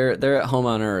home. They're at home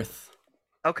on Earth.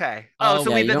 Okay. Oh, Oh, so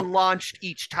yeah, we've you been don't- launched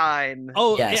each time.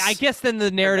 Oh, Yes. I guess then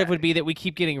the narrative Okay. would be that we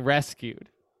keep getting rescued.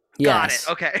 Got Yes.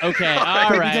 it. Okay. Okay.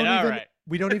 All Wait, right.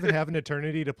 We don't even have an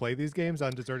eternity to play these games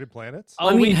on deserted planets. Oh,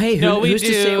 I mean, we- hey, no, we who's to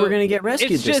say do. we're gonna get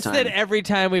rescued It's this just time? that every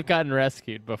time we've gotten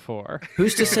rescued before.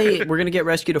 Who's to say we're gonna get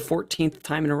rescued a 14th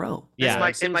time in a row? Yeah.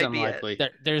 It might be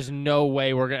it. There's no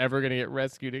way we're ever gonna get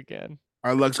rescued again.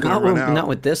 Our luck's gonna Not, run with- out. not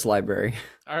with this library.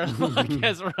 Our luck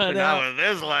has run Not out. with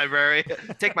this library.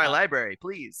 Take my library,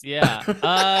 please. Yeah.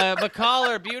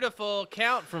 McCaller, beautiful.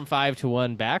 Count from 5 to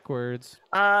 1 backwards.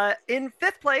 In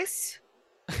fifth place,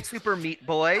 Super Meat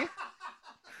Boy.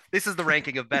 This is the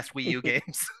ranking of best Wii U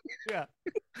games. Yeah.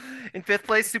 In fifth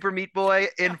place, Super Meat Boy.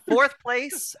 In fourth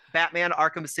place, Batman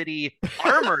Arkham City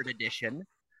Armored Edition.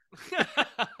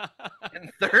 In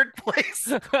third place,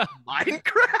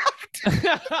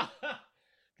 Minecraft.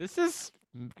 This is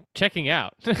checking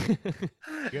out.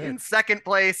 In second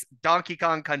place, Donkey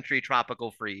Kong Country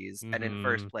Tropical Freeze. And in Mhm.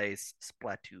 first place,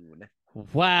 Splatoon.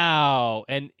 Wow.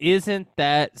 And isn't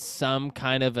that some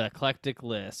kind of eclectic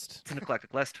list? It's an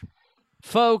eclectic list.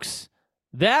 Folks,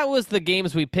 that was the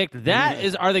games we picked.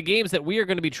 That are the games that we are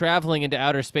going to be traveling into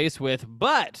outer space with.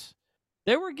 But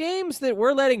there were games that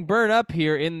we're letting burn up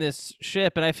here in this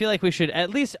ship, and I feel like we should at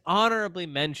least honorably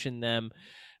mention them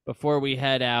before we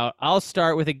head out. I'll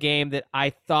start with a game that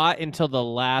I thought until the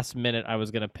last minute I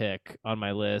was going to pick on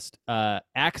my list.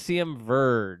 Axiom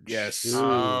Verge. Yes.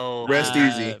 Oh, Rest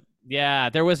easy. Yeah,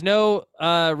 there was no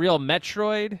real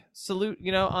Metroid salute,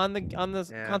 on the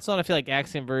Yeah. console. And I feel like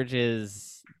Axiom Verge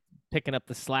is picking up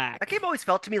the slack. that game always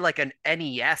felt to me like an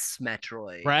NES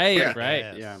Metroid. Right, Yeah.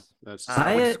 right. Yeah, that's Which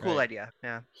is a cool Right. idea.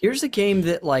 Yeah. Here's a game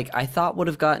that I thought would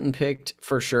have gotten picked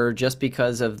for sure just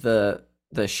because of the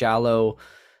shallow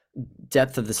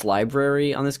depth of this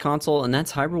library on this console, and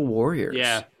that's Hyrule Warriors.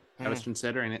 yeah. I was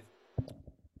considering it.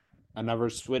 Another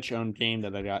Switch-owned game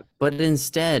that I got. But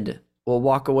instead, we'll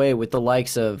walk away with the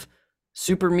likes of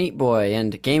Super Meat Boy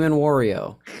and Game and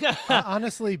Wario.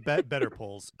 Honestly, better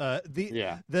polls.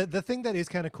 Yeah. The thing that is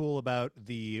kind of cool about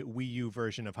the Wii U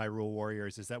version of Hyrule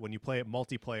Warriors is that when you play it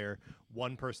multiplayer,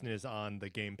 one person is on the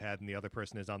gamepad and the other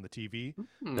person is on the TV.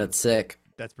 That's sick.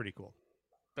 That's pretty cool.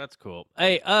 That's cool.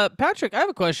 Hey, Patrick, I have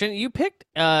a question. You picked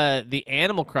the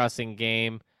Animal Crossing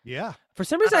game. Yeah. For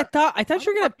some reason, I thought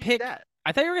you were gonna pick. that.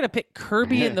 I thought you were gonna pick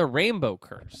Kirby and the Rainbow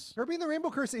Curse. Kirby and the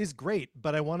Rainbow Curse is great,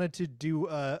 but I wanted to do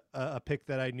a pick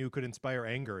that I knew could inspire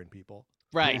anger in people.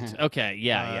 Right. Okay.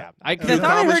 Yeah. Uh, yeah. I you thought I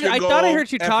accomplished heard. your I thought I goal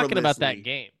heard you talking about that effortlessly.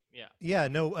 game. Yeah,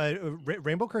 no,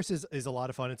 Rainbow Curse is a lot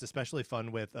of fun. It's especially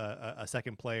fun with a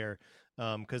second player,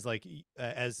 because like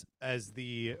as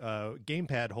the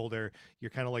gamepad holder,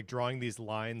 you're kind of like drawing these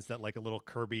lines that like a little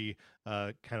Kirby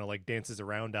kind of like dances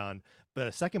around on. But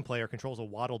a second player controls a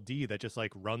Waddle Dee that just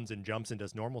like runs and jumps and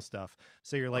does normal stuff.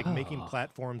 So you're like making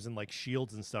platforms and like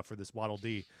shields and stuff for this Waddle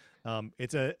Dee.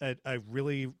 It's a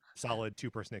really solid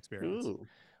 2-person experience. Ooh.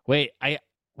 Wait,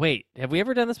 have we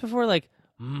ever done this before? Like,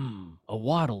 a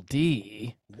Waddle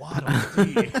Dee. Waddle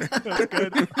Dee. That's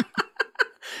good.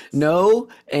 No,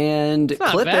 and It's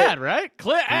not clip bad, it. right?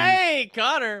 Hey,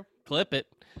 Connor, clip it.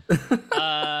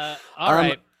 All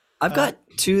right. I've got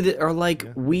two that are like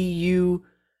Wii U,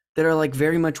 that are like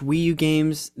very much Wii U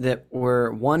games that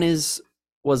were, one was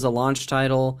a launch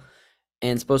title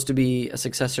and supposed to be a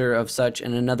successor of such,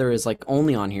 and another is like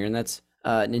only on here, and that's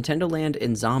Nintendo Land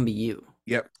and Zombie U.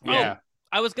 Yep. Yeah.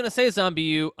 I was gonna say Zombie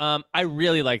U. I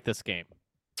really like this game.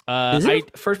 Is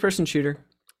it a first-person shooter?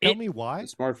 Tell me why.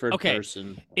 Smart first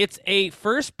person. It's a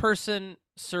first-person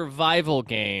survival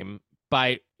game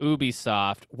by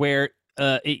Ubisoft where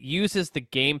it uses the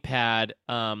gamepad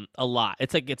a lot.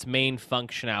 It's like its main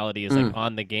functionality is like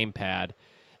on the gamepad.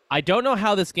 I don't know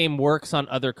how this game works on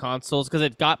other consoles because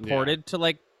it got ported to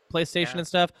like PlayStation and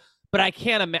stuff. But I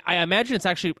can't. I imagine it's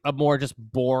actually a more just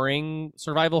boring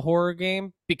survival horror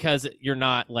game because you're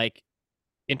not like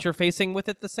interfacing with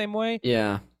it the same way.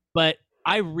 Yeah. But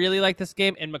I really like this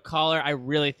game, and McCollar, I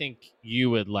really think you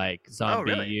would like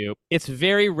Zombie U. It's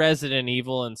very Resident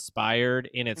Evil inspired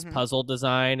in its puzzle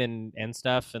design and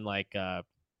stuff, and like, I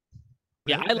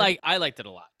liked it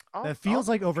a lot. That feels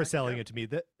like overselling it to me.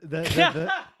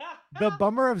 The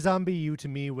bummer of Zombie U to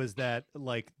me was that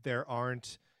like there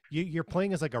aren't. You're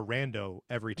playing as like a rando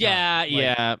every time.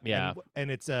 Yeah.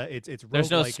 And it's There's no roguelike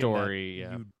in that story.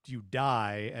 You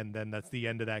die, and then that's the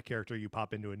end of that character. You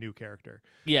pop into a new character.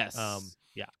 Yes.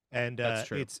 Yeah. And that's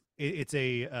true. it's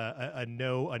a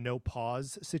no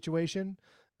pause situation.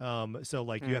 So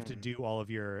like you have to do all of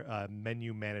your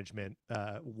menu management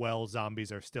while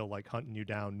zombies are still like hunting you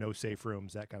down. No safe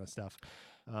rooms, that kind of stuff.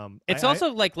 It's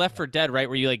also like Left 4 Dead, right?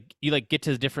 Where you get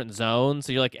to different zones.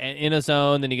 So you're like in a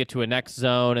zone, then you get to a next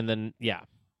zone, and then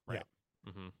right.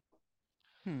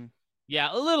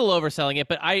 Yeah, a little overselling it,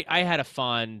 but I had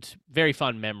very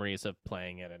fond memories of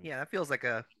playing it. And that feels like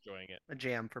enjoying it. A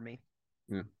jam for me.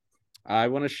 Yeah. I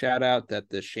want to shout out that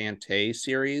the Shantae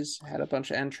series had a bunch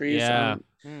of entries on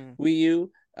Wii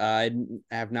U. I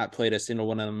have not played a single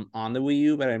one of them on the Wii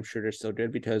U, but I'm sure they're still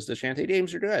good because the Shantae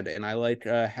games are good. And I like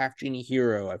Half Genie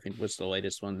Hero, I think was the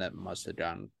latest one that must have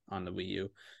gone on the Wii U.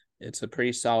 It's a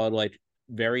pretty solid, like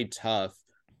very tough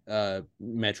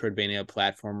Metroidvania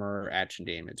platformer action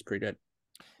game. It's pretty good.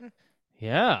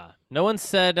 Yeah. No one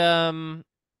said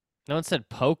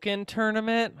Pokken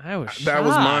Tournament. I was shocked. That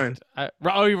was mine.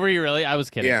 Were you really? I was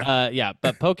kidding. Yeah.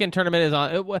 But Pokken Tournament is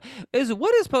on. What is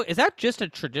Pokken? Is that just a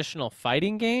traditional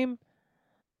fighting game?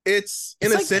 It's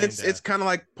in a sense, it's kind of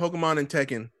like Pokemon and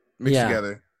Tekken mixed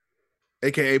together,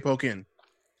 aka Pokken.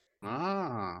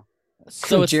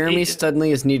 So Jeremy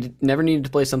suddenly never needed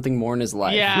to play something more in his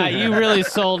life. Yeah, you really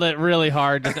sold it really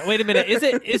hard. Wait a minute,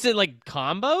 is it like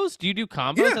combos? Do you do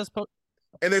combos as Pokemon?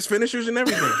 And there's finishers and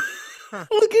everything.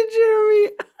 Look at Jeremy.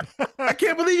 I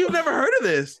can't believe you've never heard of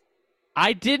this.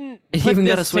 I didn't He put even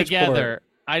got a this Switch together. port.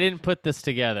 I didn't put this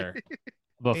together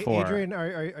before. Adrian,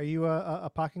 are you a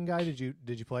Pokken guy? Did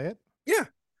you play it? Yeah.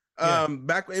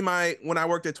 Back when I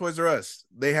worked at Toys R Us,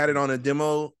 they had it on a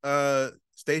demo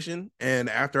station, and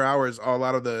after hours, a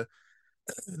lot of the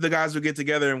guys would get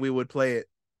together and we would play it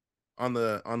on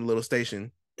the little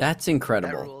station. That's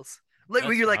incredible. That rules. Like,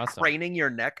 were you like craning your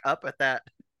neck up at that?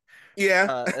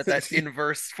 Yeah. At that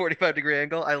inverse 45-degree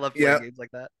angle. I love playing games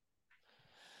like that.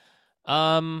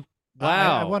 Wow.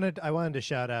 I wanted to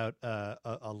shout out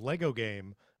a Lego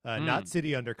game, not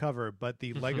City Undercover, but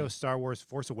the Lego Star Wars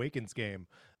Force Awakens game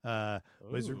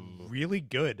was really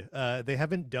good. They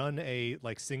haven't done a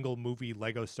like single movie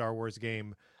Lego Star Wars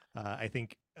game, I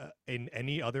think, in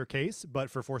any other case, but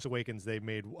for Force Awakens, they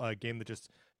made a game that just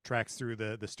tracks through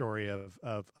the story of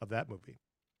that movie.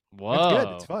 Whoa. It's good.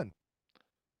 It's fun.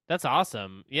 That's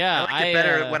awesome. Yeah. I liked it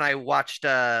better when I watched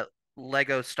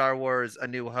Lego Star Wars A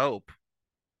New Hope.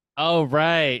 Oh,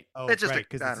 right. Oh, it's just right,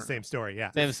 because it's the same story.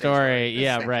 Yeah. Same story.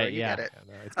 Yeah, same right. story. You Yeah. get it.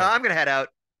 Yeah, no, it's I'm going to head out.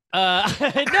 No,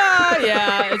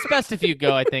 yeah, it's best if you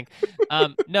go, I think.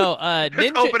 No,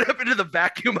 Ninja... Open up into the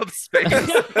vacuum of space.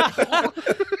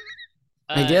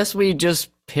 I guess we just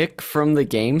pick from the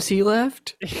games he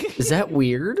left. Is that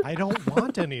weird? I don't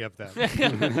want any of them.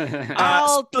 Splatoon,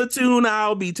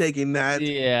 I'll be taking that.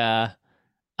 Yeah.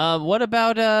 What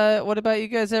about you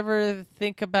guys ever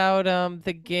think about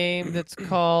the game that's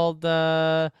called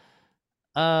Mario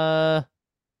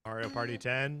Party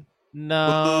 10.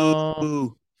 No.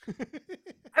 Ooh.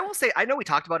 I will say, I know we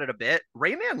talked about it a bit.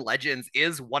 Rayman Legends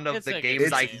is one of the games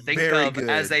It's I think very of good.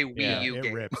 as a Wii U it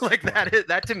game. rips. Like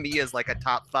that to me is like a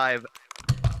top 5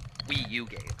 Wii U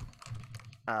game.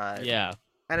 Yeah.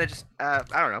 And I just I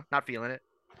don't know, not feeling it.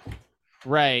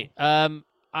 Right.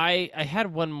 I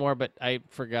had one more, but I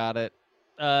forgot it.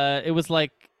 It was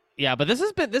like, yeah, but this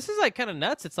is like kind of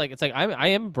nuts. It's like I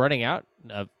am running out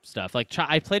of stuff. Like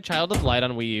I played Child of Light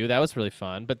on Wii U. That was really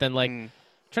fun. But then like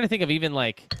trying to think of even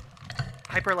like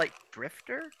Hyper Light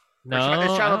Drifter?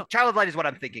 No, Child of Light is what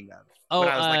I'm thinking of. Oh, when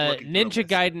I was, like, looking through Ninja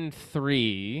Gaiden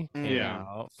 3 came Yeah.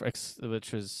 out, that's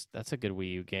a good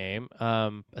Wii U game.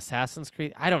 Assassin's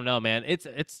Creed, I don't know, man. It's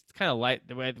kind of light.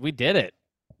 We did it.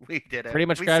 We did it. Pretty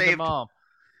much we grabbed saved, them all.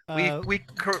 We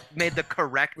made the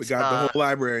correct We got the whole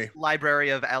library. Library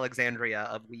of Alexandria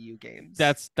of Wii U games.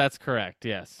 That's correct.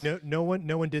 Yes. No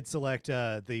one did select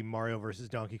the Mario versus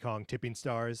Donkey Kong Tipping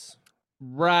Stars.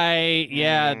 Right.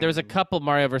 Yeah. There's a couple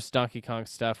Mario vs. Donkey Kong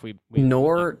stuff. We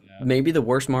Nor maybe the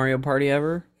worst Mario Party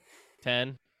ever.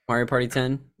 10. Mario Party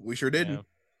 10. We sure didn't.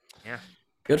 Yeah.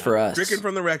 Good for us. Stricken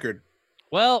from the record.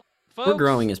 Well, folks, We're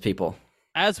growing as people.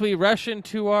 as we rush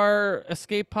into our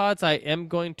escape pods, I am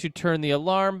going to turn the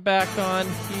alarm back on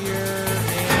here.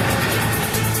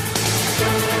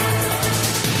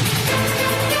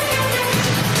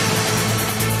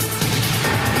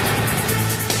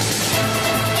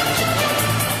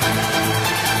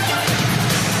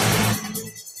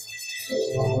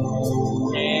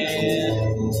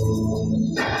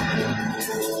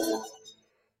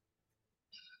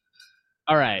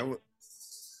 All right.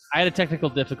 I had a technical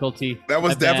difficulty. That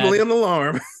was My bad. definitely an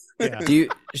alarm.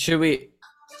 Should we?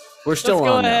 We're still Let's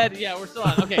go on. ahead. Yeah, we're still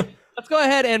on. Okay, let's go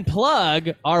ahead and plug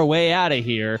our way out of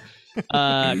here.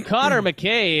 Connor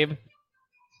McCabe, where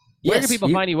Yes, can people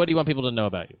find you? What do you want people to know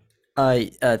about you?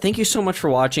 Thank you so much for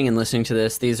watching and listening to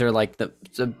this. These are like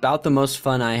it's about the most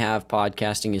fun I have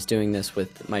podcasting is doing this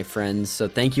with my friends. So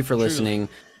thank you for listening.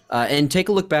 And take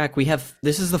a look back.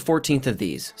 This is the 14th of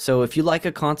these. So if you like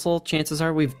a console, chances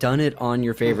are we've done it on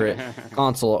your favorite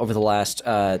console over the last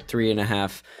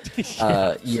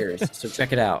 3.5 years. So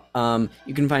check it out.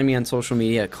 You can find me on social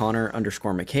media at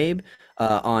Connor_McCabe.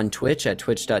 On Twitch at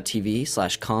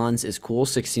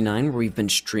twitch.tv/consiscool69, where we've been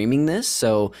streaming this,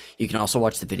 so you can also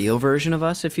watch the video version of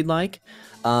us if you'd like.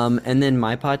 And then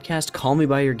my podcast, Call Me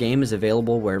By Your Game, is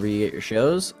available wherever you get your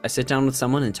shows. I sit down with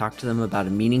someone and talk to them about a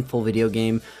meaningful video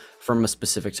game from a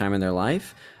specific time in their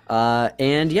life.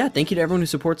 And yeah, thank you to everyone who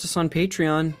supports us on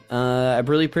Patreon. I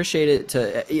really appreciate it.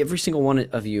 Every single one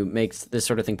of you makes this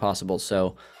sort of thing possible.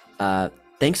 So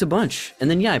thanks a bunch.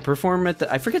 And then yeah, I perform at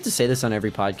I forget to say this on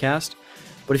every podcast,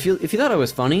 but if you thought I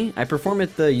was funny, I perform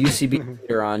at the UCB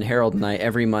Theater on Herald Night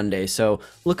every Monday. So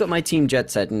look up my team Jet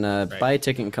Set and buy a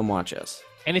ticket and come watch us.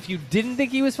 And if you didn't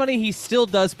think he was funny, he still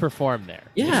does perform there.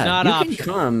 Yeah, it's not you optional. can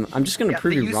come. I'm just going to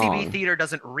prove the you UCB wrong. Theater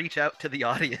doesn't reach out to the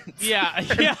audience. Yeah,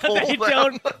 pull they them.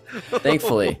 don't.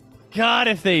 Thankfully. God,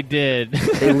 if they did.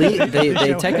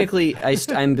 They technically,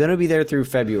 I'm going to be there through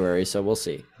February, so we'll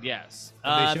see. Yes.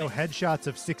 They show headshots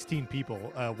of 16 people,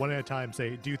 one at a time.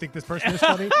 Say, "Do you think this person is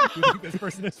funny? Do you think this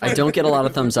person is funny?" I don't get a lot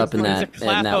of thumbs up in There's that a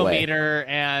in that way. clap-o-meter,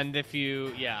 and if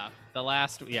you,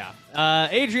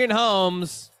 Adrian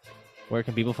Holmes, where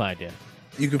can people find you?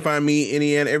 You can find me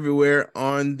any and everywhere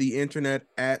on the internet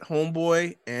at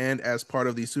Homeboy, and as part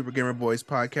of the Super Gamer Boys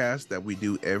podcast that we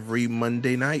do every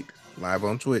Monday night live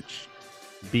on Twitch.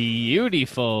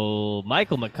 Beautiful,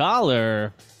 Michael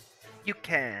McCollar. You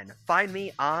can find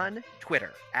me on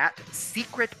Twitter at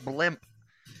Secret Blimp.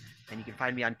 And you can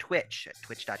find me on Twitch at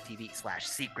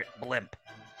twitch.tv/Secret Blimp.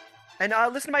 And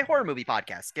listen to my horror movie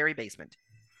podcast, Scary Basement.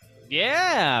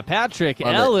 Yeah, Patrick Love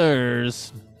it.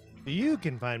 Ellers. You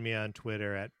can find me on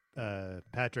Twitter at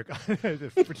Patrick.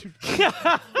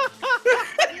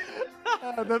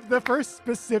 the first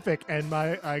specific, and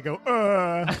I go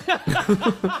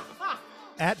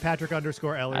at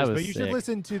Patrick_Ellers. But you should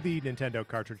listen to the Nintendo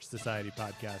Cartridge Society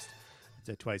podcast. It's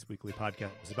a twice weekly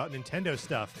podcast. It's about Nintendo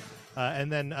stuff.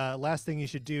 And then last thing you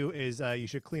should do is you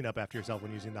should clean up after yourself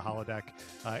when using the holodeck.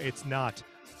 It's not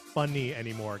funny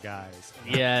anymore, guys.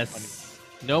 Yes.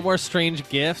 No more strange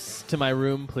gifts to my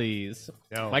room, please.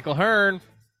 No. Michael Hearn.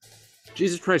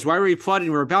 Jesus Christ, why were you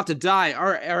plotting? We're about to die. All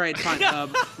right, fine.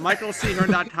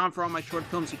 MichaelCHearn.com for all my short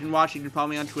films you can watch. You can follow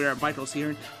me on Twitter at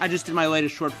MichaelCHearn. I just did my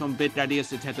latest short film, Bit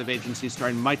Ideas Detective Agency,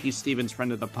 starring Mikey Stevens,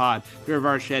 friend of the pod, Vera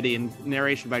Varchetti, and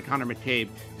narration by Connor McCabe,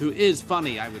 who is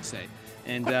funny, I would say.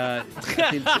 And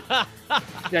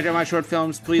check out my short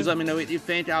films. Please let me know what you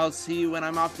think. I'll see you when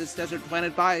I'm off this desert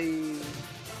planet. Bye.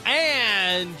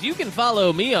 And you can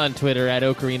follow me on Twitter at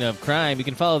Ocarina of Crime. You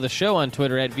can follow the show on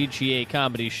Twitter at VGA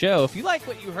Comedy Show. If you like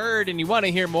what you heard and you want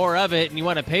to hear more of it and you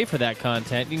want to pay for that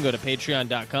content, you can go to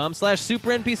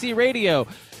patreon.com/SuperNPCRadio.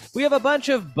 We have a bunch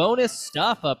of bonus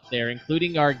stuff up there,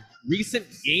 including our recent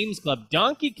Games Club,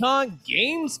 Donkey Kong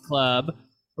Games Club,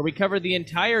 where we covered the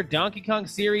entire Donkey Kong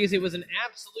series. It was an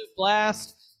absolute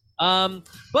blast.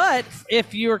 But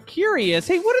if you're curious,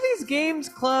 hey, what are these games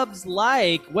clubs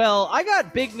like? Well, I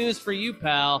got big news for you,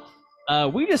 pal.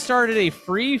 We just started a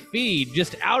free feed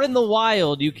just out in the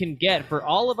wild you can get for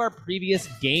all of our previous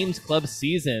Games Club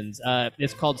seasons.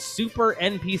 It's called Super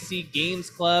NPC Games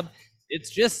Club.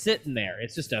 It's just sitting there.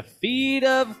 It's just a feed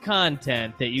of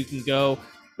content that you can go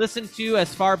listen to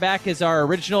as far back as our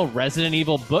original Resident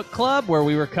Evil book club, where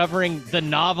we were covering the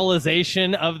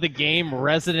novelization of the game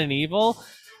Resident Evil.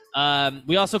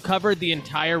 We also covered the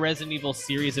entire Resident Evil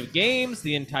series of games,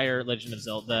 the entire Legend of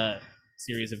Zelda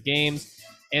series of games,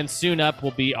 and soon up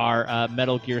will be our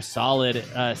Metal Gear Solid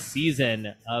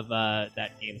season of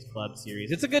that Games Club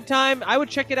series. It's a good time. I would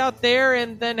check it out there,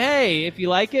 and then, hey, if you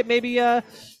like it, maybe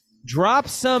drop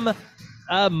some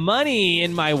money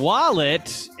in my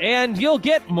wallet, and you'll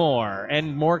get more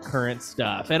and more current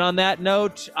stuff. And on that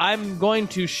note, I'm going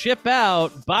to ship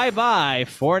out. Bye-bye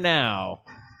for now.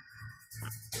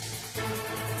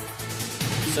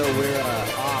 So we're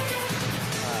off.